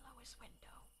know the lowest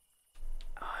window?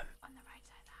 On the right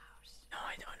side of the house. No,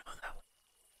 I don't know that one.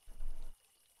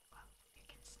 Well, you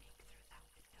can sneak through that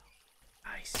window.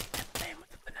 I see them playing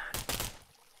with the banana.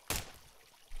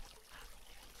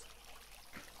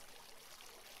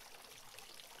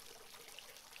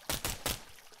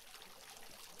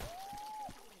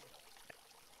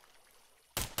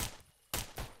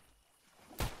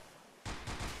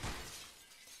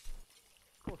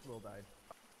 Of course Will died.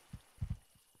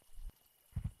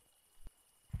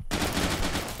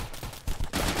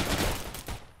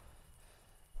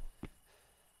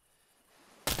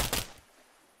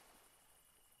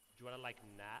 Do you wanna like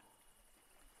nat?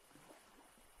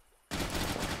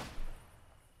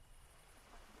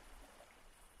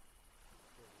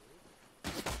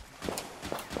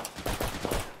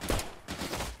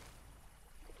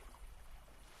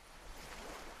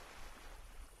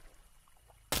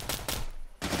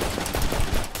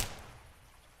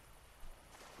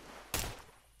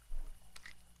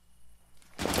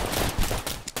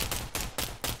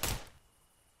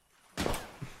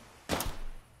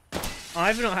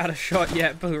 I've not had a shot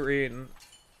yet, Ballerine.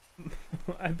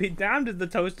 I'd be damned if the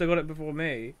toaster got it before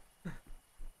me.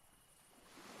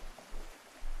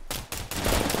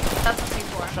 That's a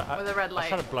C4 with a red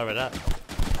light. I was trying to blow it up.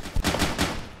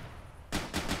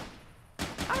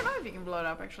 I don't know if you can blow it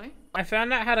up, actually. I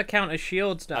found out how to count as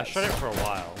shield stats. I shot it for a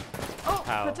while. Oh,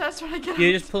 How? the test when I get You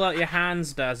out. just pull out your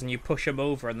hands, Daz, and you push them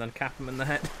over and then cap them in the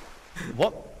head.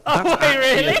 What? Oh, That's wait,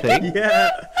 actually really? a thing? Yeah.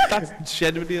 That's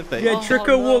genuinely a thing. Yeah, Oh, Tricker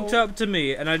no. walked up to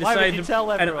me and I Why would decided you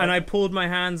tell and everyone? I pulled my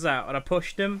hands out and I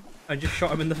pushed him and just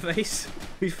shot him in the face.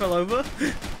 He fell over.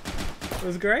 It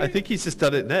was great. I think he's just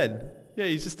done it then. Yeah,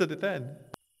 he's just done it then.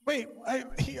 Wait,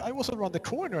 I was around the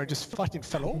corner. I just fucking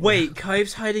fell over. Wait,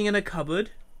 Kive's hiding in a cupboard?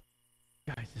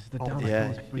 Guys, this is the Oh, down yeah,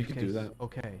 close you can do briefcase. that.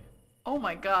 Okay. Oh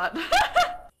my god.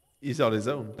 He's on his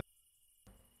own.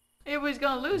 It was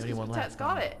gonna lose Only because one Patet's left,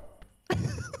 got huh? it.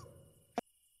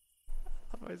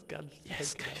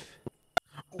 Yes,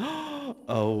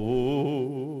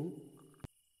 Oh.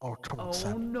 Oh, come on, Oh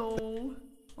Sam. no.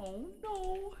 Oh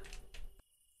no.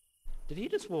 Did he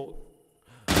just walk?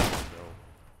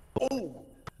 Oh!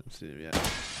 Yeah.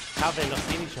 How have they not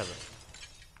seen each other?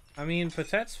 I mean,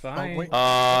 Patet's fine. wait.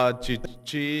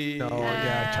 GG. No,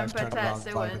 yeah, I tried to turn Patet around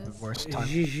still right at wins. the worst time.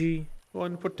 GG.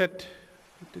 One potet.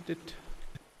 Did it.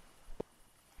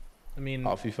 I mean,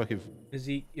 Oh, if you fucking. if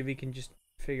he can just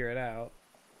figure it out.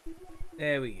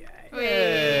 There we go.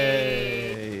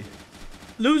 Hey.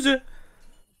 Loser.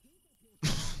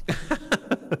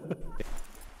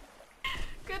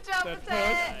 Good job,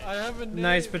 Patet. I have a name.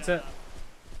 Nice, Patet.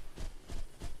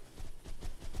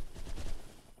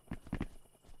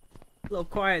 A little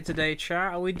quiet today,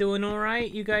 chat. Are we doing all right?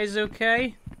 You guys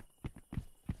okay?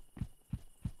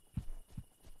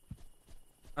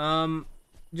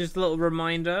 Just a little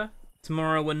reminder.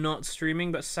 Tomorrow we're not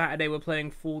streaming, but Saturday we're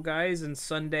playing Fall Guys, and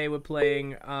Sunday we're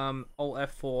playing Alt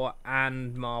F4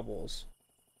 and Marbles.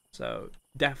 So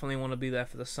definitely want to be there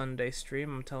for the Sunday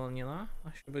stream. I'm telling you that.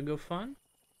 That should be good fun.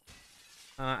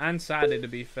 And Saturday, to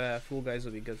be fair, Fall Guys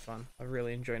will be good fun. I've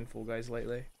really enjoyed Fall Guys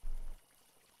lately.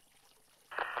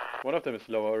 One of them is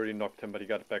low. I already knocked him, but he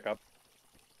got back up.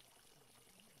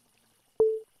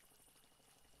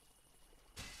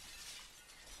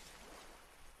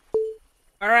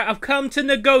 Alright, I've come to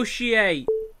negotiate.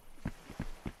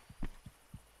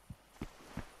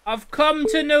 I've come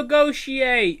to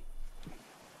negotiate.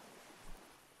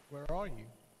 Where are you?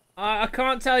 I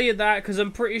can't tell you that because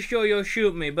I'm pretty sure you'll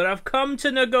shoot me, but I've come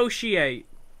to negotiate.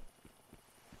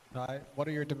 Right, what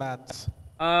are your demands?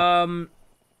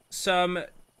 Some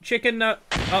chicken nut.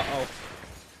 Uh-oh.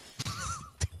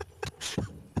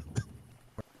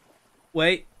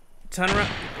 Wait. Turn around.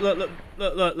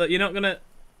 Look. You're not gonna...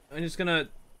 I'm just gonna...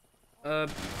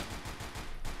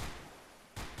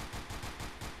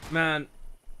 Man.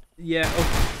 Yeah,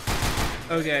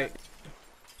 okay.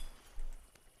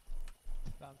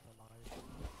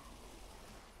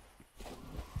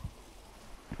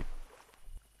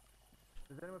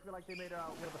 Does anyone feel like they made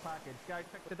out with the package? Guys,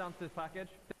 check the downstairs package.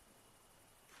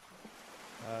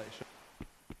 Sure.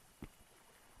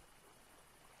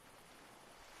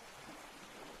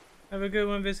 Have a good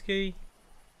one, Visky.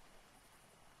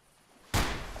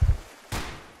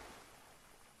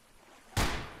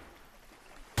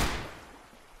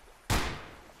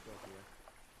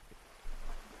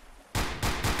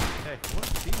 Hey,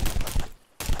 what's these?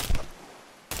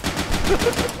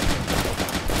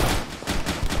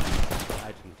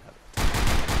 I didn't have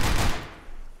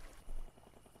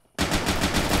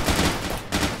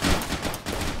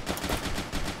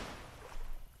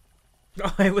it.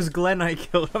 Oh, it was Glenn I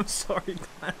killed. I'm sorry,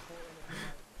 Glenn.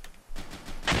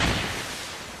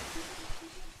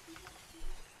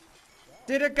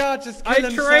 Did a guard just kill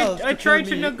himself? I tried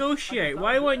to me? negotiate.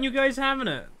 Why weren't you guys having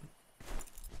it?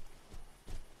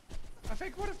 I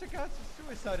think one of the guards just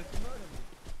suicided to murder me.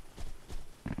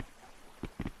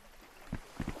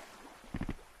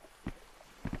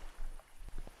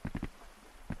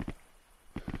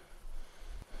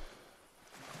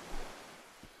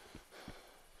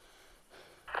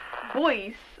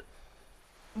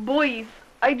 Boys,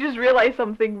 I just realized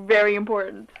something very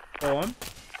important. Go on.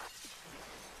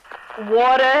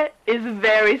 Water is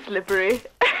very slippery.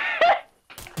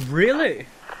 Really?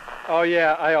 Oh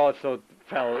yeah, I also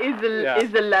fell. Is yeah.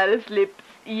 the ladder slips?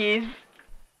 Yes.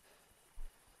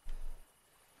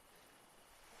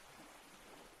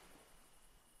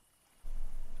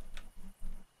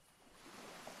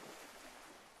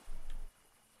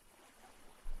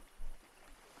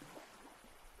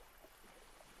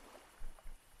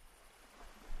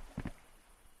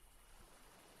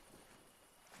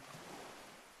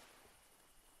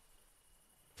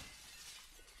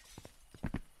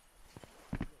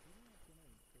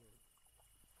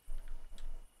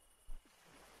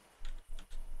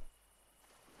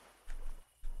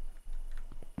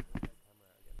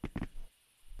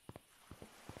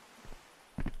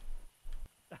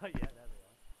 Oh yeah, there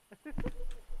they are.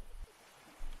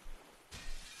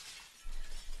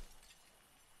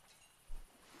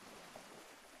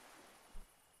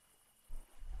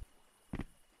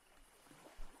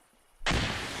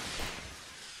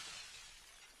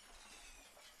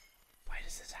 Why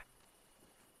does this happen?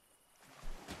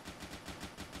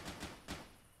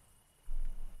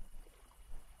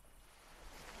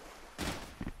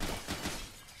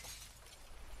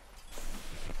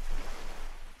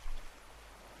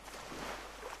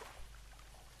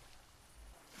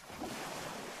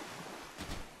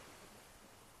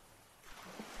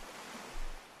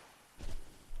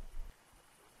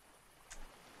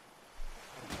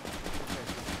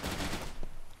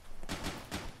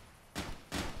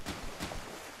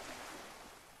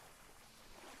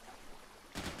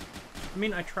 I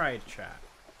mean, I tried, chat.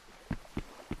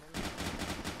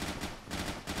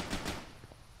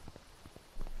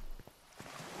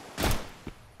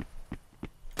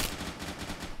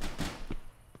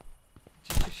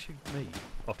 Did you just shoot me?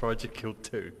 After I just killed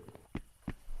 2.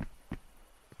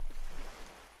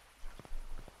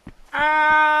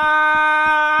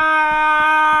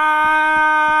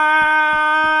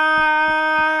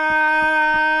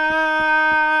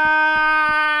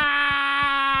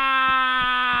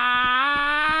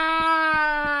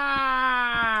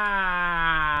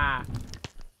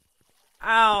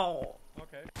 Ow!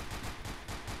 Okay.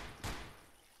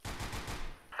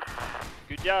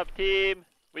 Good job, team.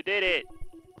 We did it.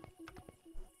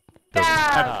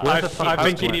 I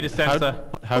think you need a sensor.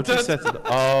 How do you set it?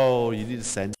 Oh, you need a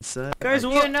sensor. Guys, You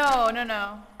what?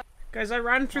 no. Guys, I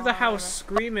ran through the house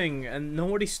screaming and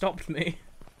nobody stopped me.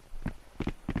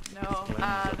 No,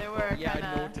 they were Yeah, kinda...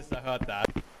 I noticed. I heard that.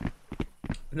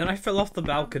 And then I fell off the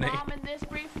balcony. Bomb in this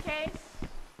briefcase.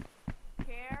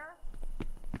 Care.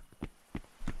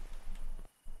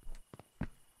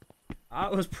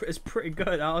 It's pretty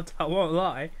good. I won't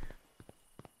lie.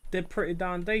 Did pretty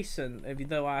darn decent. If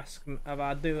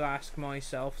I do ask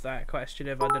myself that question,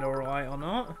 if I did alright or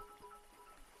not.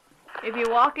 If you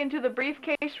walk into the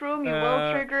briefcase room, you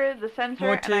will trigger the sensor,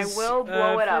 and I Mortis, will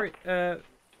blow it up.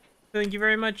 Thank you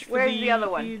very much for Where's the other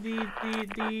one? the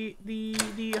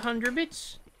 100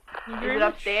 bits. Thank you Is very it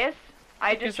much. upstairs?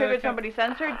 I just triggered somebody's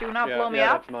sensor. Do not blow me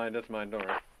yeah, up. that's mine, don't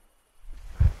worry.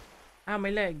 Ow, my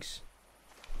legs.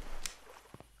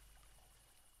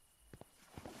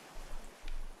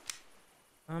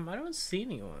 I don't see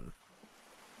anyone.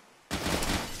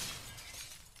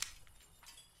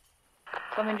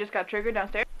 Something just got triggered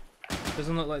downstairs.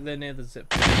 Doesn't look like they're near the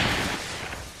zip.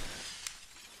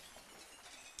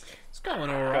 It's going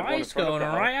alright. It's going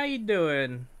alright. How you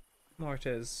doing,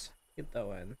 Mortis? Get that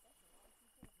one.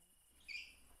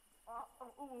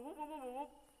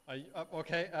 Are you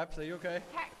okay? Abs, are you okay?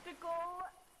 Tactical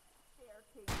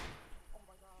staircase. Oh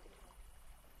my god.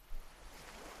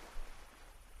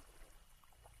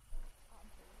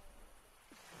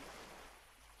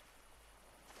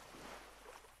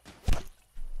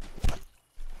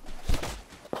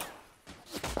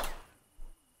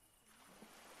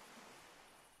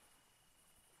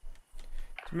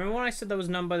 Remember when I said there was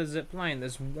none by the zip line?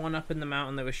 There's one up in the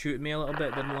mountain that was shooting me a little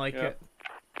bit. Didn't like it.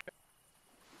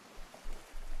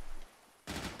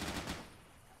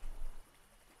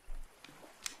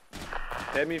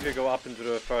 Tell me if you go up into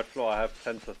the 3rd floor, I have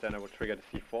sensors, then I will trigger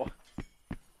the C4.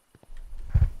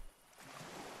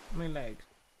 My legs.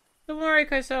 Don't worry,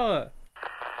 Kaisela.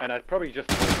 And I'd probably just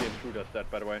told the intruders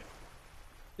that, by the way.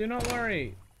 Do not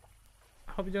worry.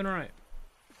 I hope you're doing alright.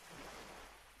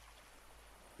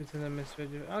 Okay,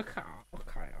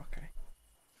 okay.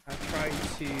 I'll try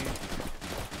to...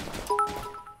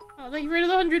 Oh, thank you for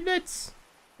the 100 bits!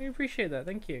 I appreciate that,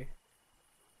 thank you.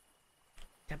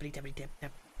 Tappity tappity tap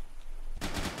tap.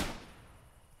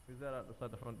 Who's that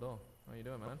outside the front door? How you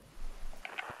doing, man?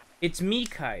 It's me,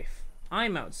 Kaif.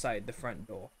 I'm outside the front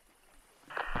door.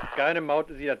 Guy in the mouth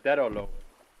is either dead or low.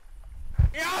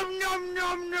 Nom nom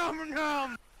nom nom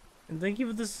nom! And thank you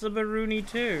for the Subaruni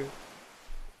too.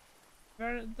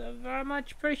 Very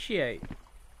much appreciate.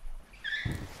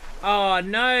 Oh,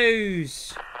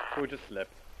 nose! Who just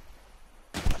slept?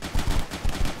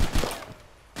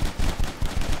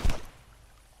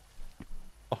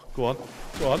 Oh, go on.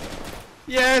 Go on.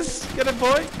 Yes! Get him,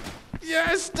 boy!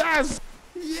 Yes, Daz!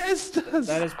 Yes, Daz!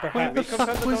 That is perhaps... Where the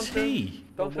fuck was he?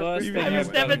 The worst thing You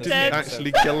I've done didn't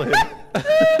actually kill him.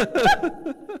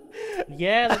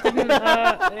 Yeah, that didn't,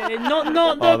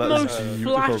 not the most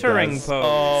flattering pose.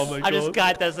 Oh my god. I just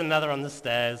got there's another on the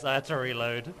stairs. I had to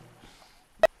reload.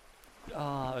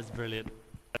 Oh, that was brilliant.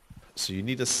 So you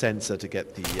need a sensor to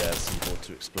get the C4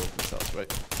 to explode themselves,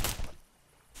 right?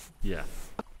 Yeah.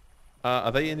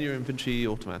 Are they in your inventory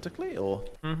automatically, or?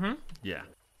 Mm-hmm. Yeah.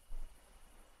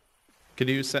 Can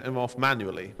you set them off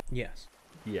manually? Yes.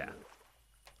 Yeah.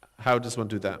 How does one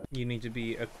do that? You need to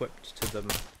be equipped to them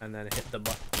and then hit the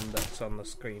button that's on the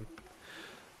screen.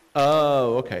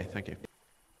 Oh, okay. Thank you.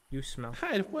 You smell.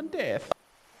 I had one death.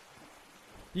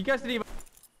 You guys didn't even...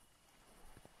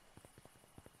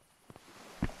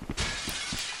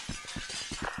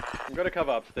 I'm gonna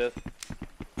cover upstairs.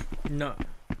 No.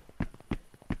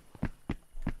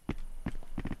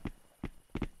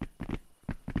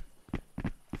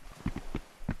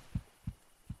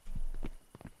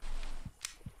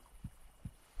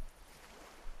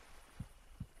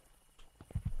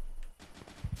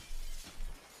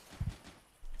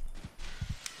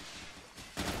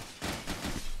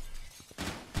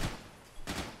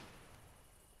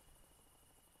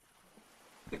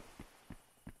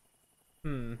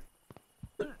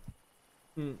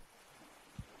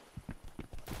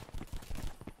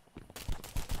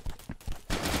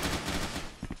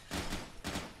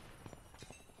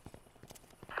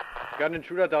 Got an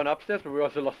intruder down upstairs, but we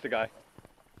also lost the guy.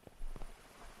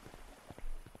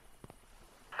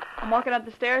 I'm walking up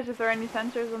the stairs. If there are any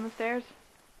sensors on the stairs.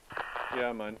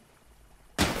 Yeah, mine.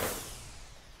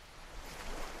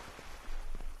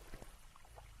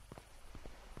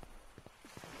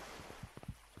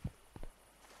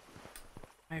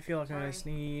 I feel like I'm gonna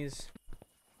sneeze.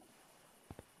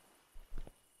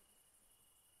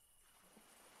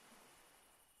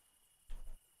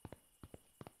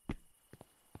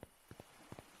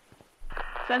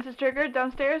 Sensors triggered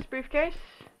downstairs. Briefcase.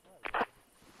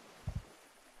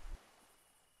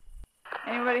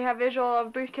 Anybody have visual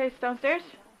of briefcase downstairs?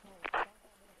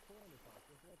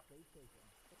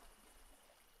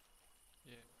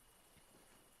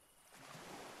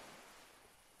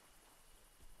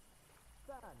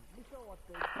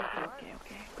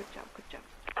 Okay. Good job.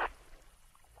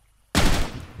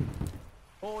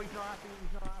 Oh, he's not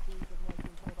happy.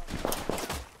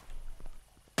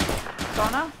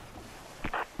 Sauna?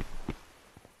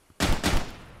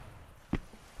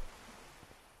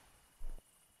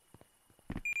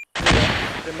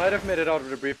 They might have made it out of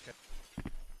the briefcase.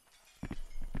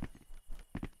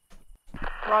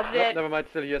 Roger that. Never mind,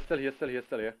 still here.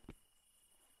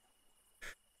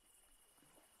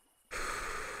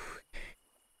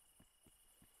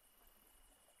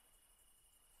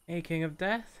 Hey, King of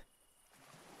Death.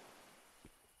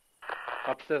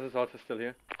 Upstairs is also still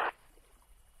here.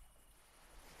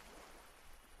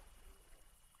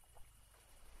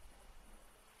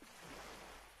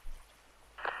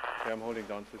 Okay, I'm holding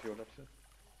down to you upstairs.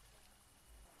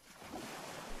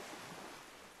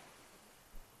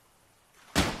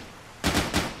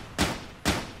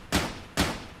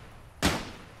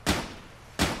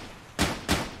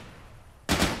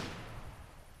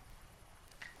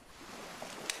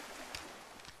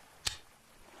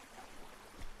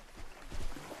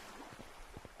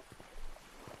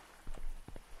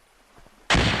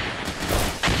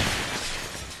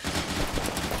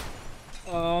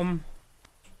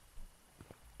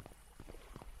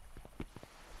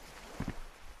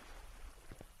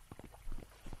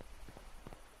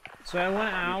 So I went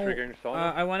out.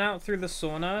 I went out through the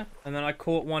sauna, and then I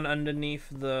caught one underneath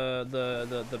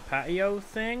the patio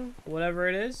thing, whatever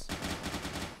it is,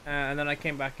 and then I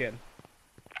came back in.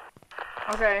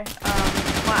 Okay.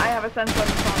 I have a sensor on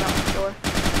the sauna on the door.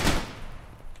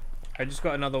 I just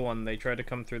got another one. They tried to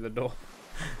come through the door.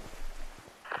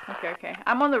 Okay.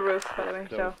 I'm on the roof, by the way.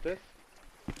 So.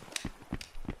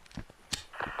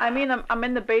 I mean, I'm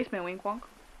in the basement, wink wonk.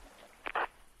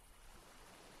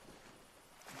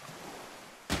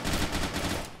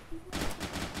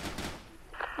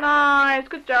 Nice,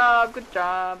 good job.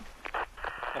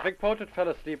 I think Portrait fell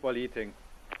asleep while eating.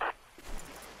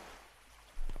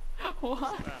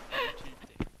 What?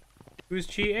 Who's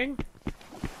cheating?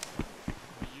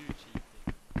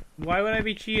 Why would I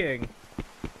be cheating?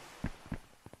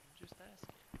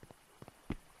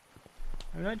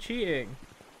 I'm not cheating.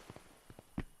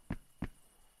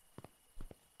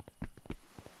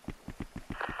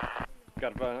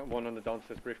 Got one on the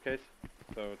downstairs briefcase,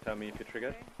 so tell me if you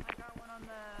triggered. Okay, I got one on the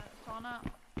sauna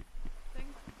thing.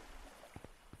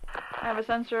 I have a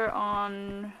sensor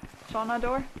on sauna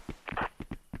door.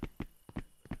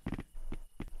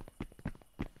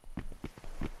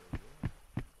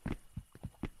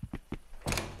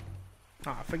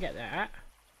 Oh, forget that.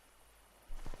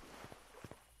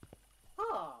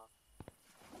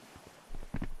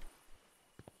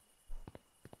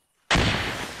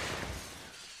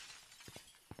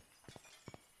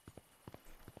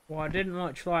 Well, I didn't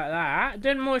much like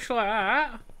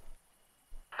that.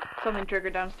 Something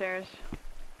triggered downstairs.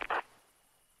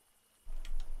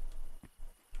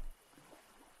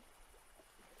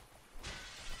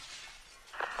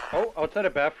 Oh, outside a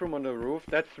bathroom on the roof.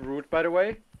 That's rude, by the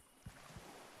way.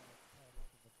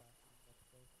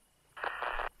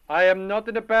 I am not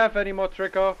in the bath anymore,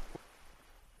 Tricker.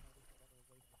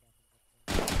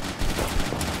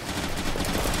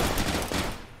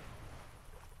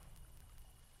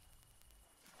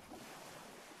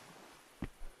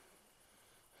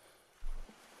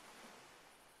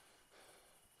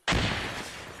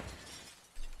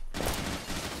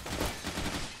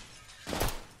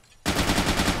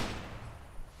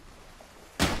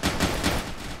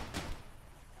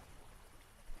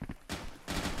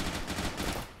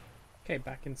 Okay,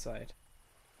 back inside.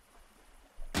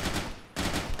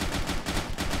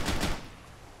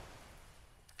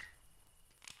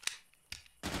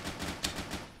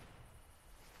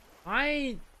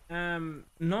 I am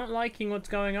not liking what's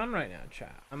going on right now,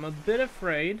 chat. I'm a bit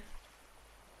afraid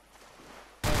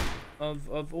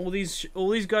of all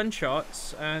these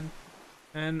gunshots and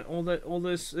all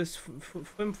this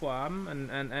flim-flam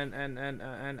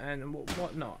and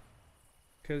whatnot,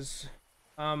 because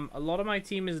a lot of my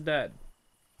team is dead.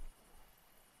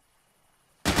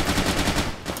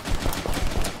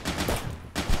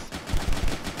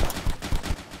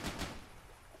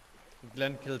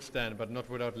 Glenn killed Stan, but not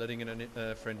without letting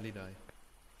a friendly die.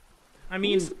 I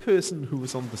mean, who's the person who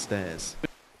was on the stairs?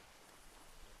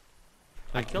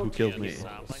 Who killed me?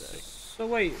 So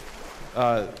wait.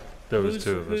 There was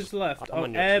two of us. Who's left? Oh,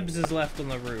 Ebbs is left on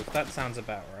the roof. That sounds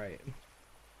about right.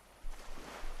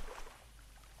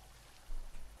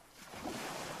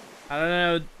 I don't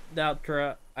know,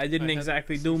 Daltra. I didn't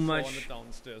exactly do much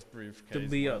downstairs briefcase. to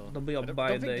be a I don't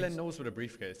think Glenn knows what a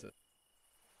briefcase is.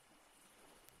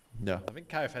 No. I think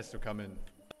Kaif has to come in.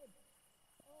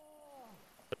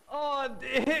 Oh,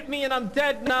 it hit me and I'm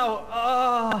dead now.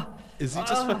 Oh. Is he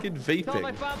just fucking vaping? Tell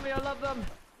my family I love them.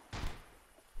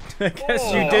 I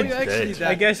guess you did.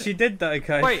 I guess you did that,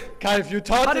 Kai. Wait, Kaif, you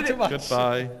taunted too much.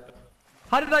 Goodbye.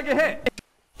 How did I get hit?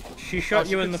 She shot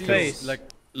you in the face. Like,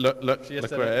 look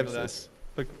where Ebbs Ebbs is.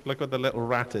 Look where the little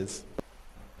rat is.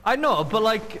 I know, but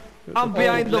like, I'm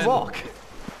behind the rock.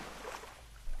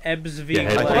 Ebbs v.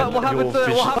 What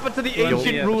happened to the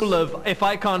ancient rule of if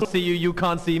I can't see you, you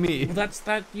can't see me? Well, that's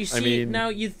that. You see, now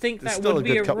you think that still would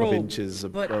be a couple rule, of inches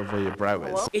but above where your brow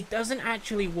is. it doesn't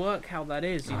actually work how that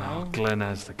is, you know. Glenn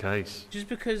has the case. Just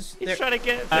because He's trying to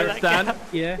get Stan,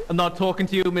 yeah. I'm not talking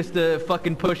to you, Mr.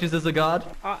 Fucking Pushes as a guard.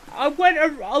 I went.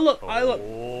 I look.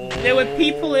 There were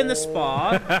people in the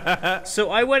spa, so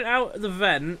I went out the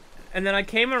vent. And then I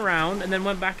came around and then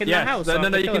went back in the house.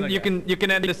 No, you can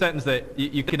end the sentence there.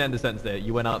 You can end the sentence there.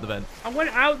 You went out the vent. I went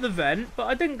out the vent, but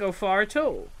I didn't go far at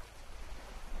all.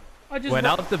 I just went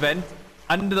out the vent,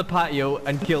 under the patio,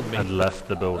 and killed me. And left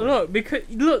the building. Look.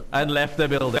 And left the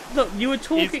building. Look, you were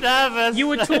talking. You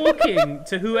were talking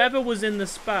to whoever was in the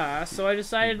spa, so I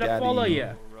decided to follow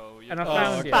you, and I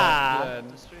found you.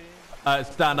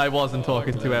 Stan, I wasn't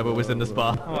talking to whoever was in the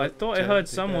spa. Oh, I thought I heard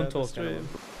someone talking.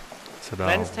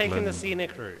 Glenn's taking the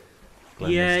scenic route.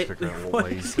 Yeah,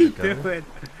 what is he doing?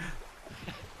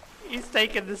 He's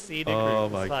taking the scenic route. Oh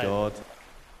my god.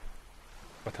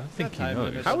 I don't think he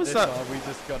knows. How is that? We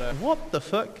just gotta... What the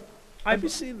fuck? Have you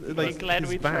seen like Glenn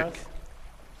his we back? trust.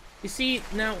 You see,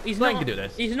 now he's Glenn not. can do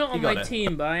this. He's not He on got my it.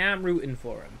 team, but I am rooting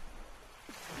for him.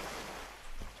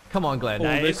 Come on, Glenn.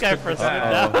 Oh, He's this going could for a be spin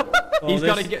bad. now. He's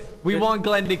gotta get. We want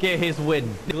Glenn to get his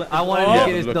win. I want him to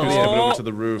get his Look, double. he's heading over to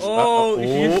the roof. He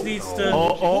needs to.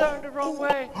 Turned the wrong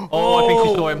way. I think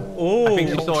she saw him. I think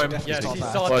she saw him. Yeah, she Oh,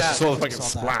 saw she that. saw the fucking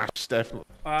splash, definitely.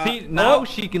 See, now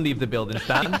she can leave the building,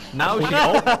 Stan. Now she.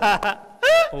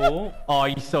 Oh,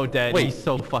 he's so dead. Wait. He's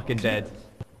so fucking dead.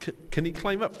 Can he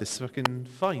climb up this fucking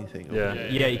vine thing? Yeah.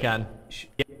 Yeah, he can.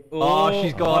 Oh,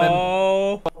 she's got him.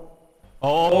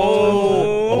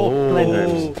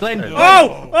 Glenn. Glenn. Come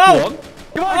on!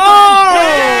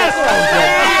 Yes!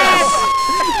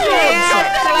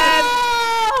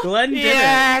 Glenn did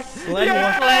it.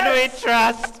 Glenn we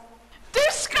trust.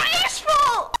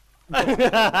 Disgraceful!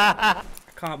 I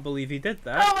can't believe he did Oh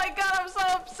that. my god, I'm so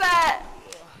upset!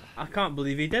 I can't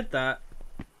believe he did that.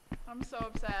 I'm so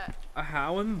upset.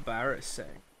 How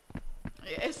embarrassing.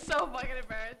 It's so fucking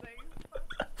embarrassing.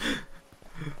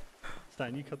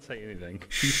 Stan, you can't say anything.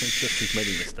 You think just he's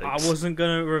making mistakes. I wasn't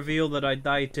gonna reveal that I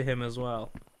died to him as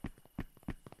well.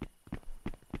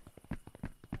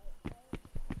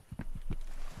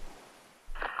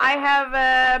 I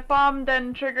have bombed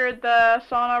and triggered the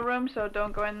sauna room, so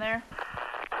don't go in there.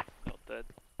 Not dead.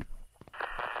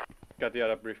 Got the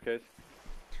other briefcase.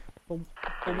 But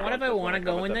what if I want to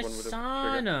go in the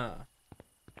sauna?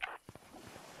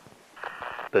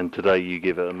 Then today you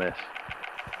give it a miss.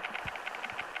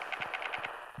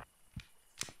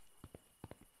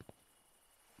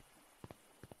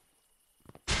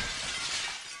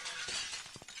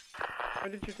 Why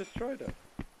did you destroy them?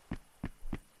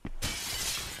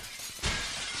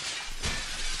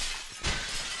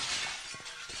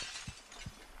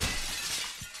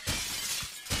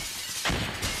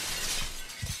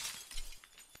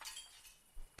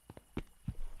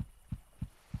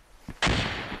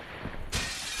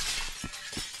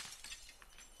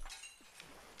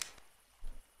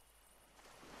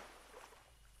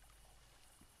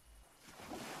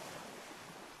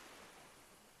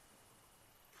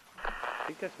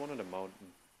 I think there's one on the mountain.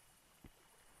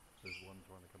 There's one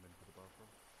trying to come into the bathroom.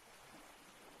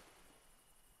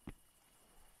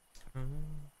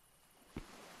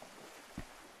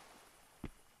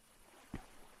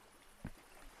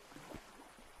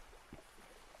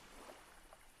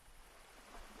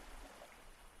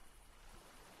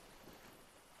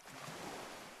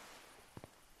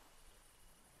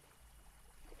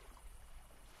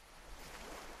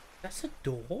 That's a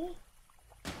door?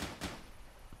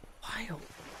 Wild.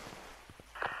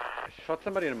 I shot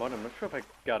somebody in the mountain. I'm not sure if I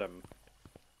got him.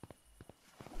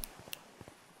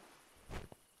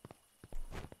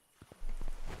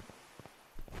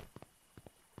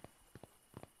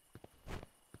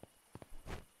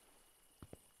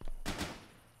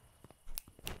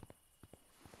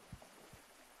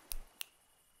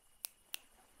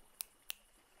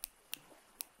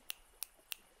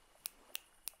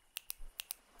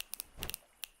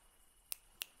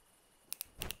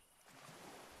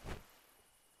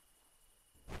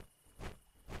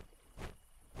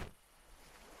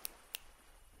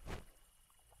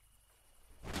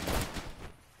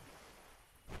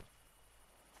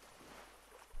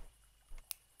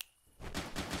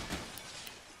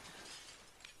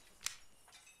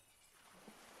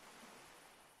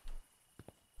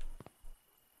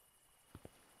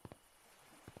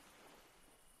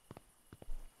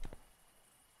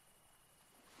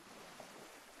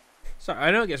 Sorry,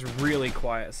 I know it gets really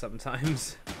quiet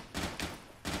sometimes.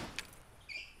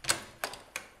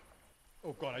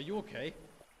 Oh god, are you okay?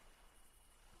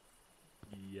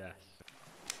 Yes.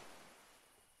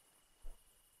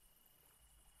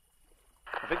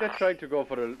 I think they're trying to go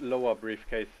for the lower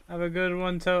briefcase. Have a good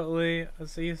one, totally. I'll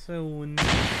see you soon.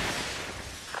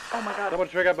 Oh my god. Someone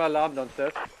triggered my alarm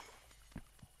downstairs.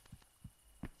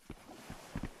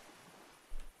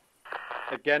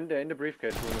 Again, they're in the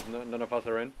briefcase room if none of us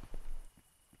are in.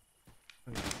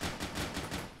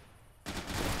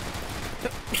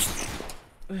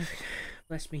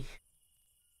 Bless me.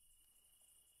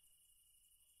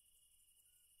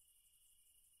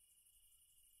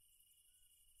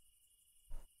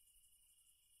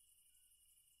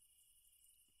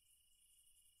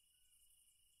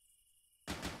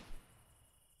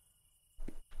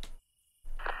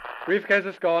 Briefcase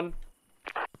is gone.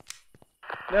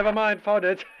 Never mind, found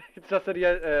it. It's just at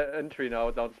the entry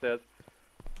now, downstairs.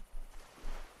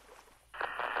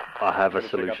 I have a Gonna check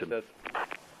solution. upstairs.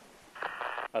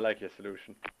 I like your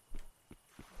solution.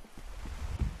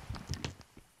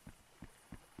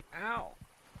 Ow.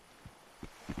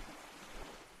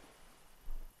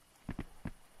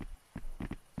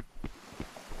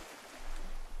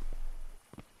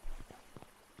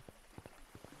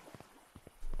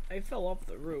 I fell off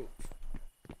the roof.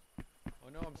 Oh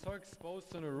no, I'm so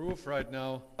exposed on the roof right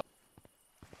now.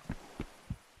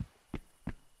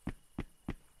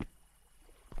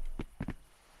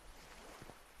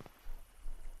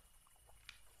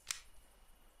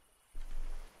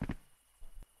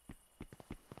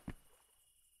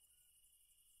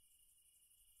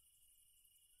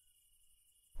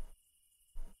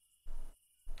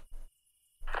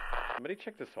 Somebody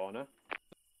check the sauna.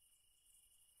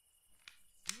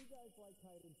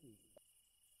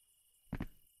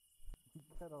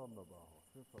 Get on the ball.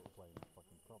 Just sort of playing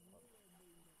fucking top up.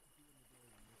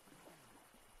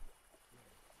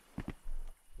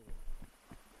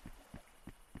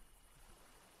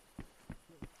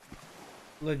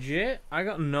 Legit? I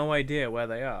got no idea where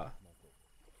they are.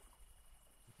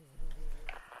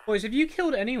 Boys, have you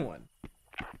killed anyone?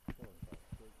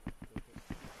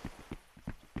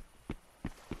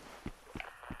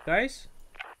 Guys?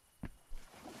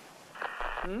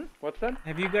 Hmm? What's that?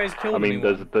 Have you guys killed I mean,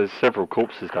 anyone? there's several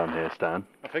corpses down here, Stan.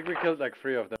 I think we killed like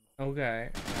 3 of them.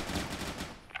 Okay.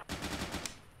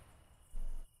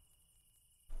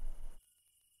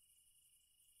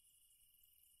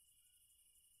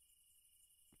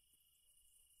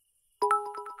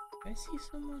 I see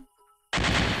someone.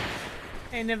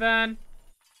 Hey, Nivan.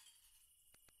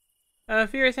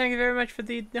 Fear, thank you very much for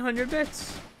the 100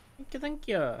 bits. Thank you, thank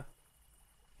you.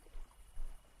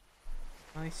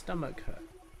 My stomach hurt.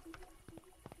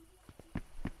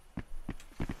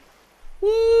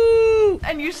 Woo!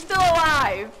 And you're still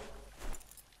alive.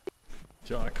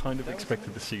 So I kind of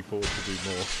expected the C4 to do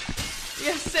more.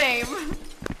 Yeah, same.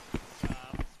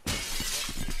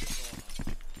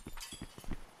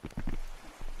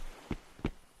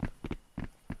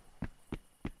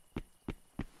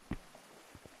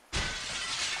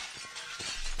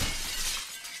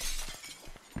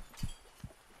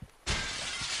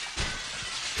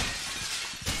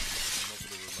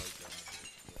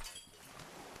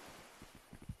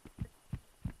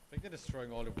 I think they're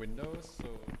destroying all the windows, so...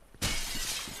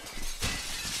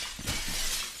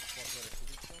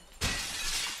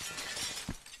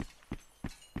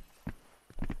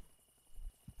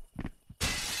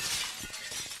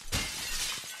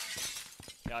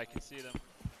 Yeah, I can see them.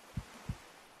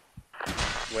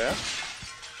 Where?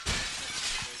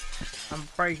 I'm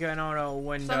breaking out a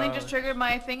window. Something just triggered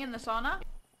my thing in the sauna.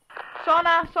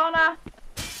 Sauna, sauna.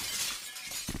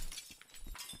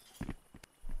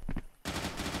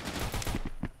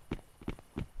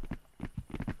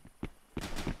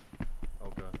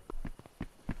 Oh god.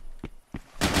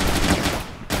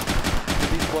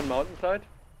 At least one mountainside.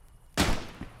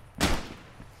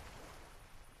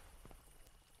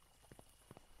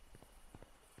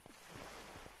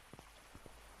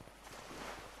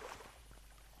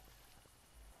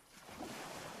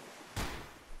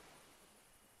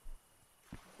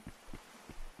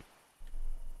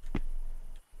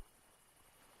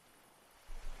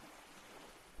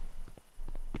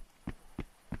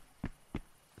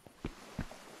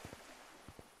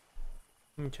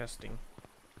 Interesting.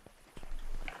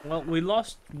 Well, we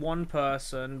lost one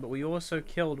person, but we also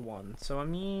killed one. So, I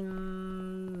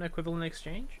mean, equivalent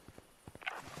exchange?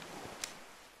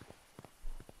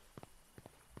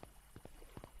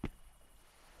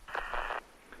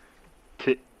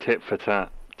 Tit for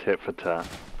tat. Tit for tat.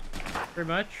 Pretty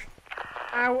much.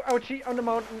 Ow, ouchie, on the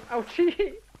mountain,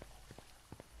 ouchie!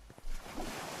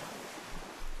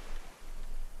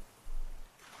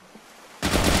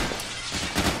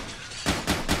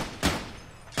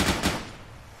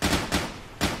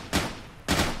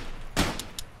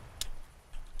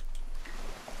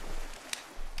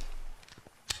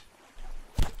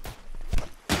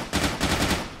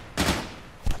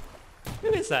 Who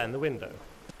is that in the window?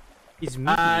 He's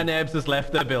me. And Ebbs has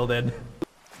left the building.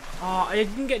 Oh, I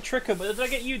didn't get Tricker, but did I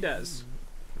get you, Des?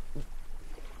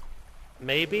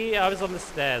 Maybe I was on the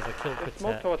stairs. I killed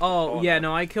Patet. Oh, yeah,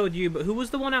 no, I killed you, but who was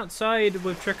the one outside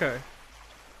with Tricker?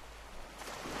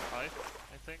 I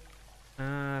think.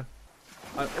 I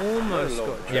almost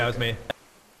got Tricker. Yeah, it was me.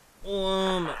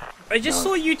 I just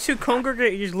saw you two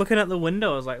congregate just looking out the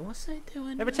window. I was like, what's they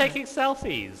doing? They were taking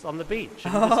selfies on the beach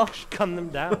and just gun them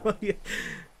down. Yeah.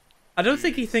 I don't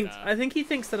think he thinks. I think he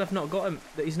thinks that I've not got him.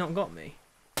 That he's not got me.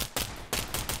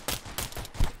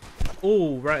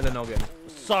 Oh, right in the noggin.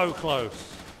 So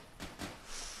close.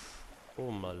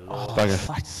 Oh my lord. Oh, for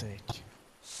fuck's sake.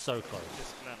 So close.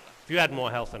 If you had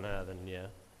more health than her, then yeah.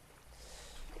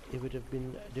 It would have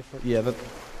been different. Yeah,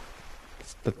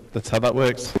 that's how that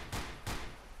works.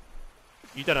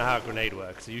 You don't know how a grenade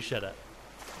works, so you shut up.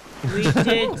 We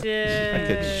did. I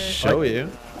could show you.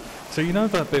 So you know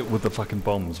that bit with the fucking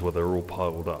bombs where they're all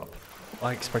piled up?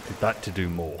 I expected that to do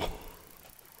more.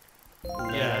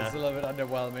 Yeah, it's a little bit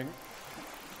underwhelming.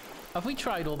 Have we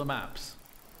tried all the maps?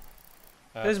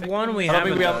 There's one we I don't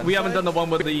haven't. think we haven't done the one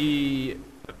with the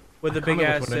big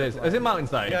ass. What it is. Is it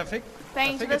Mountainside? Yeah, I think.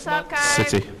 Thanks for the sub, guys.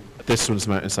 City. This one's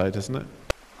Mountainside, isn't it?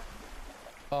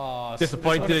 Oh,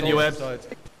 Disappointed in you, Ebbs.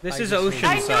 This is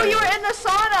Oceanside. I knew you were in the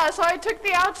sauna, so I took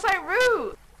the outside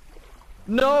route.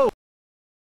 No.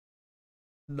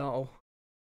 No.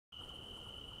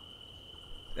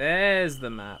 There's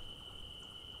the map.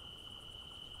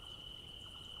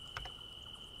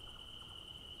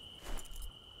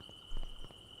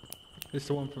 It's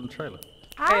the one from the trailer.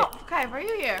 How? Okay, were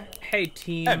you here? Hey,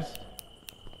 team. Ebbs.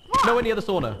 Nowhere near the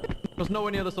sauna. Was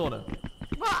nowhere near the sauna.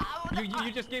 What?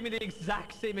 You just gave me the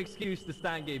exact same excuse the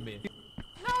Stan gave me.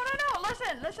 No.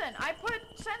 Listen. I put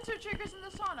sensor triggers in the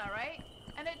sauna, right?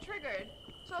 And it triggered.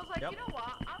 So I was like, Yep. you know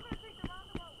what? I'm gonna take the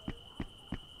roundabout way.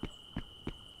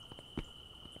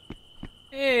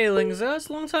 Hey, Lingzas.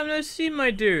 Long time no see,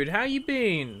 my dude. How you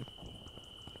been?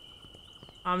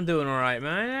 I'm doing alright,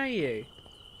 man. How you?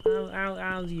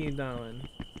 How's you doing?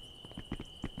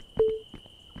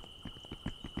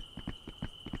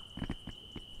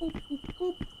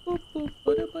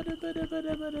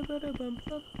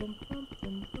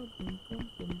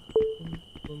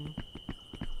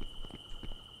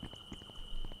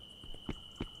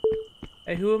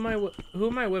 Hey, who am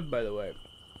I with, by the way?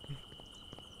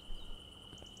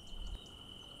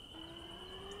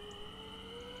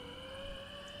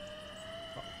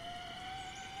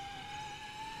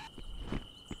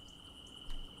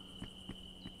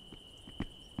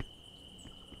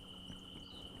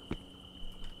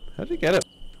 How did you get it?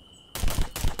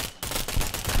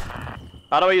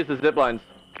 How do I use the zip lines?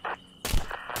 I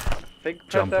think press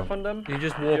Jump F on them. You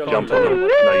just walk Jump on on them. them.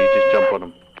 No, you just jump on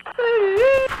them.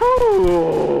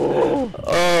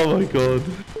 Oh my god.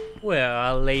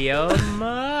 Well,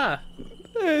 Liam.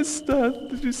 Yes, Dad.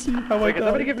 Did you see how Wait, I can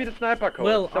somebody died? give me the sniper code?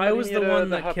 Well, Somebody I was the near one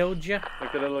that hut, killed you.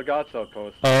 Like the little guards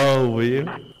outpost. Oh, were you?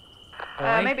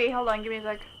 Maybe. Hold on. Give me a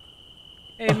sec.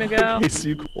 Hey, Miguel. Okay, so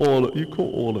you caught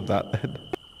all of that then.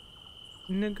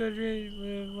 Well,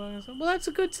 that's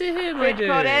good to hear, my Bridge dude.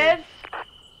 code is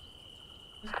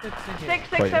That's good to hear.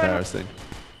 667. Quite embarrassing.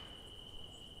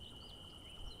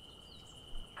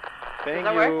 Thank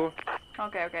Does that you. work?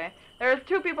 Okay, okay. There was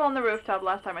 2 people on the rooftop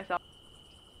last time I saw.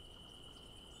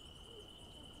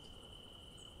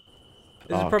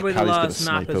 This is Oh, probably the Callie's got a last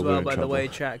map sniper, as we're well, in by the way,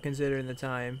 trouble. chat, considering the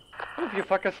time. Oh, you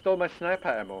fucker stole my sniper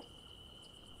ammo.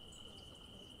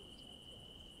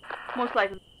 Most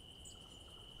likely.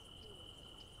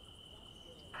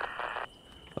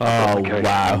 Oh, Okay.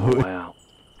 wow. Wow.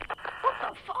 What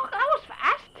the fuck? That was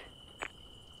fast.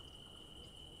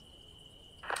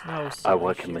 Oh, I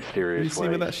work in You mysterious see ways.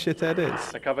 where that shithead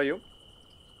is? I cover you.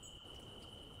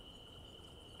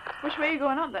 Which way are you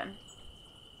going up then?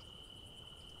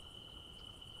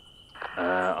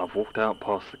 I've walked out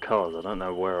past the cars. I don't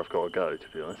know where I've got to go, to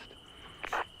be honest.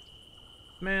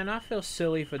 Man, I feel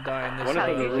silly for dying this One is on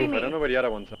the early. roof. I don't know where the other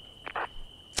ones are.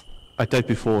 I died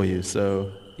before you,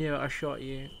 so... Yeah, I shot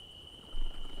you.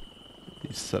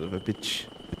 You son of a bitch.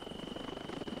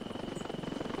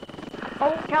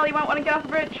 Oh, Callie, you might want to get off the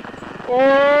bridge.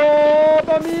 Oh,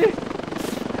 mommy!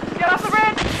 Get off the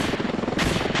bridge!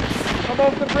 I'm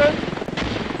off the bridge.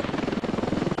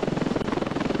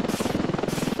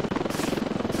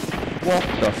 What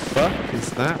the fuck is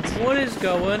that? What is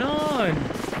going on?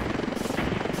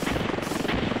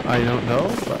 I don't know,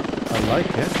 but I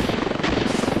like it.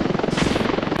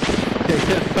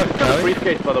 Got a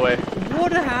briefcase, by the way.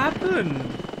 What happened?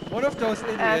 One of those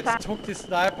idiots took the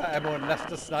sniper ammo and left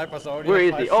the snipers only. Where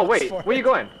have is he? 5 Oh shots wait, for where it. you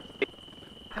going?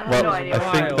 Well, no idea.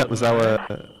 I think that was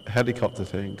our helicopter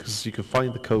thing, because you could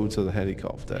find the code to the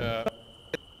helicopter. Yeah.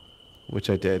 Which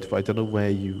I did, but I don't know where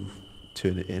you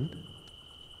turn it in.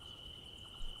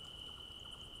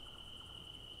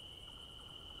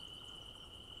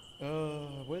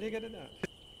 Will they get it now?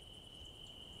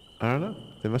 I don't know.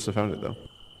 They must have found it though.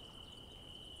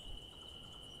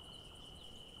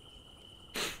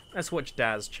 Let's watch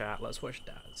Daz chat. Let's watch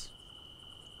Daz.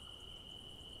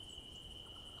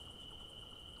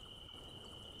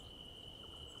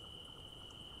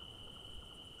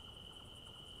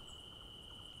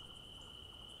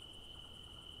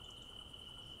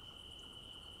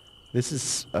 This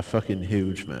is a fucking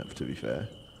huge map, to be fair.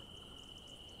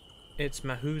 It's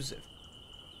Mahuzif.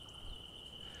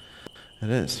 It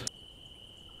is.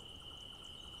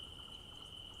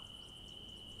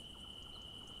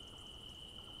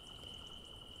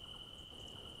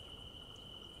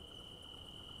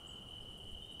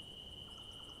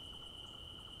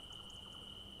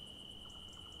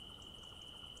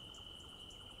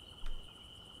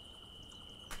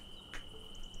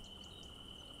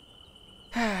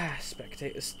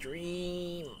 Spectator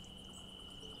stream.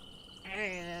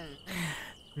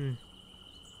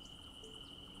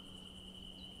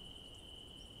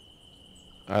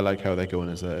 I like how they're going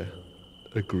as a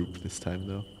group this time,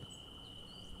 though.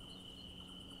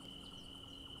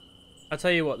 I'll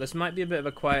tell you what, this might be a bit of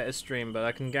a quieter stream, but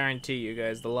I can guarantee you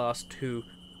guys the last 2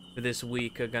 for this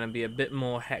week are going to be a bit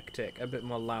more hectic, a bit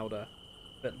more louder.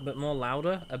 But more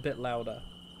louder? A bit louder.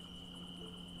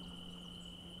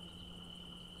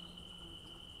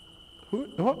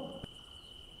 What?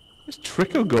 Where's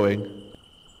Trickle going?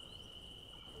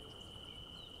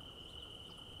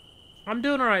 I'm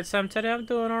doing alright, Sam Teddy. I'm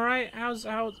doing alright. How's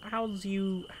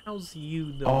you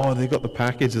doing? Oh, they got the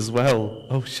package as well.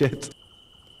 Oh shit.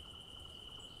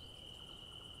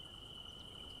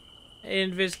 Hey,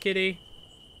 Invis Kitty.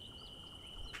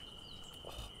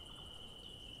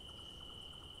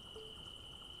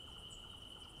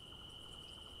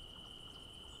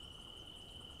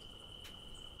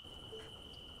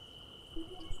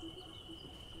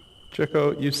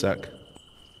 Trickle, you suck.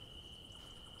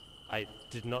 I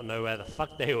did not know where the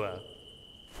fuck they were.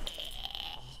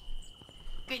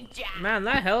 Good job. Man,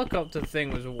 that helicopter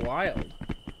thing was wild.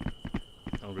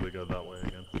 I'm gonna go that way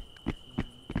again.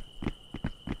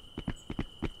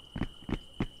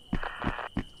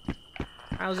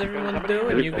 How's everyone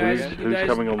doing? You guys, Who's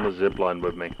coming on the zip line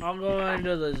with me? I'll go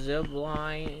under the zip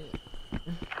line.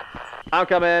 I'm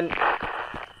coming.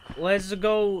 Let's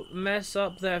go mess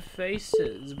up their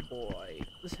faces,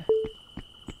 boys.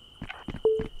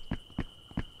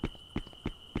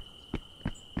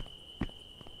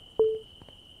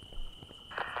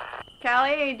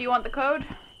 Callie, do you want the code?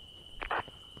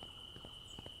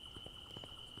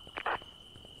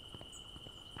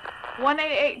 One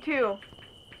 1882.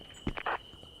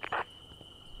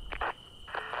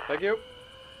 Thank you.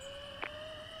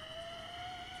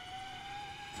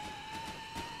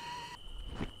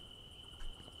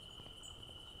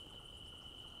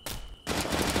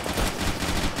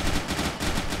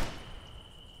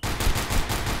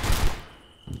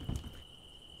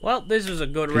 Well, this was a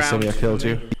good Please tell round. me I killed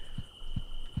you.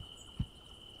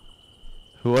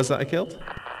 Who was that I killed?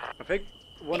 I think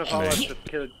one of ours just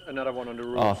killed another one on the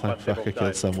roof. Oh, thank but they fuck I both killed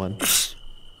died. someone.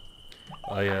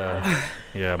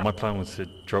 Yeah, my plan was to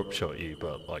drop shot you,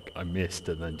 but like I missed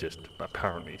and then just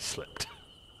apparently slipped.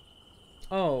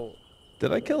 Oh.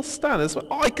 Did I kill Stan as well?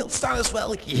 Oh, I killed Stan as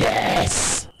well!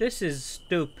 Yes! This is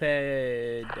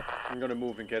stupid. I'm gonna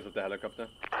move in case of the helicopter.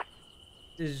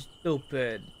 This is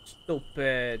stupid.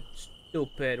 Stupid.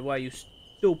 Stupid. Why you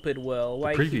stupid, Will?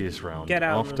 Why The previous round, get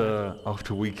out of it?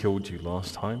 after we killed you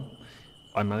last time,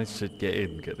 I managed to get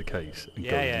in, get the case, and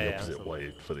go the opposite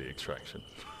way for the extraction.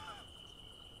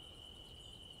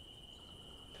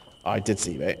 I did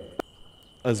see, mate.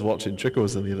 I was watching. Trico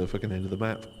was on the other fucking end of the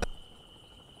map.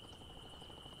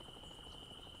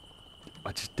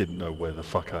 I just didn't know where the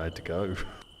fuck I had to go.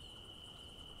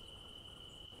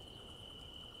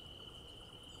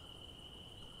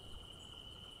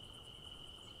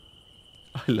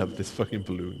 I love this fucking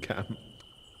balloon cam.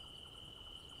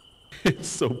 It's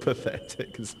so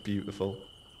pathetic. It's beautiful.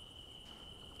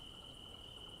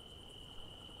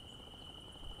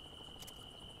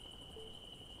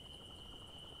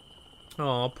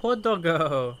 Oh, poor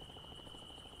doggo.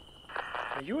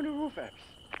 Are you on the roof, Epps?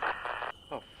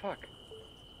 Oh, fuck.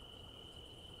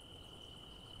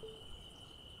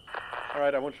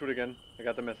 Alright, I won't shoot again. I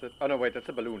got the message. Oh no, wait, that's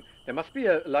a balloon. There must be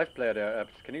a live player there,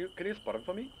 Epps. Can you spot him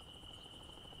for me?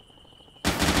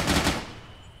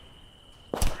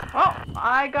 Oh,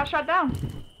 I got shot down.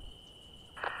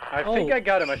 I think I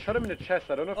got him. I shot him in the chest.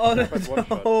 I don't know if Oh, it's one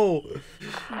shot. no.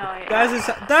 No,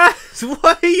 That's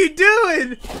what are you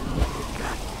doing?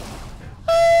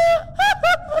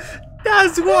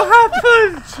 That's what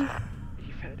happened.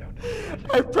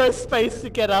 I pressed space to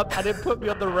get up and it put me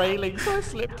on the railing, so I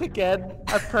slipped again.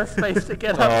 I pressed space to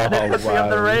get up and it put me on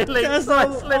the railing, so I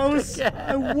slipped again.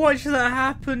 I watched that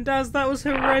happen, Daz. That was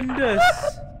horrendous.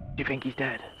 Do you think he's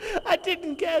dead? I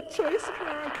didn't get a choice of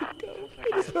where I could go.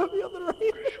 It just put me on the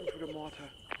railing.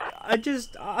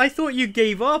 I thought you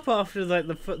gave up after like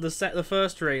the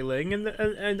first railing,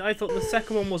 and I thought the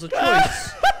second one was a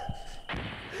choice.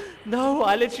 No,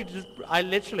 I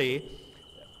literally,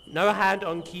 no hand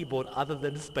on keyboard other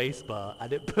than spacebar,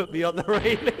 and it put me on the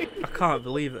railing. I can't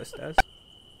believe this, Des.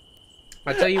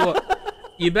 I tell you what,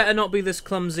 you better not be this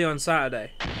clumsy on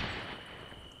Saturday.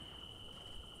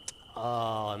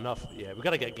 Oh, enough. Yeah, we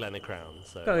gotta get Glenn a crown.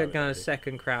 So Gotta get a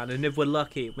second crown, and if we're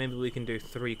lucky, maybe we can do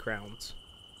 3 crowns.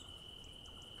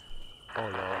 Oh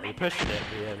no, you're pushing it.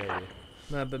 Yeah,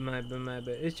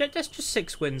 Maybe. It's just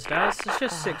 6 wins, Daz. It's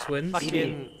just 6 wins.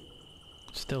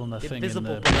 Still nothing Invisible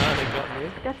in the... banana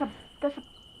got me. That's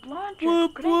a launcher.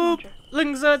 Whoop grenade whoop. launcher.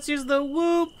 Lingzats use the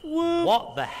whoop whoop.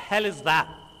 What the hell is that?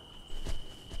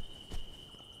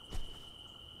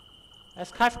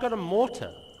 Has Kaif got a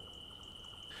mortar?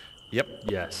 Yep.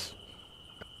 Yes.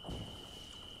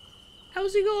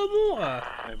 How's he got a mortar?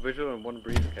 I have visual on one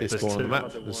briefcase. There's one on the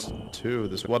map. There's 2.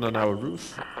 There's one on our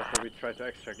roof. That's what we tried to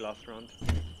extract last round.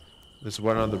 There's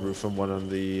one on the roof and one on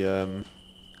the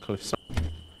cliffside.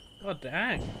 God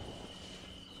dang.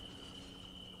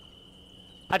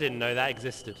 I didn't know that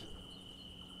existed.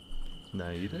 No,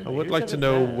 you don't. I would like to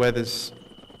know where this...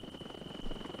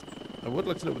 I would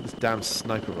like to know what this damn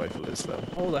sniper rifle is, though.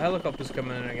 Oh, the helicopter's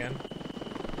coming in again.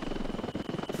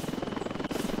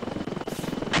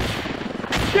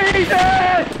 Jesus!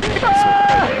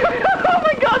 Ah! Oh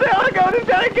my god, the helicopter's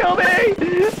gonna kill me!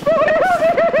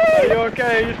 Are you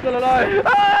okay? You're still alive?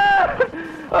 Ah!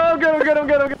 Oh, I'm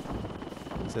good.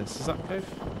 What's this? Is that cave?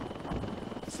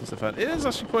 This is fun. It is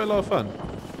actually quite a lot of fun.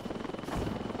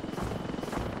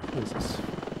 What is this?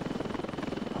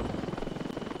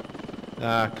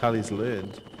 Ah, Kali's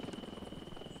learned.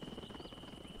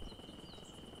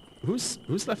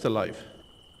 Who's left alive?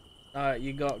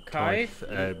 You got Kai,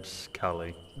 Ebbs,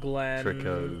 Callie, Glenn,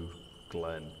 Trico,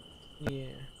 Glenn. Yeah.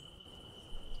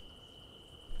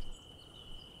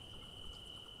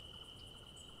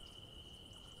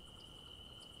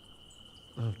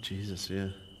 Oh Jesus, yeah.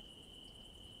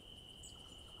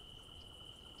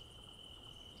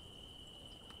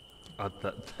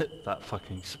 That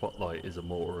fucking spotlight is a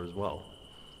mortar as well.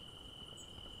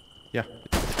 Yeah.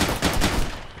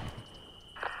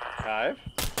 Five.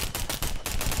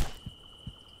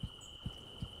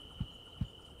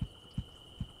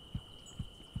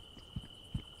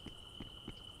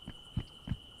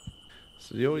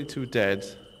 So the only two dead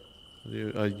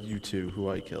are you two who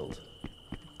I killed.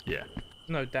 Yeah.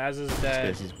 No, Daz is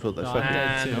dead. He's pulled their No, fucking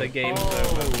and the game's Oh.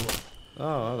 over.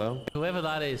 Oh, hello. Whoever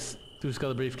that is who's got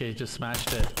the briefcase just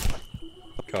smashed it.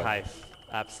 Kai,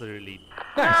 absolutely.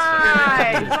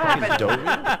 Nice! What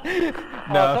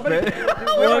happened?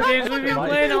 What games we've been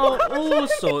playing? All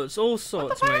sorts,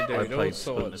 my dude. All played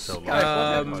sorts.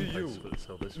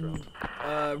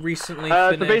 Recently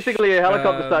So finished. basically, a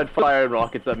helicopter started firing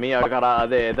rockets at me. I got out of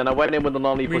there. Then I went in with a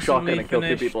non-lethal shotgun and killed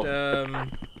two people.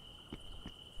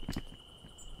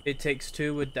 It Takes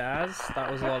Two with Daz.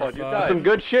 That was a lot of fun. Some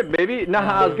good shit, baby. Nah,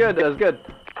 that was good. That was good.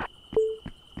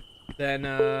 Then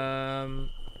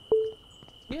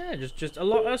yeah, just a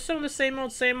lot. Some of the same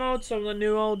old, some of the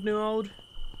new old.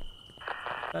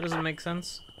 That doesn't make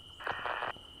sense.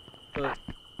 But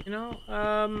you know,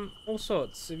 all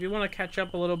sorts. If you want to catch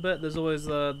up a little bit, there's always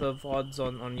the VODs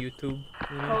on YouTube.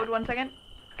 You know? Hold 1 second.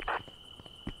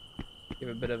 Give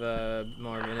a bit of a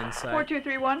more of an insight.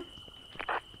 4231.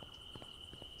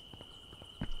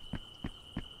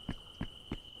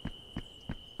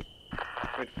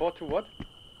 Wait, 4 to what?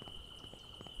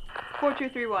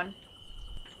 4231.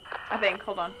 I think.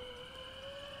 Hold on.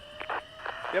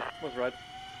 Yep, was right.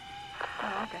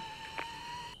 Oh, okay.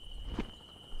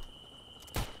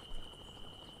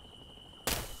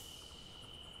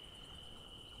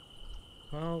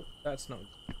 Well, that's not.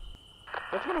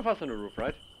 That's one of us on the roof,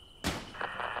 right?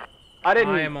 I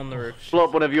didn't. I am on the roof. Blow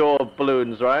up one of your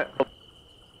balloons, right?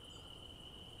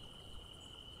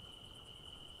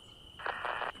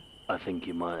 I think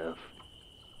you might have.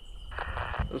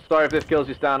 Sorry if this kills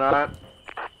you, Stan, alright?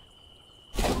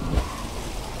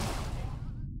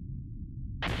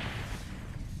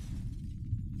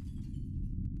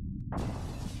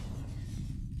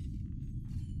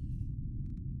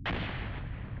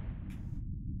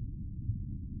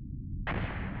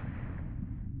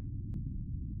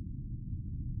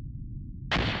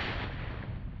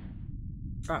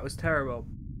 That was terrible.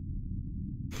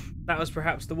 That was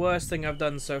perhaps the worst thing I've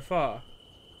done so far.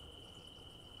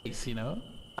 You know?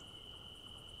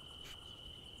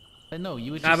 No,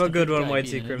 you would Have just a good one, guy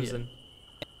Whitey being an Crimson.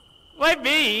 idiot. Wait,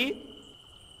 me?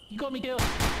 You got me killed.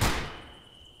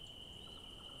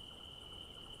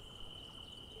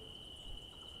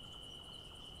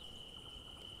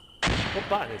 What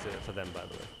button is it for them, by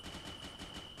the way?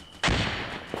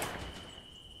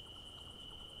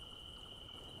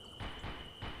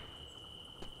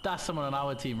 That's someone on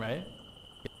our team, right?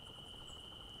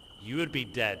 You would be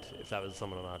dead if that was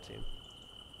someone on our team.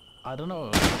 I don't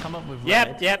know. Come up with Yep,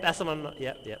 red. yep, that's someone.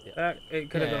 Yep. It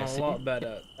could have Yeah, gone see? a lot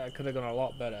better. That could have gone a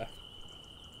lot better.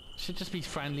 Should just be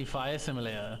friendly fire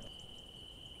simulator.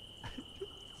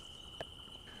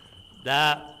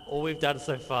 All we've done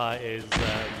so far is.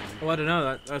 Well, I don't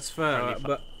know. That's fair, Friendly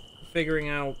but figuring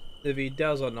out if he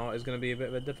does or not is going to be a bit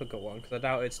of a difficult one because I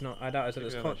doubt it's not. I doubt it's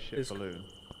Figuring out that shit balloon.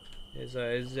 His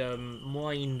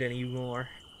mind anymore.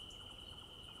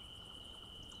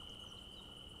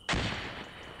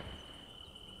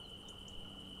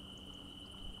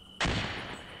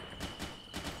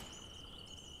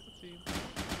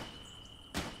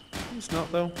 It's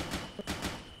not though.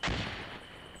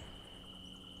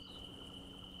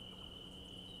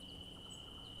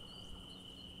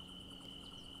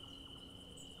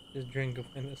 Just drink of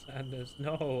the sadness.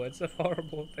 No, it's a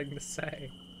horrible thing to say.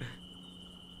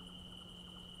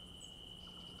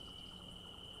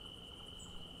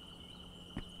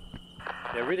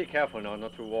 Yeah, really careful now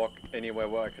not to walk anywhere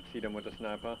where I could see them with a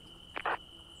sniper.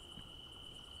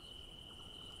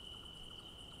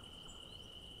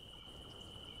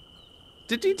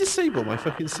 Did he disable my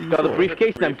fucking C4? Got the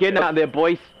briefcase and I'm getting out of there,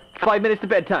 boys. 5 minutes to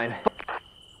bedtime.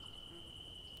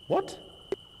 What?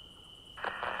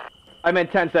 I meant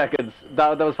 10 seconds.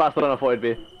 That was faster than I thought it'd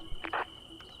be.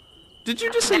 Did you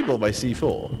disable my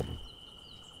C4?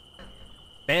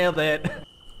 Nailed it.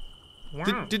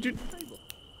 Did you?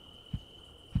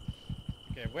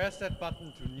 Okay, where's that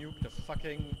button to nuke the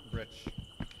fucking bridge?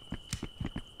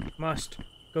 Must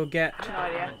go get No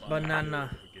idea. banana.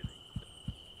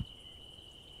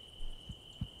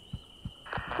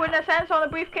 Putting a sense on the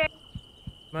briefcase.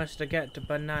 Must get the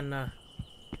banana.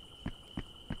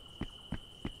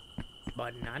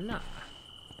 Banana.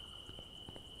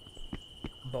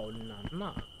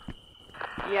 Banana.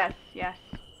 Yes, yes.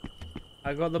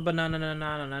 I got the banana.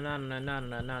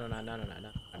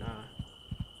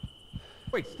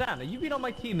 Wait, Stan, have you been on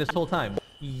my team this whole time?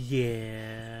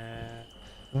 Yeah.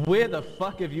 Where the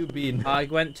fuck have you been? I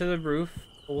went to the roof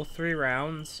all 3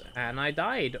 rounds and I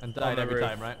died. And died on the every roof.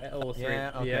 time, right? All 3.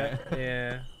 Yeah, okay.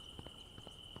 Yeah.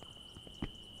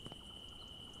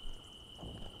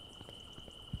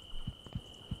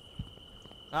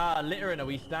 Ah, littering, are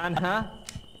we, Stan? Huh?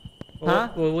 Well, Huh?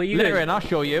 well, what are you littering, gonna... I'll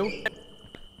show you.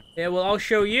 Yeah, well, I'll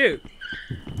show you.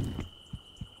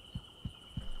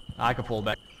 I can fall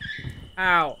back.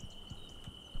 Ow.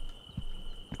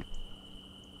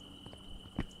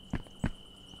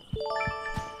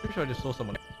 Pretty sure I just saw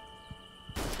someone.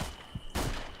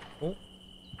 Oh.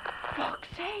 Fuck's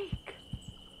sake.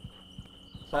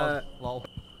 Lol.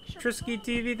 Trisky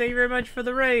TV, thank you very much for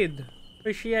the raid.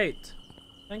 Appreciate.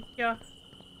 Thank ya.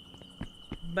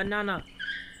 Banana.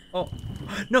 Oh.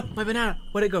 No, my banana.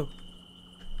 Where'd it go?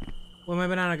 Where'd my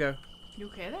banana go? You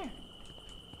okay there?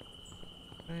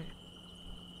 Right.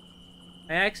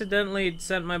 I accidentally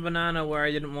sent my banana where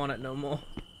I didn't want it no more.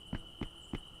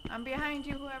 I'm behind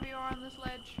you, whoever you are on this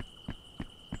ledge.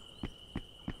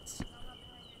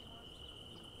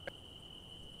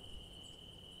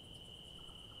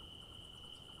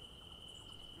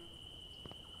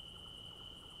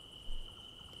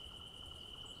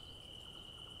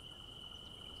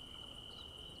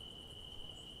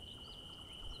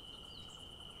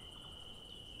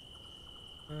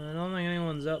 I don't think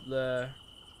anyone's up there.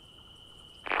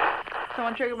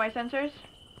 Someone triggered my sensors.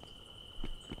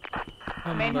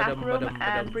 Main hack room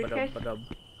and briefcase.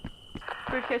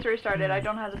 Briefcase restarted. I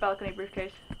don't have the balcony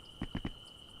briefcase.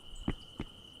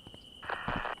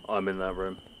 I'm in that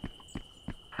room.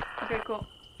 Okay, cool.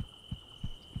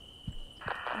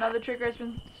 Another trigger has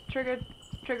been triggered.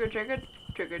 Triggered.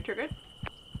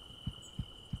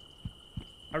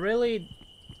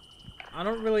 I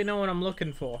don't really know what I'm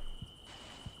looking for.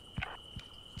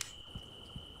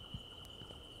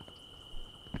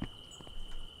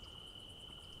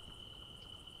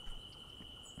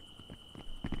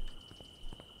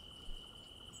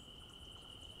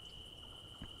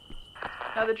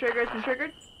 Another trigger has been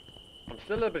triggered. I'm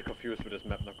still a little bit confused with this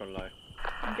map, not gonna lie.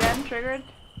 Again, triggered.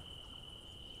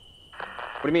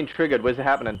 What do you mean triggered? Where's it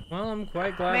happening? Well, I'm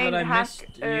quite glad Main that I hack, missed hack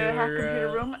computer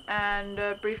your... room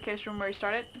and briefcase room where you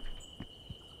started.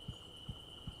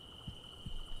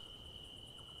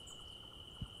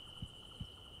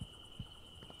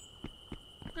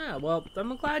 Yeah, well,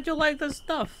 I'm glad you like the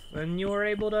stuff and you were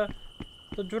able to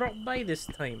drop by this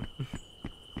time.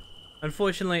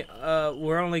 Unfortunately,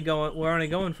 we're only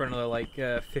going for another like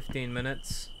 15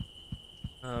 minutes.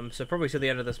 So probably to the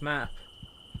end of this map,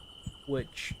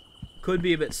 which could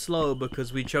be a bit slow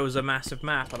because we chose a massive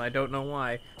map and I don't know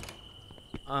why.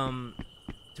 To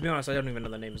be honest, I don't even know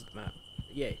the names of the map.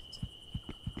 Yay.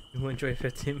 You'll enjoy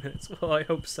 15 minutes. Well, I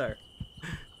hope so.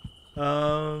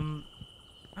 I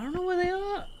don't know where they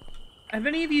are. Have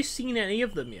any of you seen any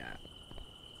of them yet?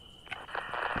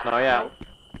 Oh yeah.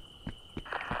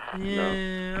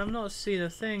 Yeah, no. I've not seen a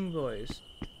thing, boys.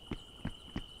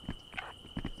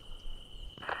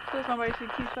 So somebody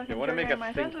keeps fucking They want to make triggering my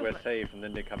us think sensors. we're safe, and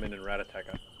then they come in and rat attack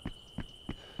us.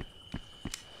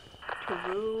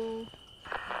 True.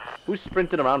 Who's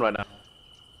sprinting around right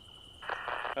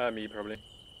now? Me probably.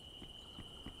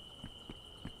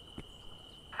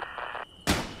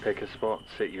 Pick a spot,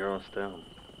 sit your ass down.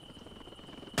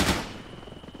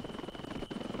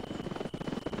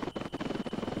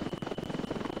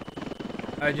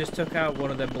 I just took out one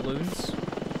of their balloons.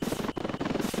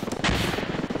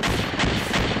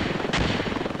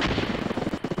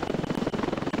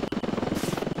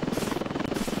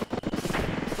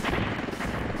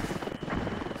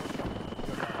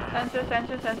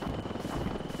 Sensor.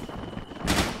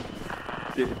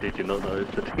 Did you not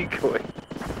notice the decoy?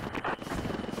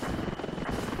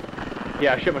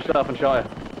 Yeah, I shit myself and shot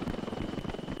you.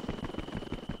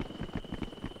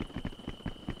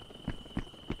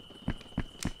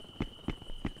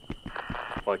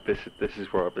 Like this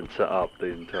is where I've been set up the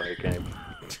entire game.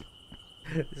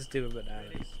 Just doing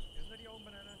bananas.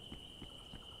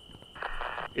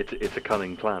 It's a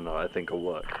cunning plan that I think will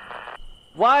work.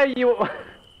 Why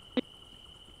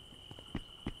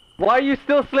are you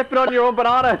still slipping on your own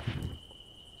bananas?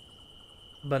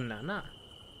 Banana.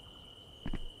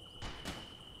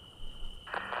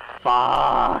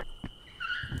 Fuck.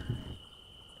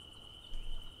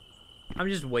 I'm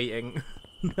just waiting.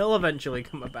 They'll eventually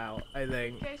come about, I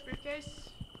think. Briefcase.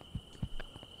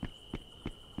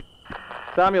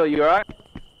 Samuel, you alright?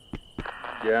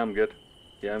 Yeah, I'm good.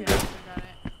 Yeah, I'm good. I got it.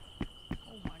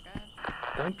 Oh my god.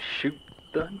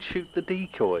 Don't shoot the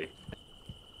decoy.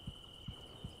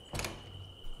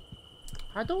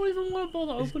 I don't even want to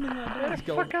bother opening that door. Get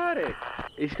the fuck out of here.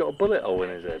 He's got a bullet hole in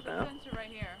his head now. Sensor right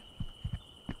here.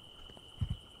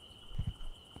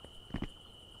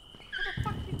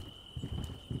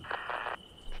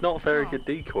 It's not a very good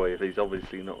decoy if he's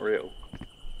obviously not real.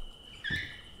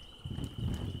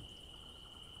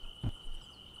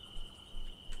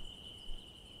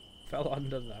 Felt fell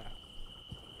under that.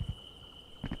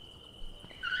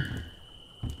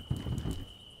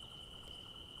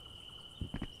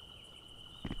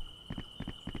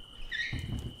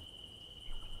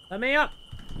 Let me up!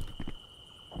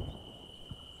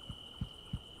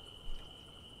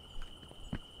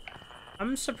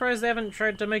 I'm surprised they haven't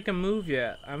tried to make a move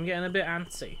yet. I'm getting a bit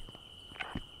antsy.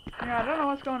 Yeah, I don't know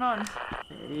what's going on.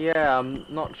 Yeah, I'm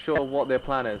not sure what their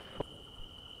plan is.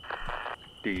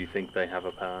 Do you think they have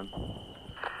a plan?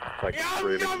 Like,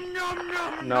 really?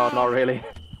 No, not really.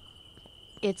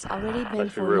 It's already been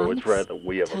Let's be 4 real, months. it's rare that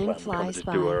we have a Time plan. We kind of flies just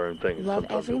by. do our own thing. And Love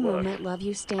sometimes every it works. moment. Love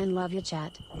you, Stan. Love your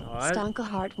chat. Stonk a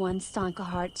heart 1, stonk a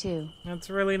heart 2. That's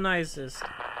really nicest. I'm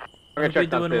Hope gonna you're check doing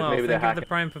downstairs, well. maybe they're Thank you for the hacking.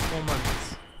 Prime for 4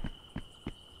 months.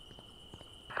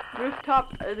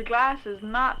 Rooftop, the glass is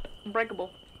not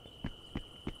breakable.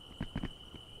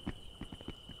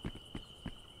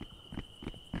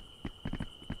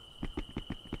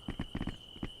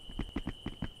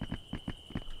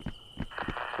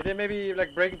 Did they maybe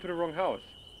like break into the wrong house?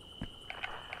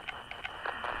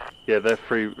 Yeah, they're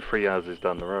three houses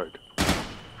down the road.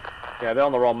 Yeah, they're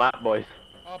on the wrong map, boys.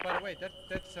 Oh, by the way, that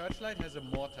searchlight has a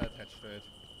mortar attached to it.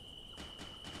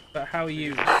 But how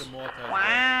used? The mortar as well.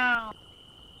 Wow.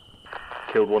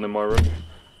 Killed one in my room.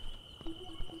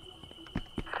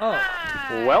 Oh.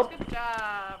 Well. Good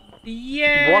job.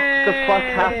 Yeah. What the fuck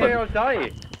happened? They all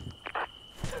die.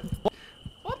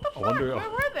 What the fuck? wonder- Where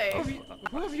were they?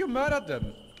 Who have you murdered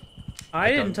them? I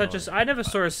didn't don't touch know. us. I never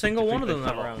saw a single I one of think them they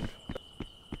that fell round.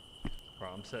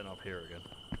 Right, I'm setting up here again.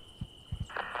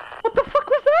 What the fuck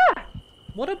was that?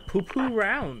 What a poo-poo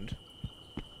round.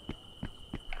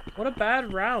 What a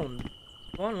bad round.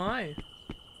 Won't lie.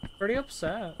 Pretty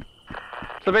upset.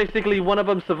 So basically, one of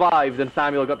them survived, and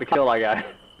Samuel got the kill, I guess.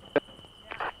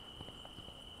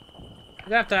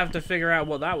 We have to figure out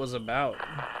what that was about.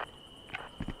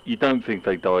 You don't think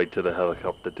they died to the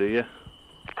helicopter, do you?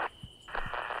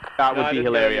 That No, would I be didn't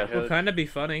hilarious. get any Would kind of be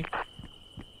funny.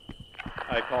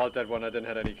 I called that one. I didn't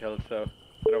have any kills, so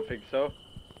I don't think so.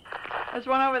 There's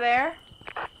one over there.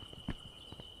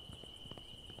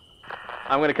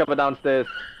 I'm gonna cover downstairs.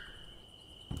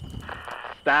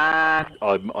 Stan.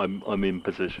 I'm in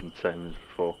position, same as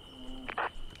before.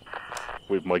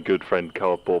 With my good friend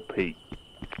Cardboard Pete.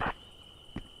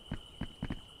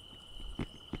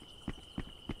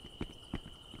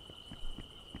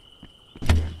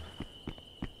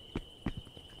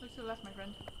 Look to the left, my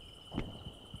friend.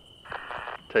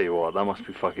 Tell you what, that must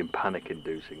be fucking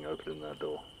panic-inducing opening that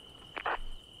door.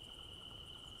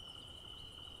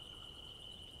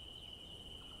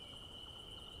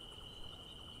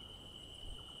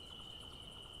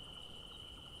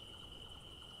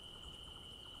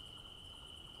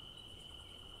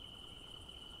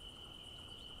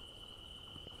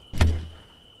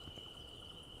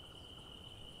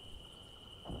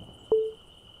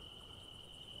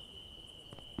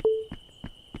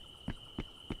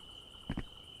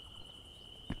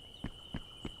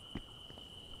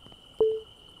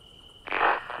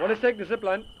 Want to take the zip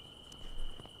line?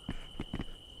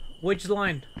 Which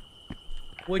line?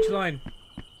 Which line?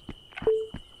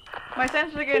 My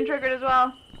sensors are getting triggered as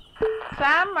well.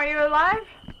 Sam, are you alive?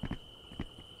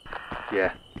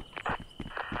 Yeah.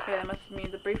 Okay, that must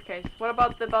mean the briefcase. What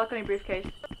about the balcony briefcase?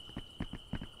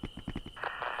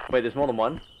 Wait, there's more than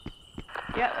one?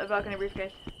 Yeah, the balcony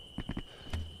briefcase.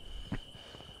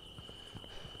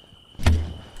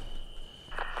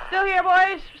 Still here,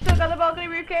 boys. Still got the balcony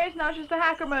briefcase. Now it's just the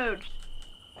hacker mode.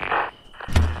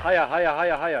 Higher, higher,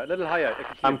 higher, higher. A little higher. I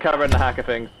can see I'm it. covering the hacker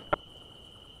things.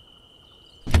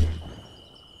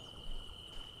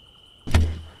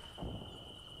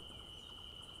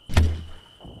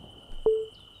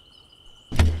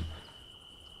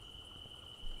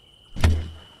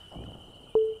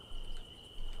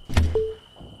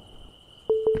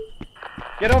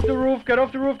 Get off the roof, get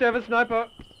off the roof, they have a sniper.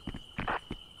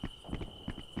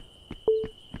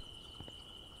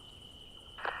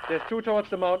 There's two towards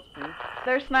the mountain.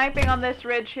 They're sniping on this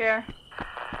ridge here.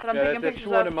 That I'm Yeah, taking there's pictures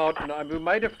two on the of. mountain. We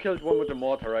might have killed one with the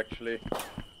mortar, actually.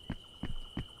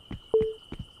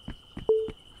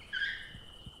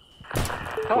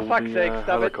 For fuck's sake, stop it.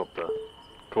 Helicopter.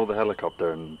 Call the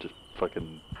helicopter and just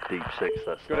fucking deep six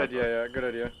that Good sniper. idea, yeah, good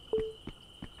idea.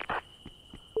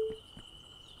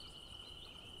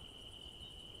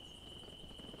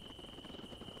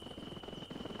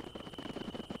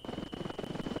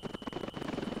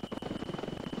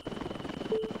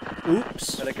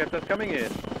 Oops. Helicopter's coming in.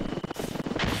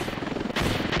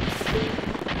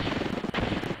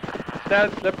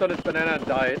 Stan slipped on his banana and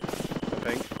died, I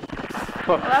think.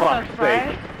 For Well, that's not a fuck's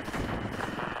sake. surprise.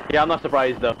 Yeah, I'm not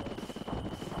surprised though.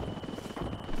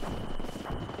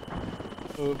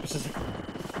 Oops.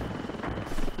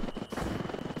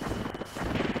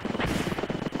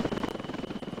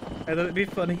 I thought it'd be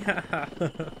funny, haha,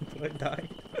 but I died.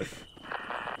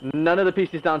 None of the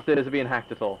pieces downstairs are being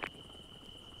hacked at all.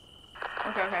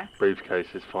 Okay, okay. Briefcase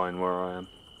is fine where I am.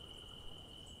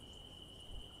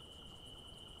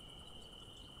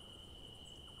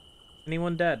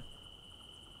 Anyone dead?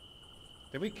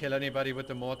 Did we kill anybody with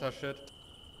the mortar shit?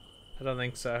 I don't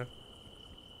think so.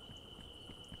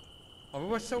 Oh, we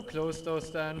were so close though,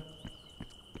 Stan.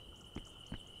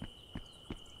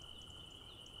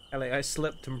 Ellie, I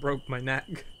slipped and broke my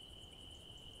neck.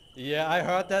 Yeah, I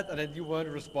heard that, and then you weren't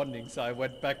responding, so I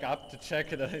went back up to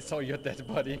check, and then I saw your dead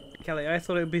body. Kelly, I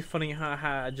thought it would be funny,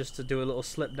 haha, just to do a little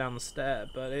slip down the stair,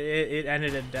 but it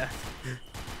ended in death.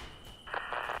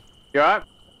 You alright?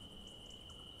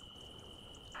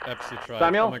 Epps, you tried.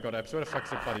 Samuel? Oh my god, Epps, where the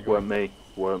fuck's your body Weren't going? me.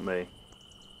 Weren't me.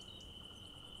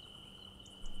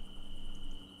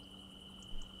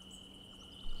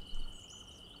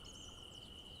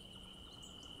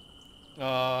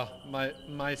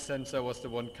 My sensor was the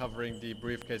one covering the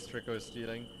briefcase Trico is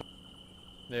stealing.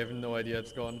 They have no idea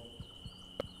it's gone.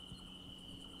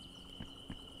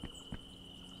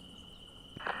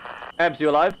 Abs, you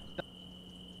alive?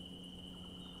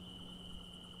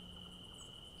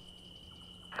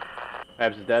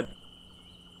 Abs is dead.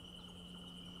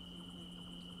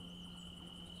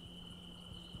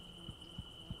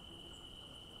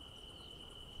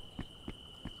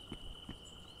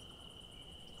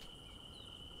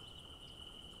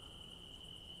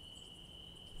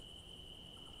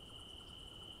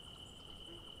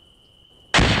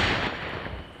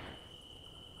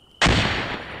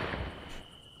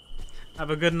 Have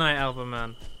a good night, Alpha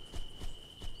Man.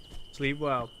 Sleep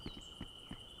well.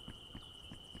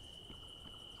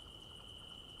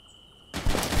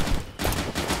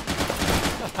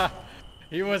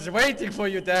 He was waiting for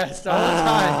you there the whole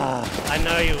time. I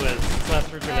know he was. Plus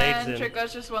for grenades And in.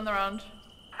 Trico's just won the round.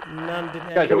 None did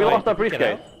Guys, have we lost our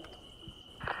briefcase?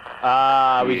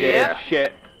 Ah, we did. Yep.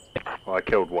 Shit. Well, I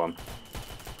killed one.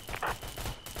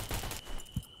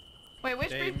 Wait, which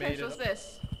They briefcase made was it-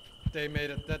 this? They made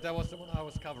it. That was the one I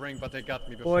was covering, but they got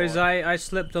me before. Boys, I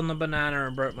slipped on the banana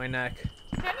and broke my neck.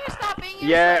 Can you stop being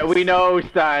useless? Yeah, we know,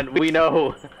 Stan. We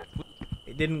know.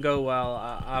 It didn't go well.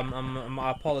 I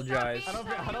apologize. I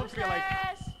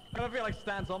don't feel like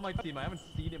Stan's on my team. I haven't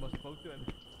seen him or spoke to him.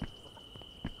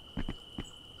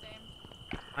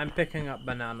 I'm picking up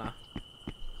banana.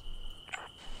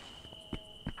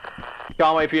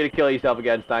 Can't wait for you to kill yourself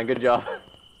again, Stan. Good job.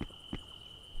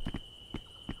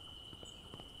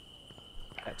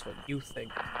 That's what you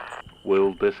think.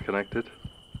 Will disconnected.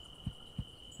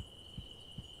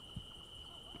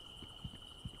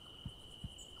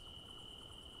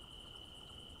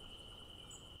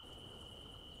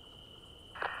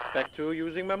 Back to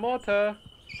using my mortar.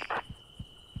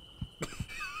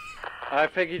 I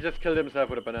think he just killed himself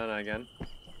with a banana again.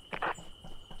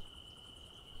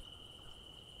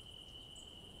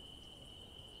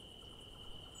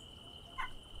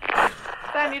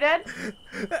 Stan, you dead?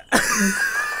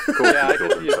 Yeah, I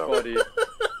can see his body.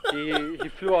 He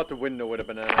flew out the window with a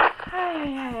banana.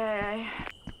 Ay.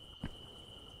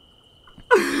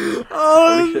 At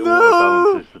least it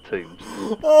all balances the teams.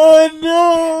 Oh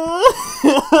no!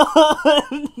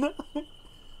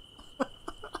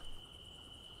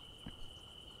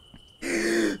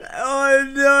 Oh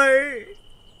no!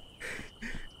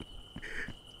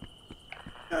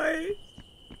 Guys.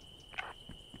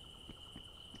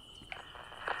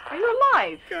 Are you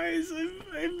alive? Guys,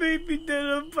 I made me dead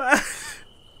on path.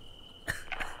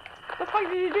 What the fuck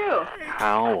did you do?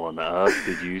 How on earth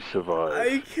did you survive?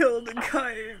 I killed a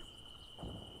guy.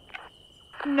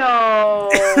 No.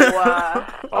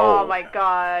 Oh. Oh my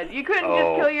god. You couldn't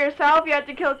just kill yourself, you had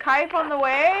to kill Kaif on the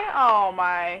way? Oh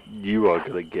my. You are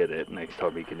gonna get it next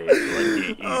time you can hear it. Like,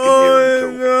 you can Oh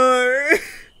hear him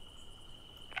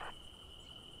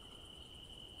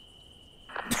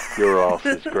talk. Your ass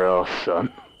is grass,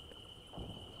 son.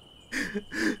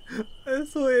 I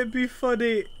thought it'd be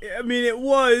funny. I mean, it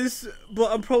was,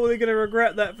 but I'm probably gonna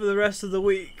regret that for the rest of the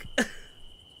week.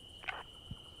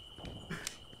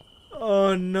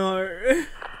 Oh no.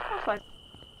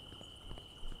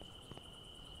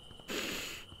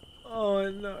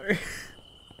 Oh no.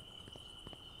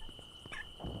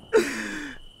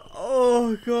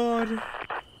 Oh god.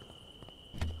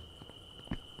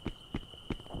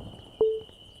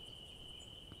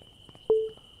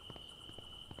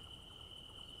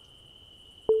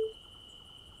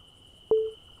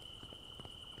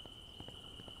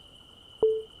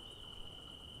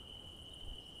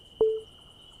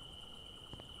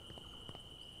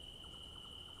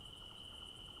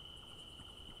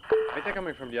 think they're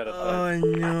coming from the other Oh side.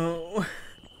 no.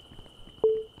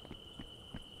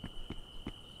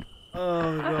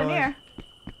 Oh Nothing god. here.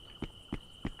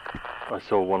 I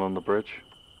saw one on the bridge.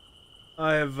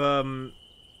 I have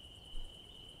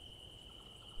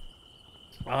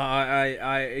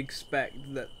I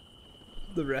expect that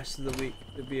the rest of the week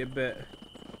to be a bit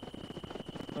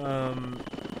oh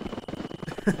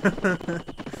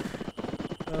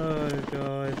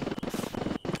god.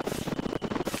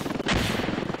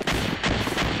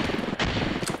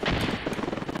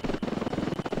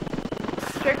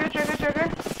 Trigger, trigger,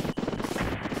 trigger.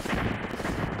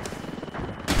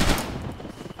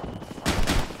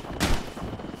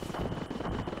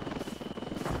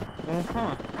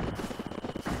 Uh-huh.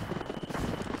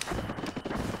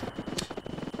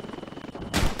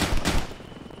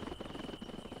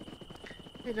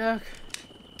 Hey, Doc.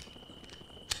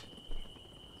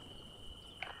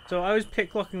 So I was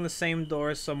picklocking the same door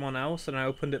as someone else, and I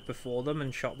opened it before them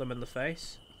and shot them in the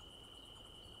face.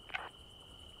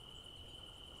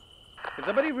 Can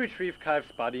somebody retrieve Kai's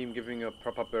body and give him a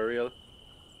proper burial?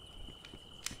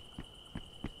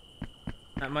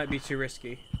 That might be too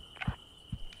risky.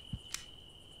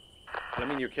 I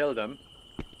mean, you killed him.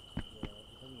 Yeah,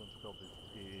 if anyone's job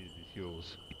is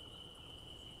yours.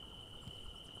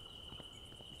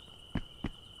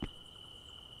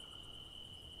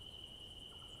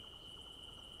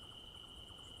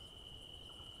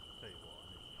 Tell you what,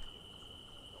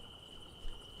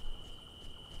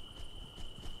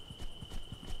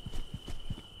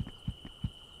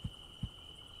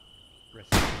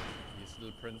 Rest in peace,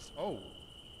 little prince. Oh!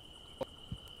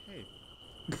 Hey.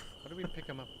 How do we pick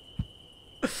him up?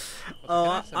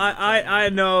 Oh, I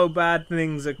know bad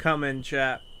things are coming,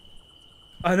 chap.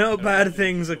 I know bad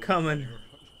things are coming.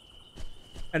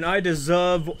 And I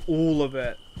deserve all of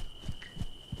it.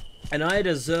 And I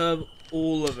deserve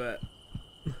all of it.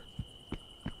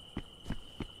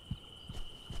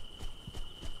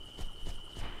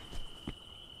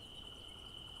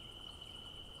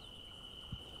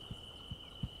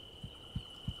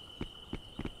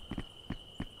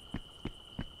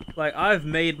 Like, I've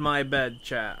made my bed,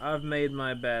 chat. I've made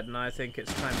my bed, and I think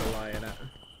it's time to lie in it.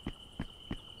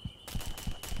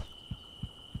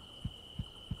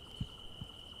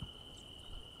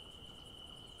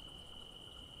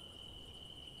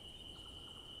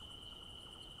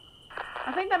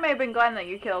 I think that may have been Glenn that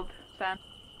you killed, Stan.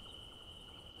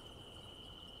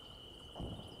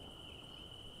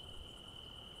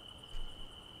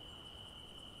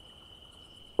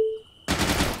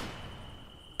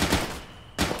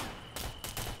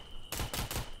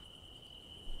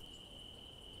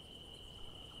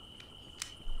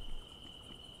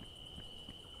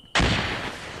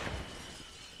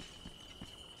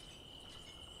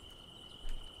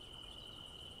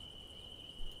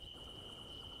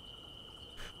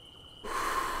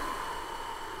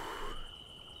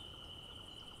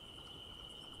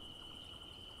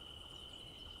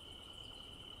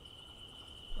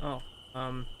 Oh,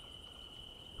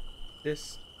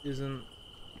 this isn't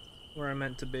where I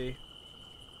meant to be.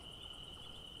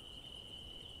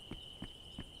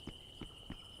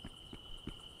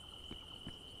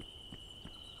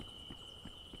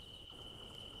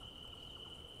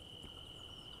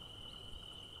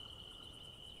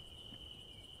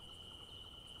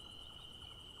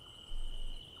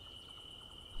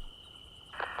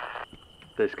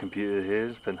 This computer here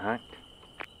has been hacked.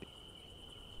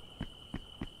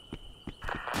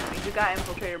 You got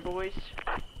infiltrator, boys.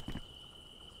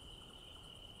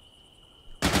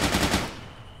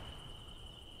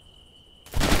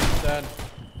 Stan.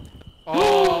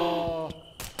 Oh!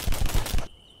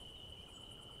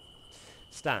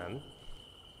 Stan?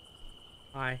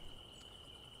 Hi.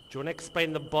 Do you want to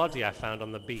explain the body I found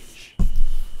on the beach?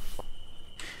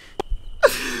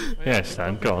 Yeah,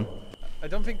 Stan, go on. I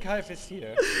don't think Kaif is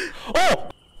here. Oh!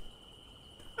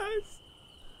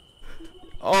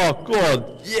 Oh,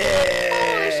 God. Yeah!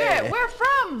 Holy shit, where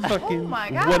from? Fucking oh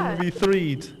my god.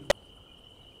 1v3'd.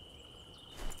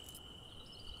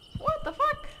 What the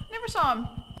fuck? Never saw him.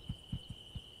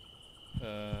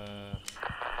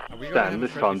 Are we Stan,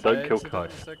 this time don't kill Kai.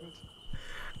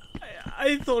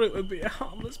 I thought it would be a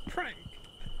harmless prank.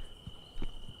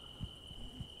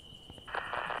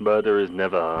 Murder is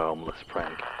never a harmless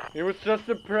prank. It was just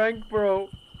a prank, bro.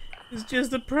 It's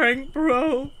just a prank,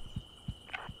 bro.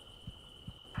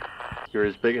 You're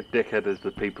as big a dickhead as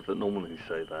the people that normally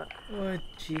say that. Oh,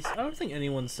 jeez. I don't think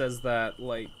anyone says that,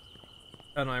 like,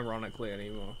 unironically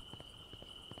anymore.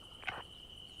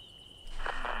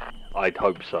 I'd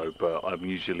hope so, but I'm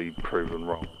usually proven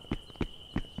wrong.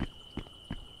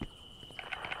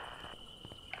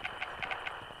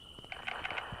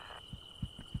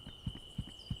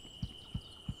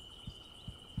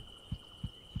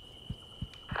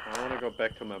 go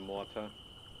back to my mortar.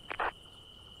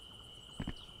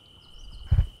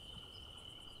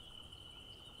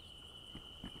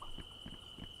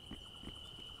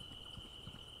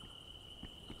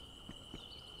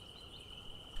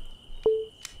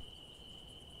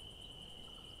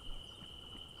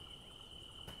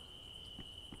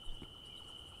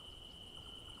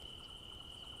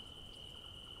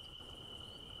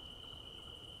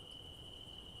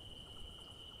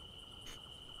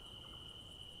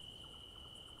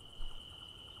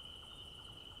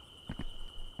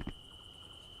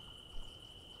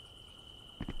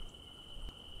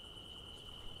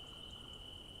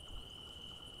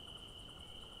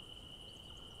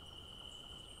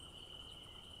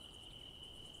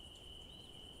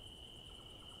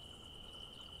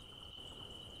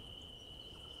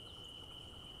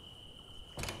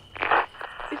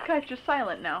 This guy's just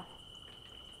silent now.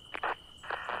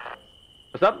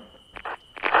 What's up?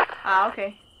 Ah,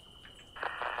 okay.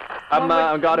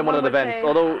 I'm guarding one of the vents. say-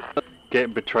 Although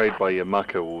Getting betrayed by your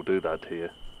mucker will do that to you.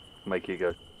 Make you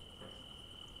go.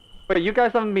 wait, you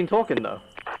guys haven't been talking though.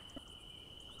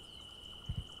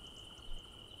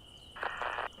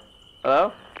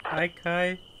 Hello? Hi,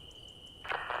 Kai.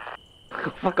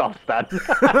 Fuck off, Stan.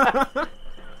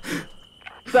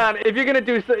 Stan, if you're gonna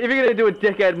do a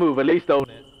dickhead move, at least own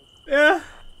it. Yeah.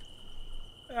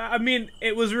 I mean,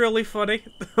 it was really funny.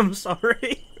 I'm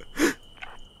sorry.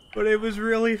 But it was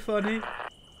really funny.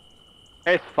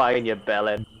 It's fine, you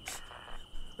bellend.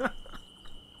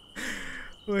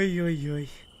 Oi, oi, oi.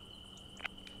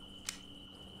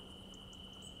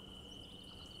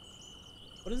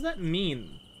 What does that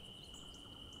mean?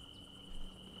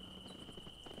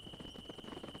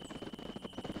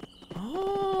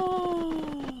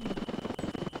 Oh.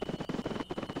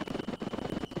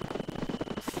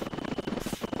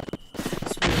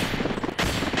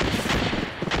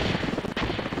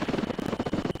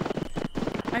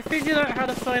 I figured out how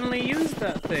to finally use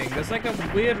that thing. There's like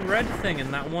a weird red thing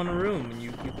in that one room, and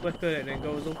you click on it and it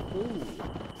goes, oh, ooh.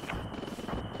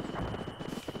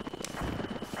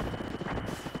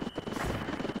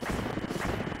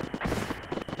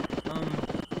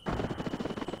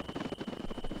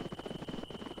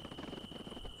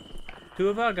 Two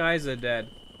of our guys are dead.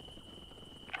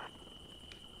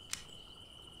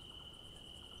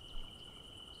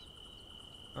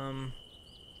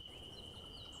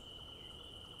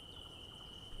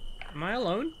 Am I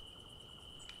alone?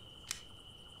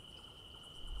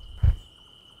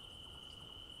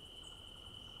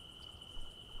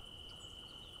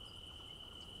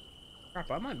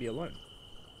 Crap, I might be alone.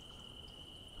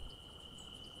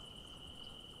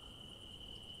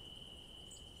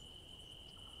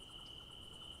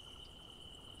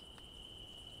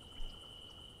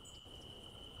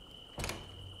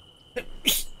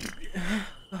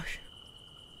 Gosh.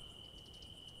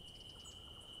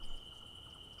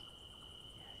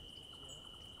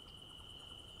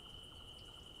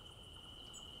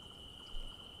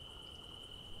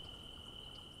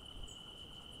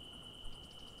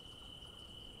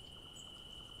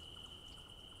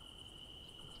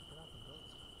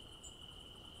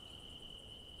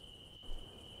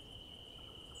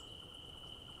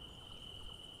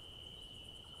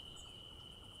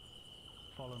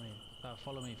 Follow me.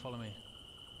 Follow me, follow me.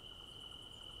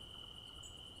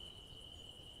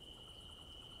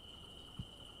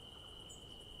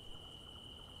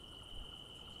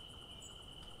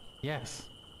 Yes.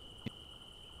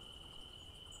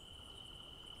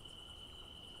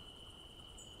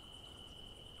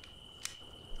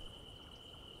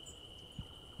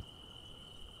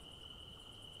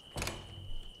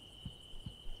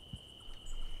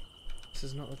 This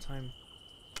is not the time.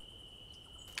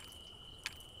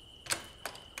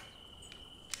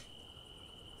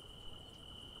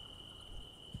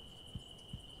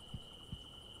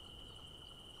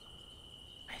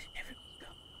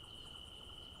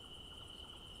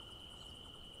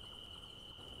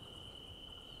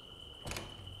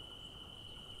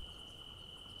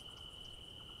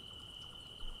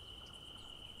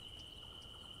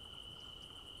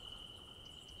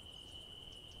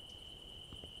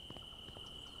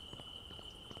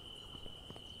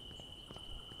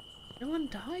 Everyone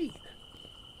died.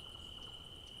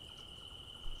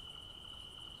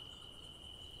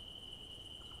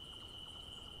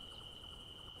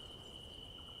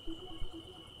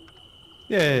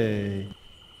 Yay.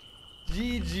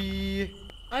 GG.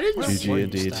 I didn't GG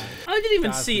indeed. I didn't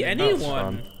even see That was anyone.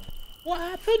 fun. What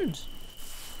happened?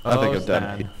 I think I'm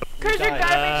done. Cause you're garbage,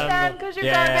 Stan, cause you're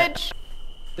garbage.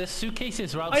 The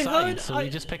suitcases were outside, so we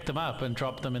just picked them up and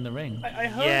dropped them in the ring. I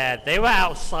heard. Yeah, they were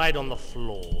outside on the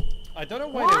floor. I don't know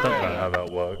why I don't know how that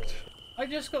worked. I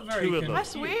just got very confused.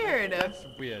 That's weird. That's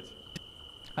weird.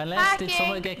 Unless did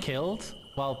someone get killed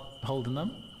while holding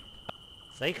them?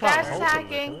 They can't That's hold them,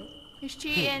 hacking. He's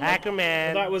cheating. Hacker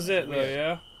man. Well, that was it, though,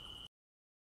 yeah?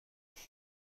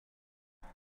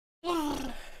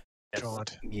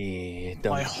 God. Yeah,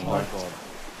 my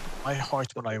heart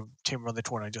when I came around the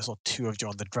corner, I just saw 2 of you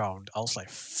on the ground. I was like,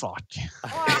 fuck.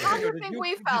 How do you think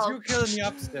we felt? Did you kill me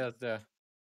upstairs there?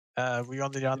 Were you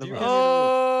on the roof?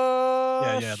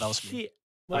 Yeah, that was me.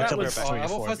 Well, I that killed was her Oh, back for a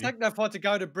before me. second I thought the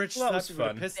guy on the bridge Well, that was slapped me with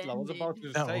a fun. pistol. I was about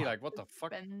to No. say, like, what the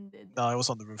fuck? No, I was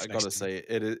on the roof. I next gotta to me. say,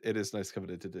 it is nice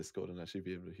coming into Discord and actually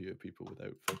be able to hear people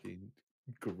without fucking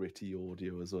gritty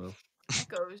audio as well.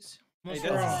 Echoes. Hey, What's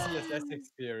that's wrong? a CSS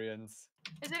experience.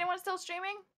 Is anyone still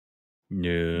streaming?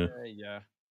 No. Yeah.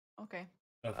 Okay.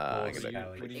 Of I'm course, gonna-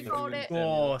 Callie. what do You you called do it. Of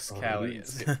course, Callie you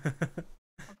is. Of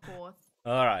course.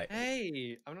 Alright.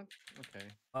 Hey, I'm not okay.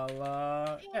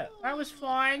 Yeah, that was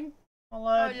fine. I'll,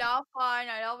 I love fine.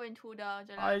 I love Intruder.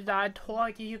 I'll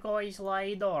talk to you guys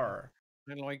later.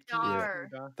 I like to Yar.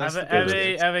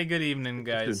 Have a good evening,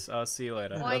 guys. I'll see you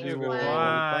later. Love you,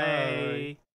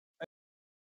 Bye.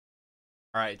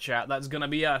 Alright, chat, that's gonna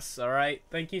be us, alright?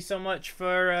 Thank you so much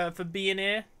for being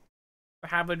here. For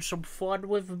having some fun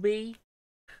with me.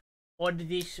 On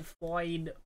this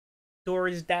fine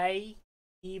Thursday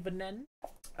evening.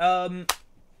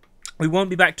 We won't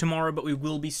be back tomorrow, but we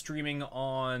will be streaming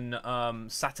on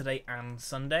Saturday and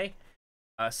Sunday.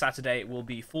 Saturday will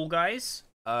be Fall Guys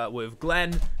with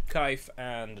Glenn, Kaif,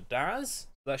 and Daz.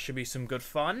 That should be some good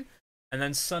fun. And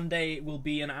then Sunday will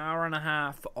be an hour and a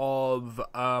half of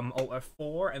Alt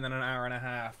F4 and then an hour and a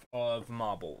half of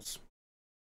Marbles.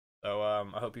 So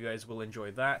I hope you guys will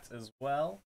enjoy that as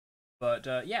well. But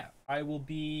yeah, I will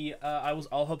be.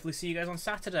 I'll hopefully see you guys on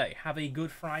Saturday. Have a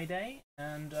good Friday,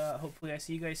 and hopefully I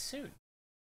see you guys soon.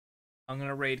 I'm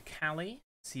gonna raid Callie.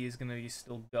 See is gonna be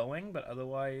still going, but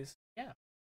otherwise, yeah.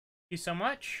 Thank you so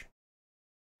much.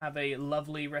 Have a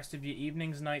lovely rest of your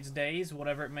evenings, nights, days,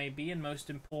 whatever it may be, and most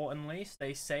importantly,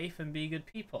 stay safe and be good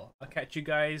people. I'll catch you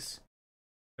guys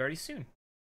very soon.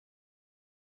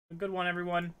 A good one,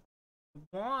 everyone.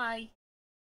 Bye.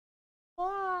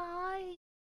 Bye.